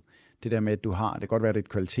mistede det der med, at du har... Det kan godt være, at det er et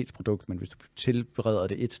kvalitetsprodukt, men hvis du tilbereder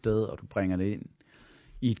det et sted, og du bringer det ind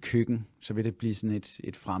i et køkken, så vil det blive sådan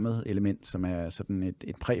et fremmed element, som er sådan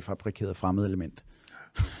et præfabrikeret fremmed element.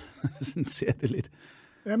 Sådan ser det lidt.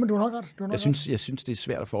 Ja, men du har nok ret. Jeg synes, det er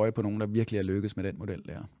svært at få øje på nogen, der virkelig er lykkes med den model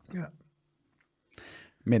der. Ja.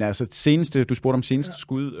 Men altså, du spurgte om seneste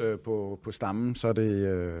skud på stammen, så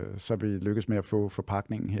er vi lykkes med at få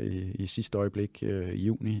forpakningen her i sidste øjeblik i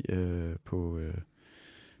juni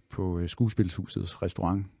på Skuespilshusets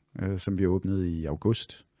restaurant, som vi åbnede i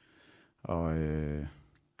august. Og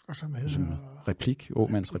som hedder... Replik,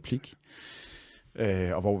 Åmands Replik.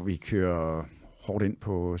 Og hvor vi kører hårdt ind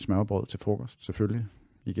på smørbrød til frokost, selvfølgelig,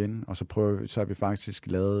 igen. Og så har vi faktisk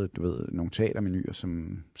lavet, nogle teatermenuer,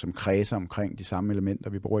 som kredser omkring de samme elementer,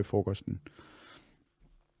 vi bruger i frokosten.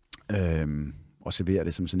 Og serverer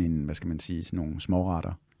det som sådan en, hvad skal man sige, sådan nogle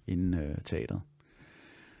småretter inden teateret.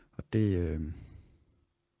 Og det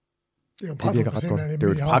er jo det virker ret godt.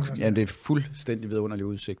 Det er det er fuldstændig vidunderlig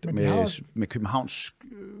udsigt med Københavns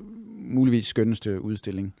muligvis skønneste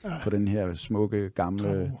udstilling på den her smukke,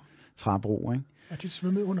 gamle træbro, ikke? Jeg har tit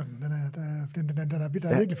svømmet under den. Den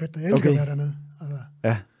er virkelig fedt. Jeg elsker at være dernede. Altså.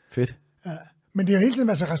 Ja, fedt. Ja. Men det er jo hele tiden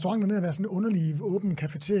været restauranten dernede at være sådan en underlig, åben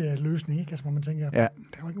cafeteria-løsning, ikke? Altså, hvor man tænker, der er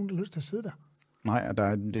jo ikke nogen, der har lyst til at sidde der. Nej, og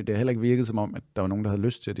det har heller ikke virket som om, at der var nogen, der havde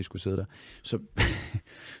lyst til, at de skulle sidde der.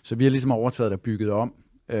 Så vi har ligesom overtaget og bygget om,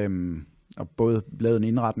 og både lavet en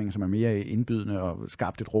indretning, som er mere indbydende, og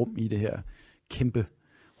skabt et rum i det her kæmpe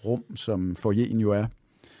rum, som foyeren jo er.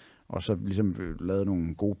 Og så ligesom lavet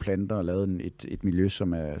nogle gode planter, og lavet et miljø,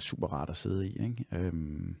 som er super rart at sidde i, ikke?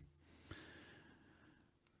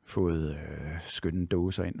 Fået skønne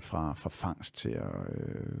dåser ind fra fangst til at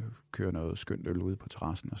køre noget skønt øl ude på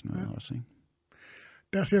terrassen og sådan noget også, ikke?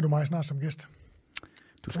 Der ser du mig snart som gæst.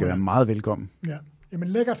 Du skal være meget velkommen. Ja, jamen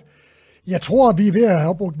lækkert. Jeg tror, vi er ved at have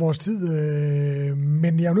opbrugt vores tid,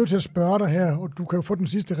 men jeg er nødt til at spørge dig her, og du kan jo få den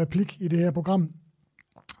sidste replik i det her program,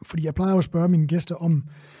 fordi jeg plejer jo at spørge mine gæster om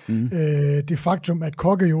det faktum, at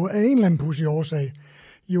kokke jo af en eller anden pudsig årsag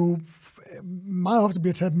jo meget ofte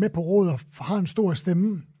bliver taget med på råd og har en stor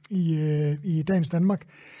stemme i dagens Danmark.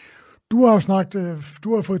 Du har jo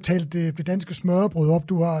du har fået talt det danske smørrebrød op.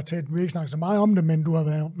 Du har talt, vi ikke snakket så meget om det, men du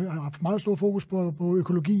har haft meget stor fokus på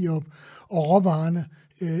økologi og råvarerne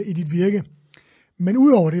i dit virke. Men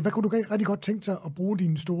udover det, hvad kunne du rigtig godt tænke dig at bruge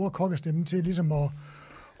din store kokkestemme til, ligesom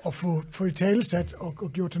at få det talesat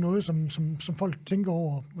og gjort til noget, som folk tænker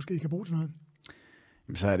over og måske kan bruge til noget?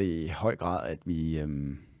 Jamen, så er det i høj grad, at vi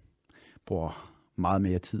bruger meget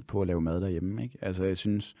mere tid på at lave mad derhjemme. Ikke? Altså jeg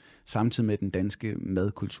synes, samtidig med den danske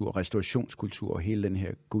madkultur, restaurationskultur og hele den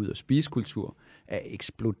her gå ud og spise-kultur er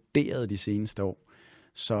eksploderet de seneste år,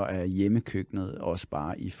 så er hjemmekøkkenet også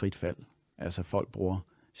bare i frit fald. Altså folk bruger,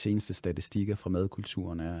 seneste statistikker fra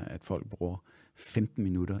madkulturen er, at folk bruger 15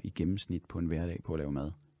 minutter i gennemsnit på en hverdag på at lave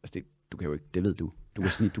mad. Altså du kan jo ikke, det ved du.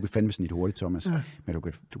 Du kan fandme snit hurtigt, Thomas, men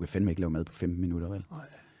du kan fandme ikke lave mad på 15 minutter, vel? Nej.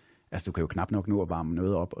 Altså, du kan jo knap nok nå at varme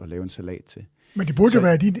noget op og lave en salat til. Men det burde jo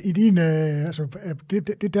være i din altså,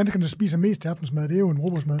 det danskerne spiser mest til aftensmad, det er jo en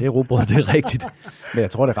rugbrødsmad. Det er rugbrød, det er rigtigt. Men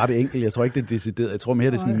jeg tror, det er ret enkelt. Jeg tror ikke, det er decideret. Jeg tror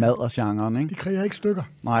mere, det er sådan mad og genren, ikke? De kræver ikke stykker.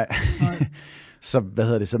 Nej. Så,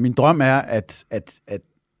 Så min drøm er,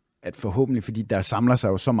 at forhåbentlig, fordi der samler sig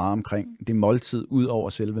jo så meget omkring det måltid ud over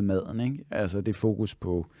selve maden, ikke? Altså, det fokus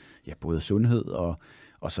på både sundhed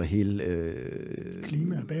og så hele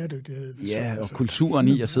klima og bæredygtighed. Ja, og kulturen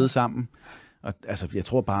i at sidde sammen. Og, altså, jeg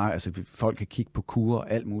tror bare, folk kan kigge på kurer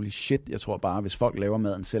og alt muligt shit. Jeg tror bare, hvis folk laver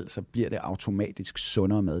maden selv, så bliver det automatisk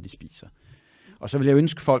sundere mad, de spiser. Og så vil jeg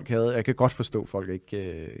ønske, folk havde... Jeg kan godt forstå, at folk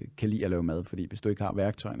ikke kan lide at lave mad, fordi hvis du ikke har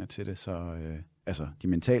værktøjerne til det, så de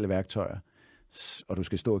mentale værktøjer, og du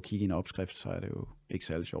skal stå og kigge i en opskrift, så er det jo ikke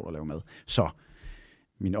særlig sjovt at lave mad. Så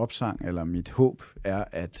min opsang, eller mit håb, er,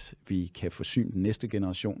 at vi kan forsyne den næste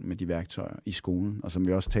generation med de værktøjer i skolen. Og som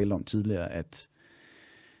vi også talte om tidligere, at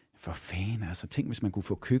for fanden, altså tænk, hvis man kunne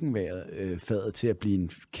få køkkenfaget til at blive en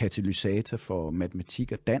katalysator for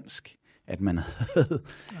matematik og dansk, at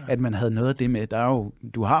man havde noget af det med.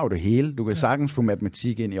 Du har jo det hele. Du kan sagtens få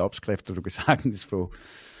matematik ind i opskrifter, du kan sagtens få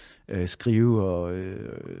skrive og,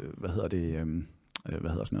 hvad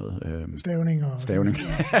hedder sådan noget? Stavning. Stavning.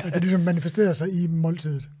 At det ligesom manifesterer sig i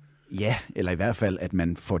måltidet. Ja, eller i hvert fald, at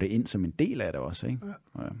man får det ind som en del af det også, ikke?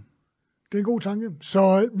 Ja. Det er en god tanke.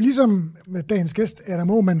 Så ligesom med dagens gæst, Adam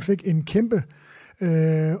Aamann fik en kæmpe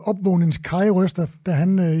opvågningskajerryster, da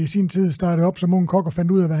han i sin tid startede op som ung kok og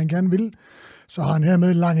fandt ud af, hvad han gerne ville, så har han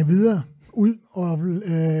hermed lange videre ud, og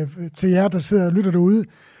til jer, der sidder og lytter derude,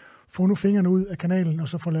 få nu fingrene ud af kanalen, og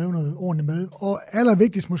så få lavet noget ordentligt mad. Og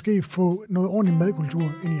allervigtigst måske få noget ordentlig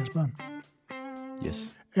madkultur ind i jeres børn.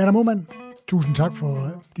 Yes. Adam Aamann, tusind tak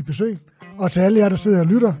for dit besøg. Og til alle jer, der sidder og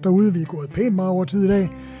lytter derude, vi er gået pænt meget over tid i dag.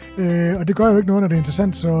 Og det gør jo ikke noget, når det er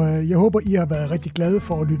interessant, så jeg håber, I har været rigtig glade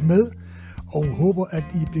for at lytte med, og håber, at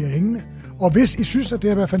I bliver hængende. Og hvis I synes, at det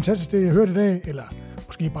har været fantastisk, det jeg hørte i dag, eller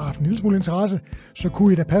måske bare haft en lille smule interesse, så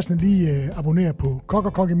kunne I da passende lige abonnere på Kok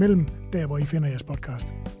og Kok imellem, der hvor I finder jeres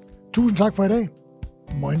podcast. Tusind tak for i dag.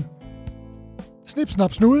 Moin. Snip,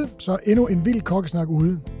 snap, snude, så endnu en vild kokkesnak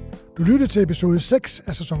ude. Du lytter til episode 6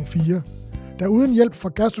 af sæson 4, der uden hjælp fra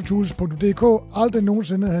gastrotools.dk aldrig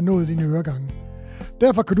nogensinde havde nået dine øregange.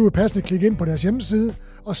 Derfor kan du passende klikke ind på deres hjemmeside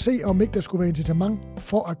og se, om ikke der skulle være incitament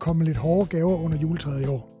for at komme lidt hårde gaver under juletræet i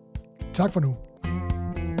år. Tak for nu.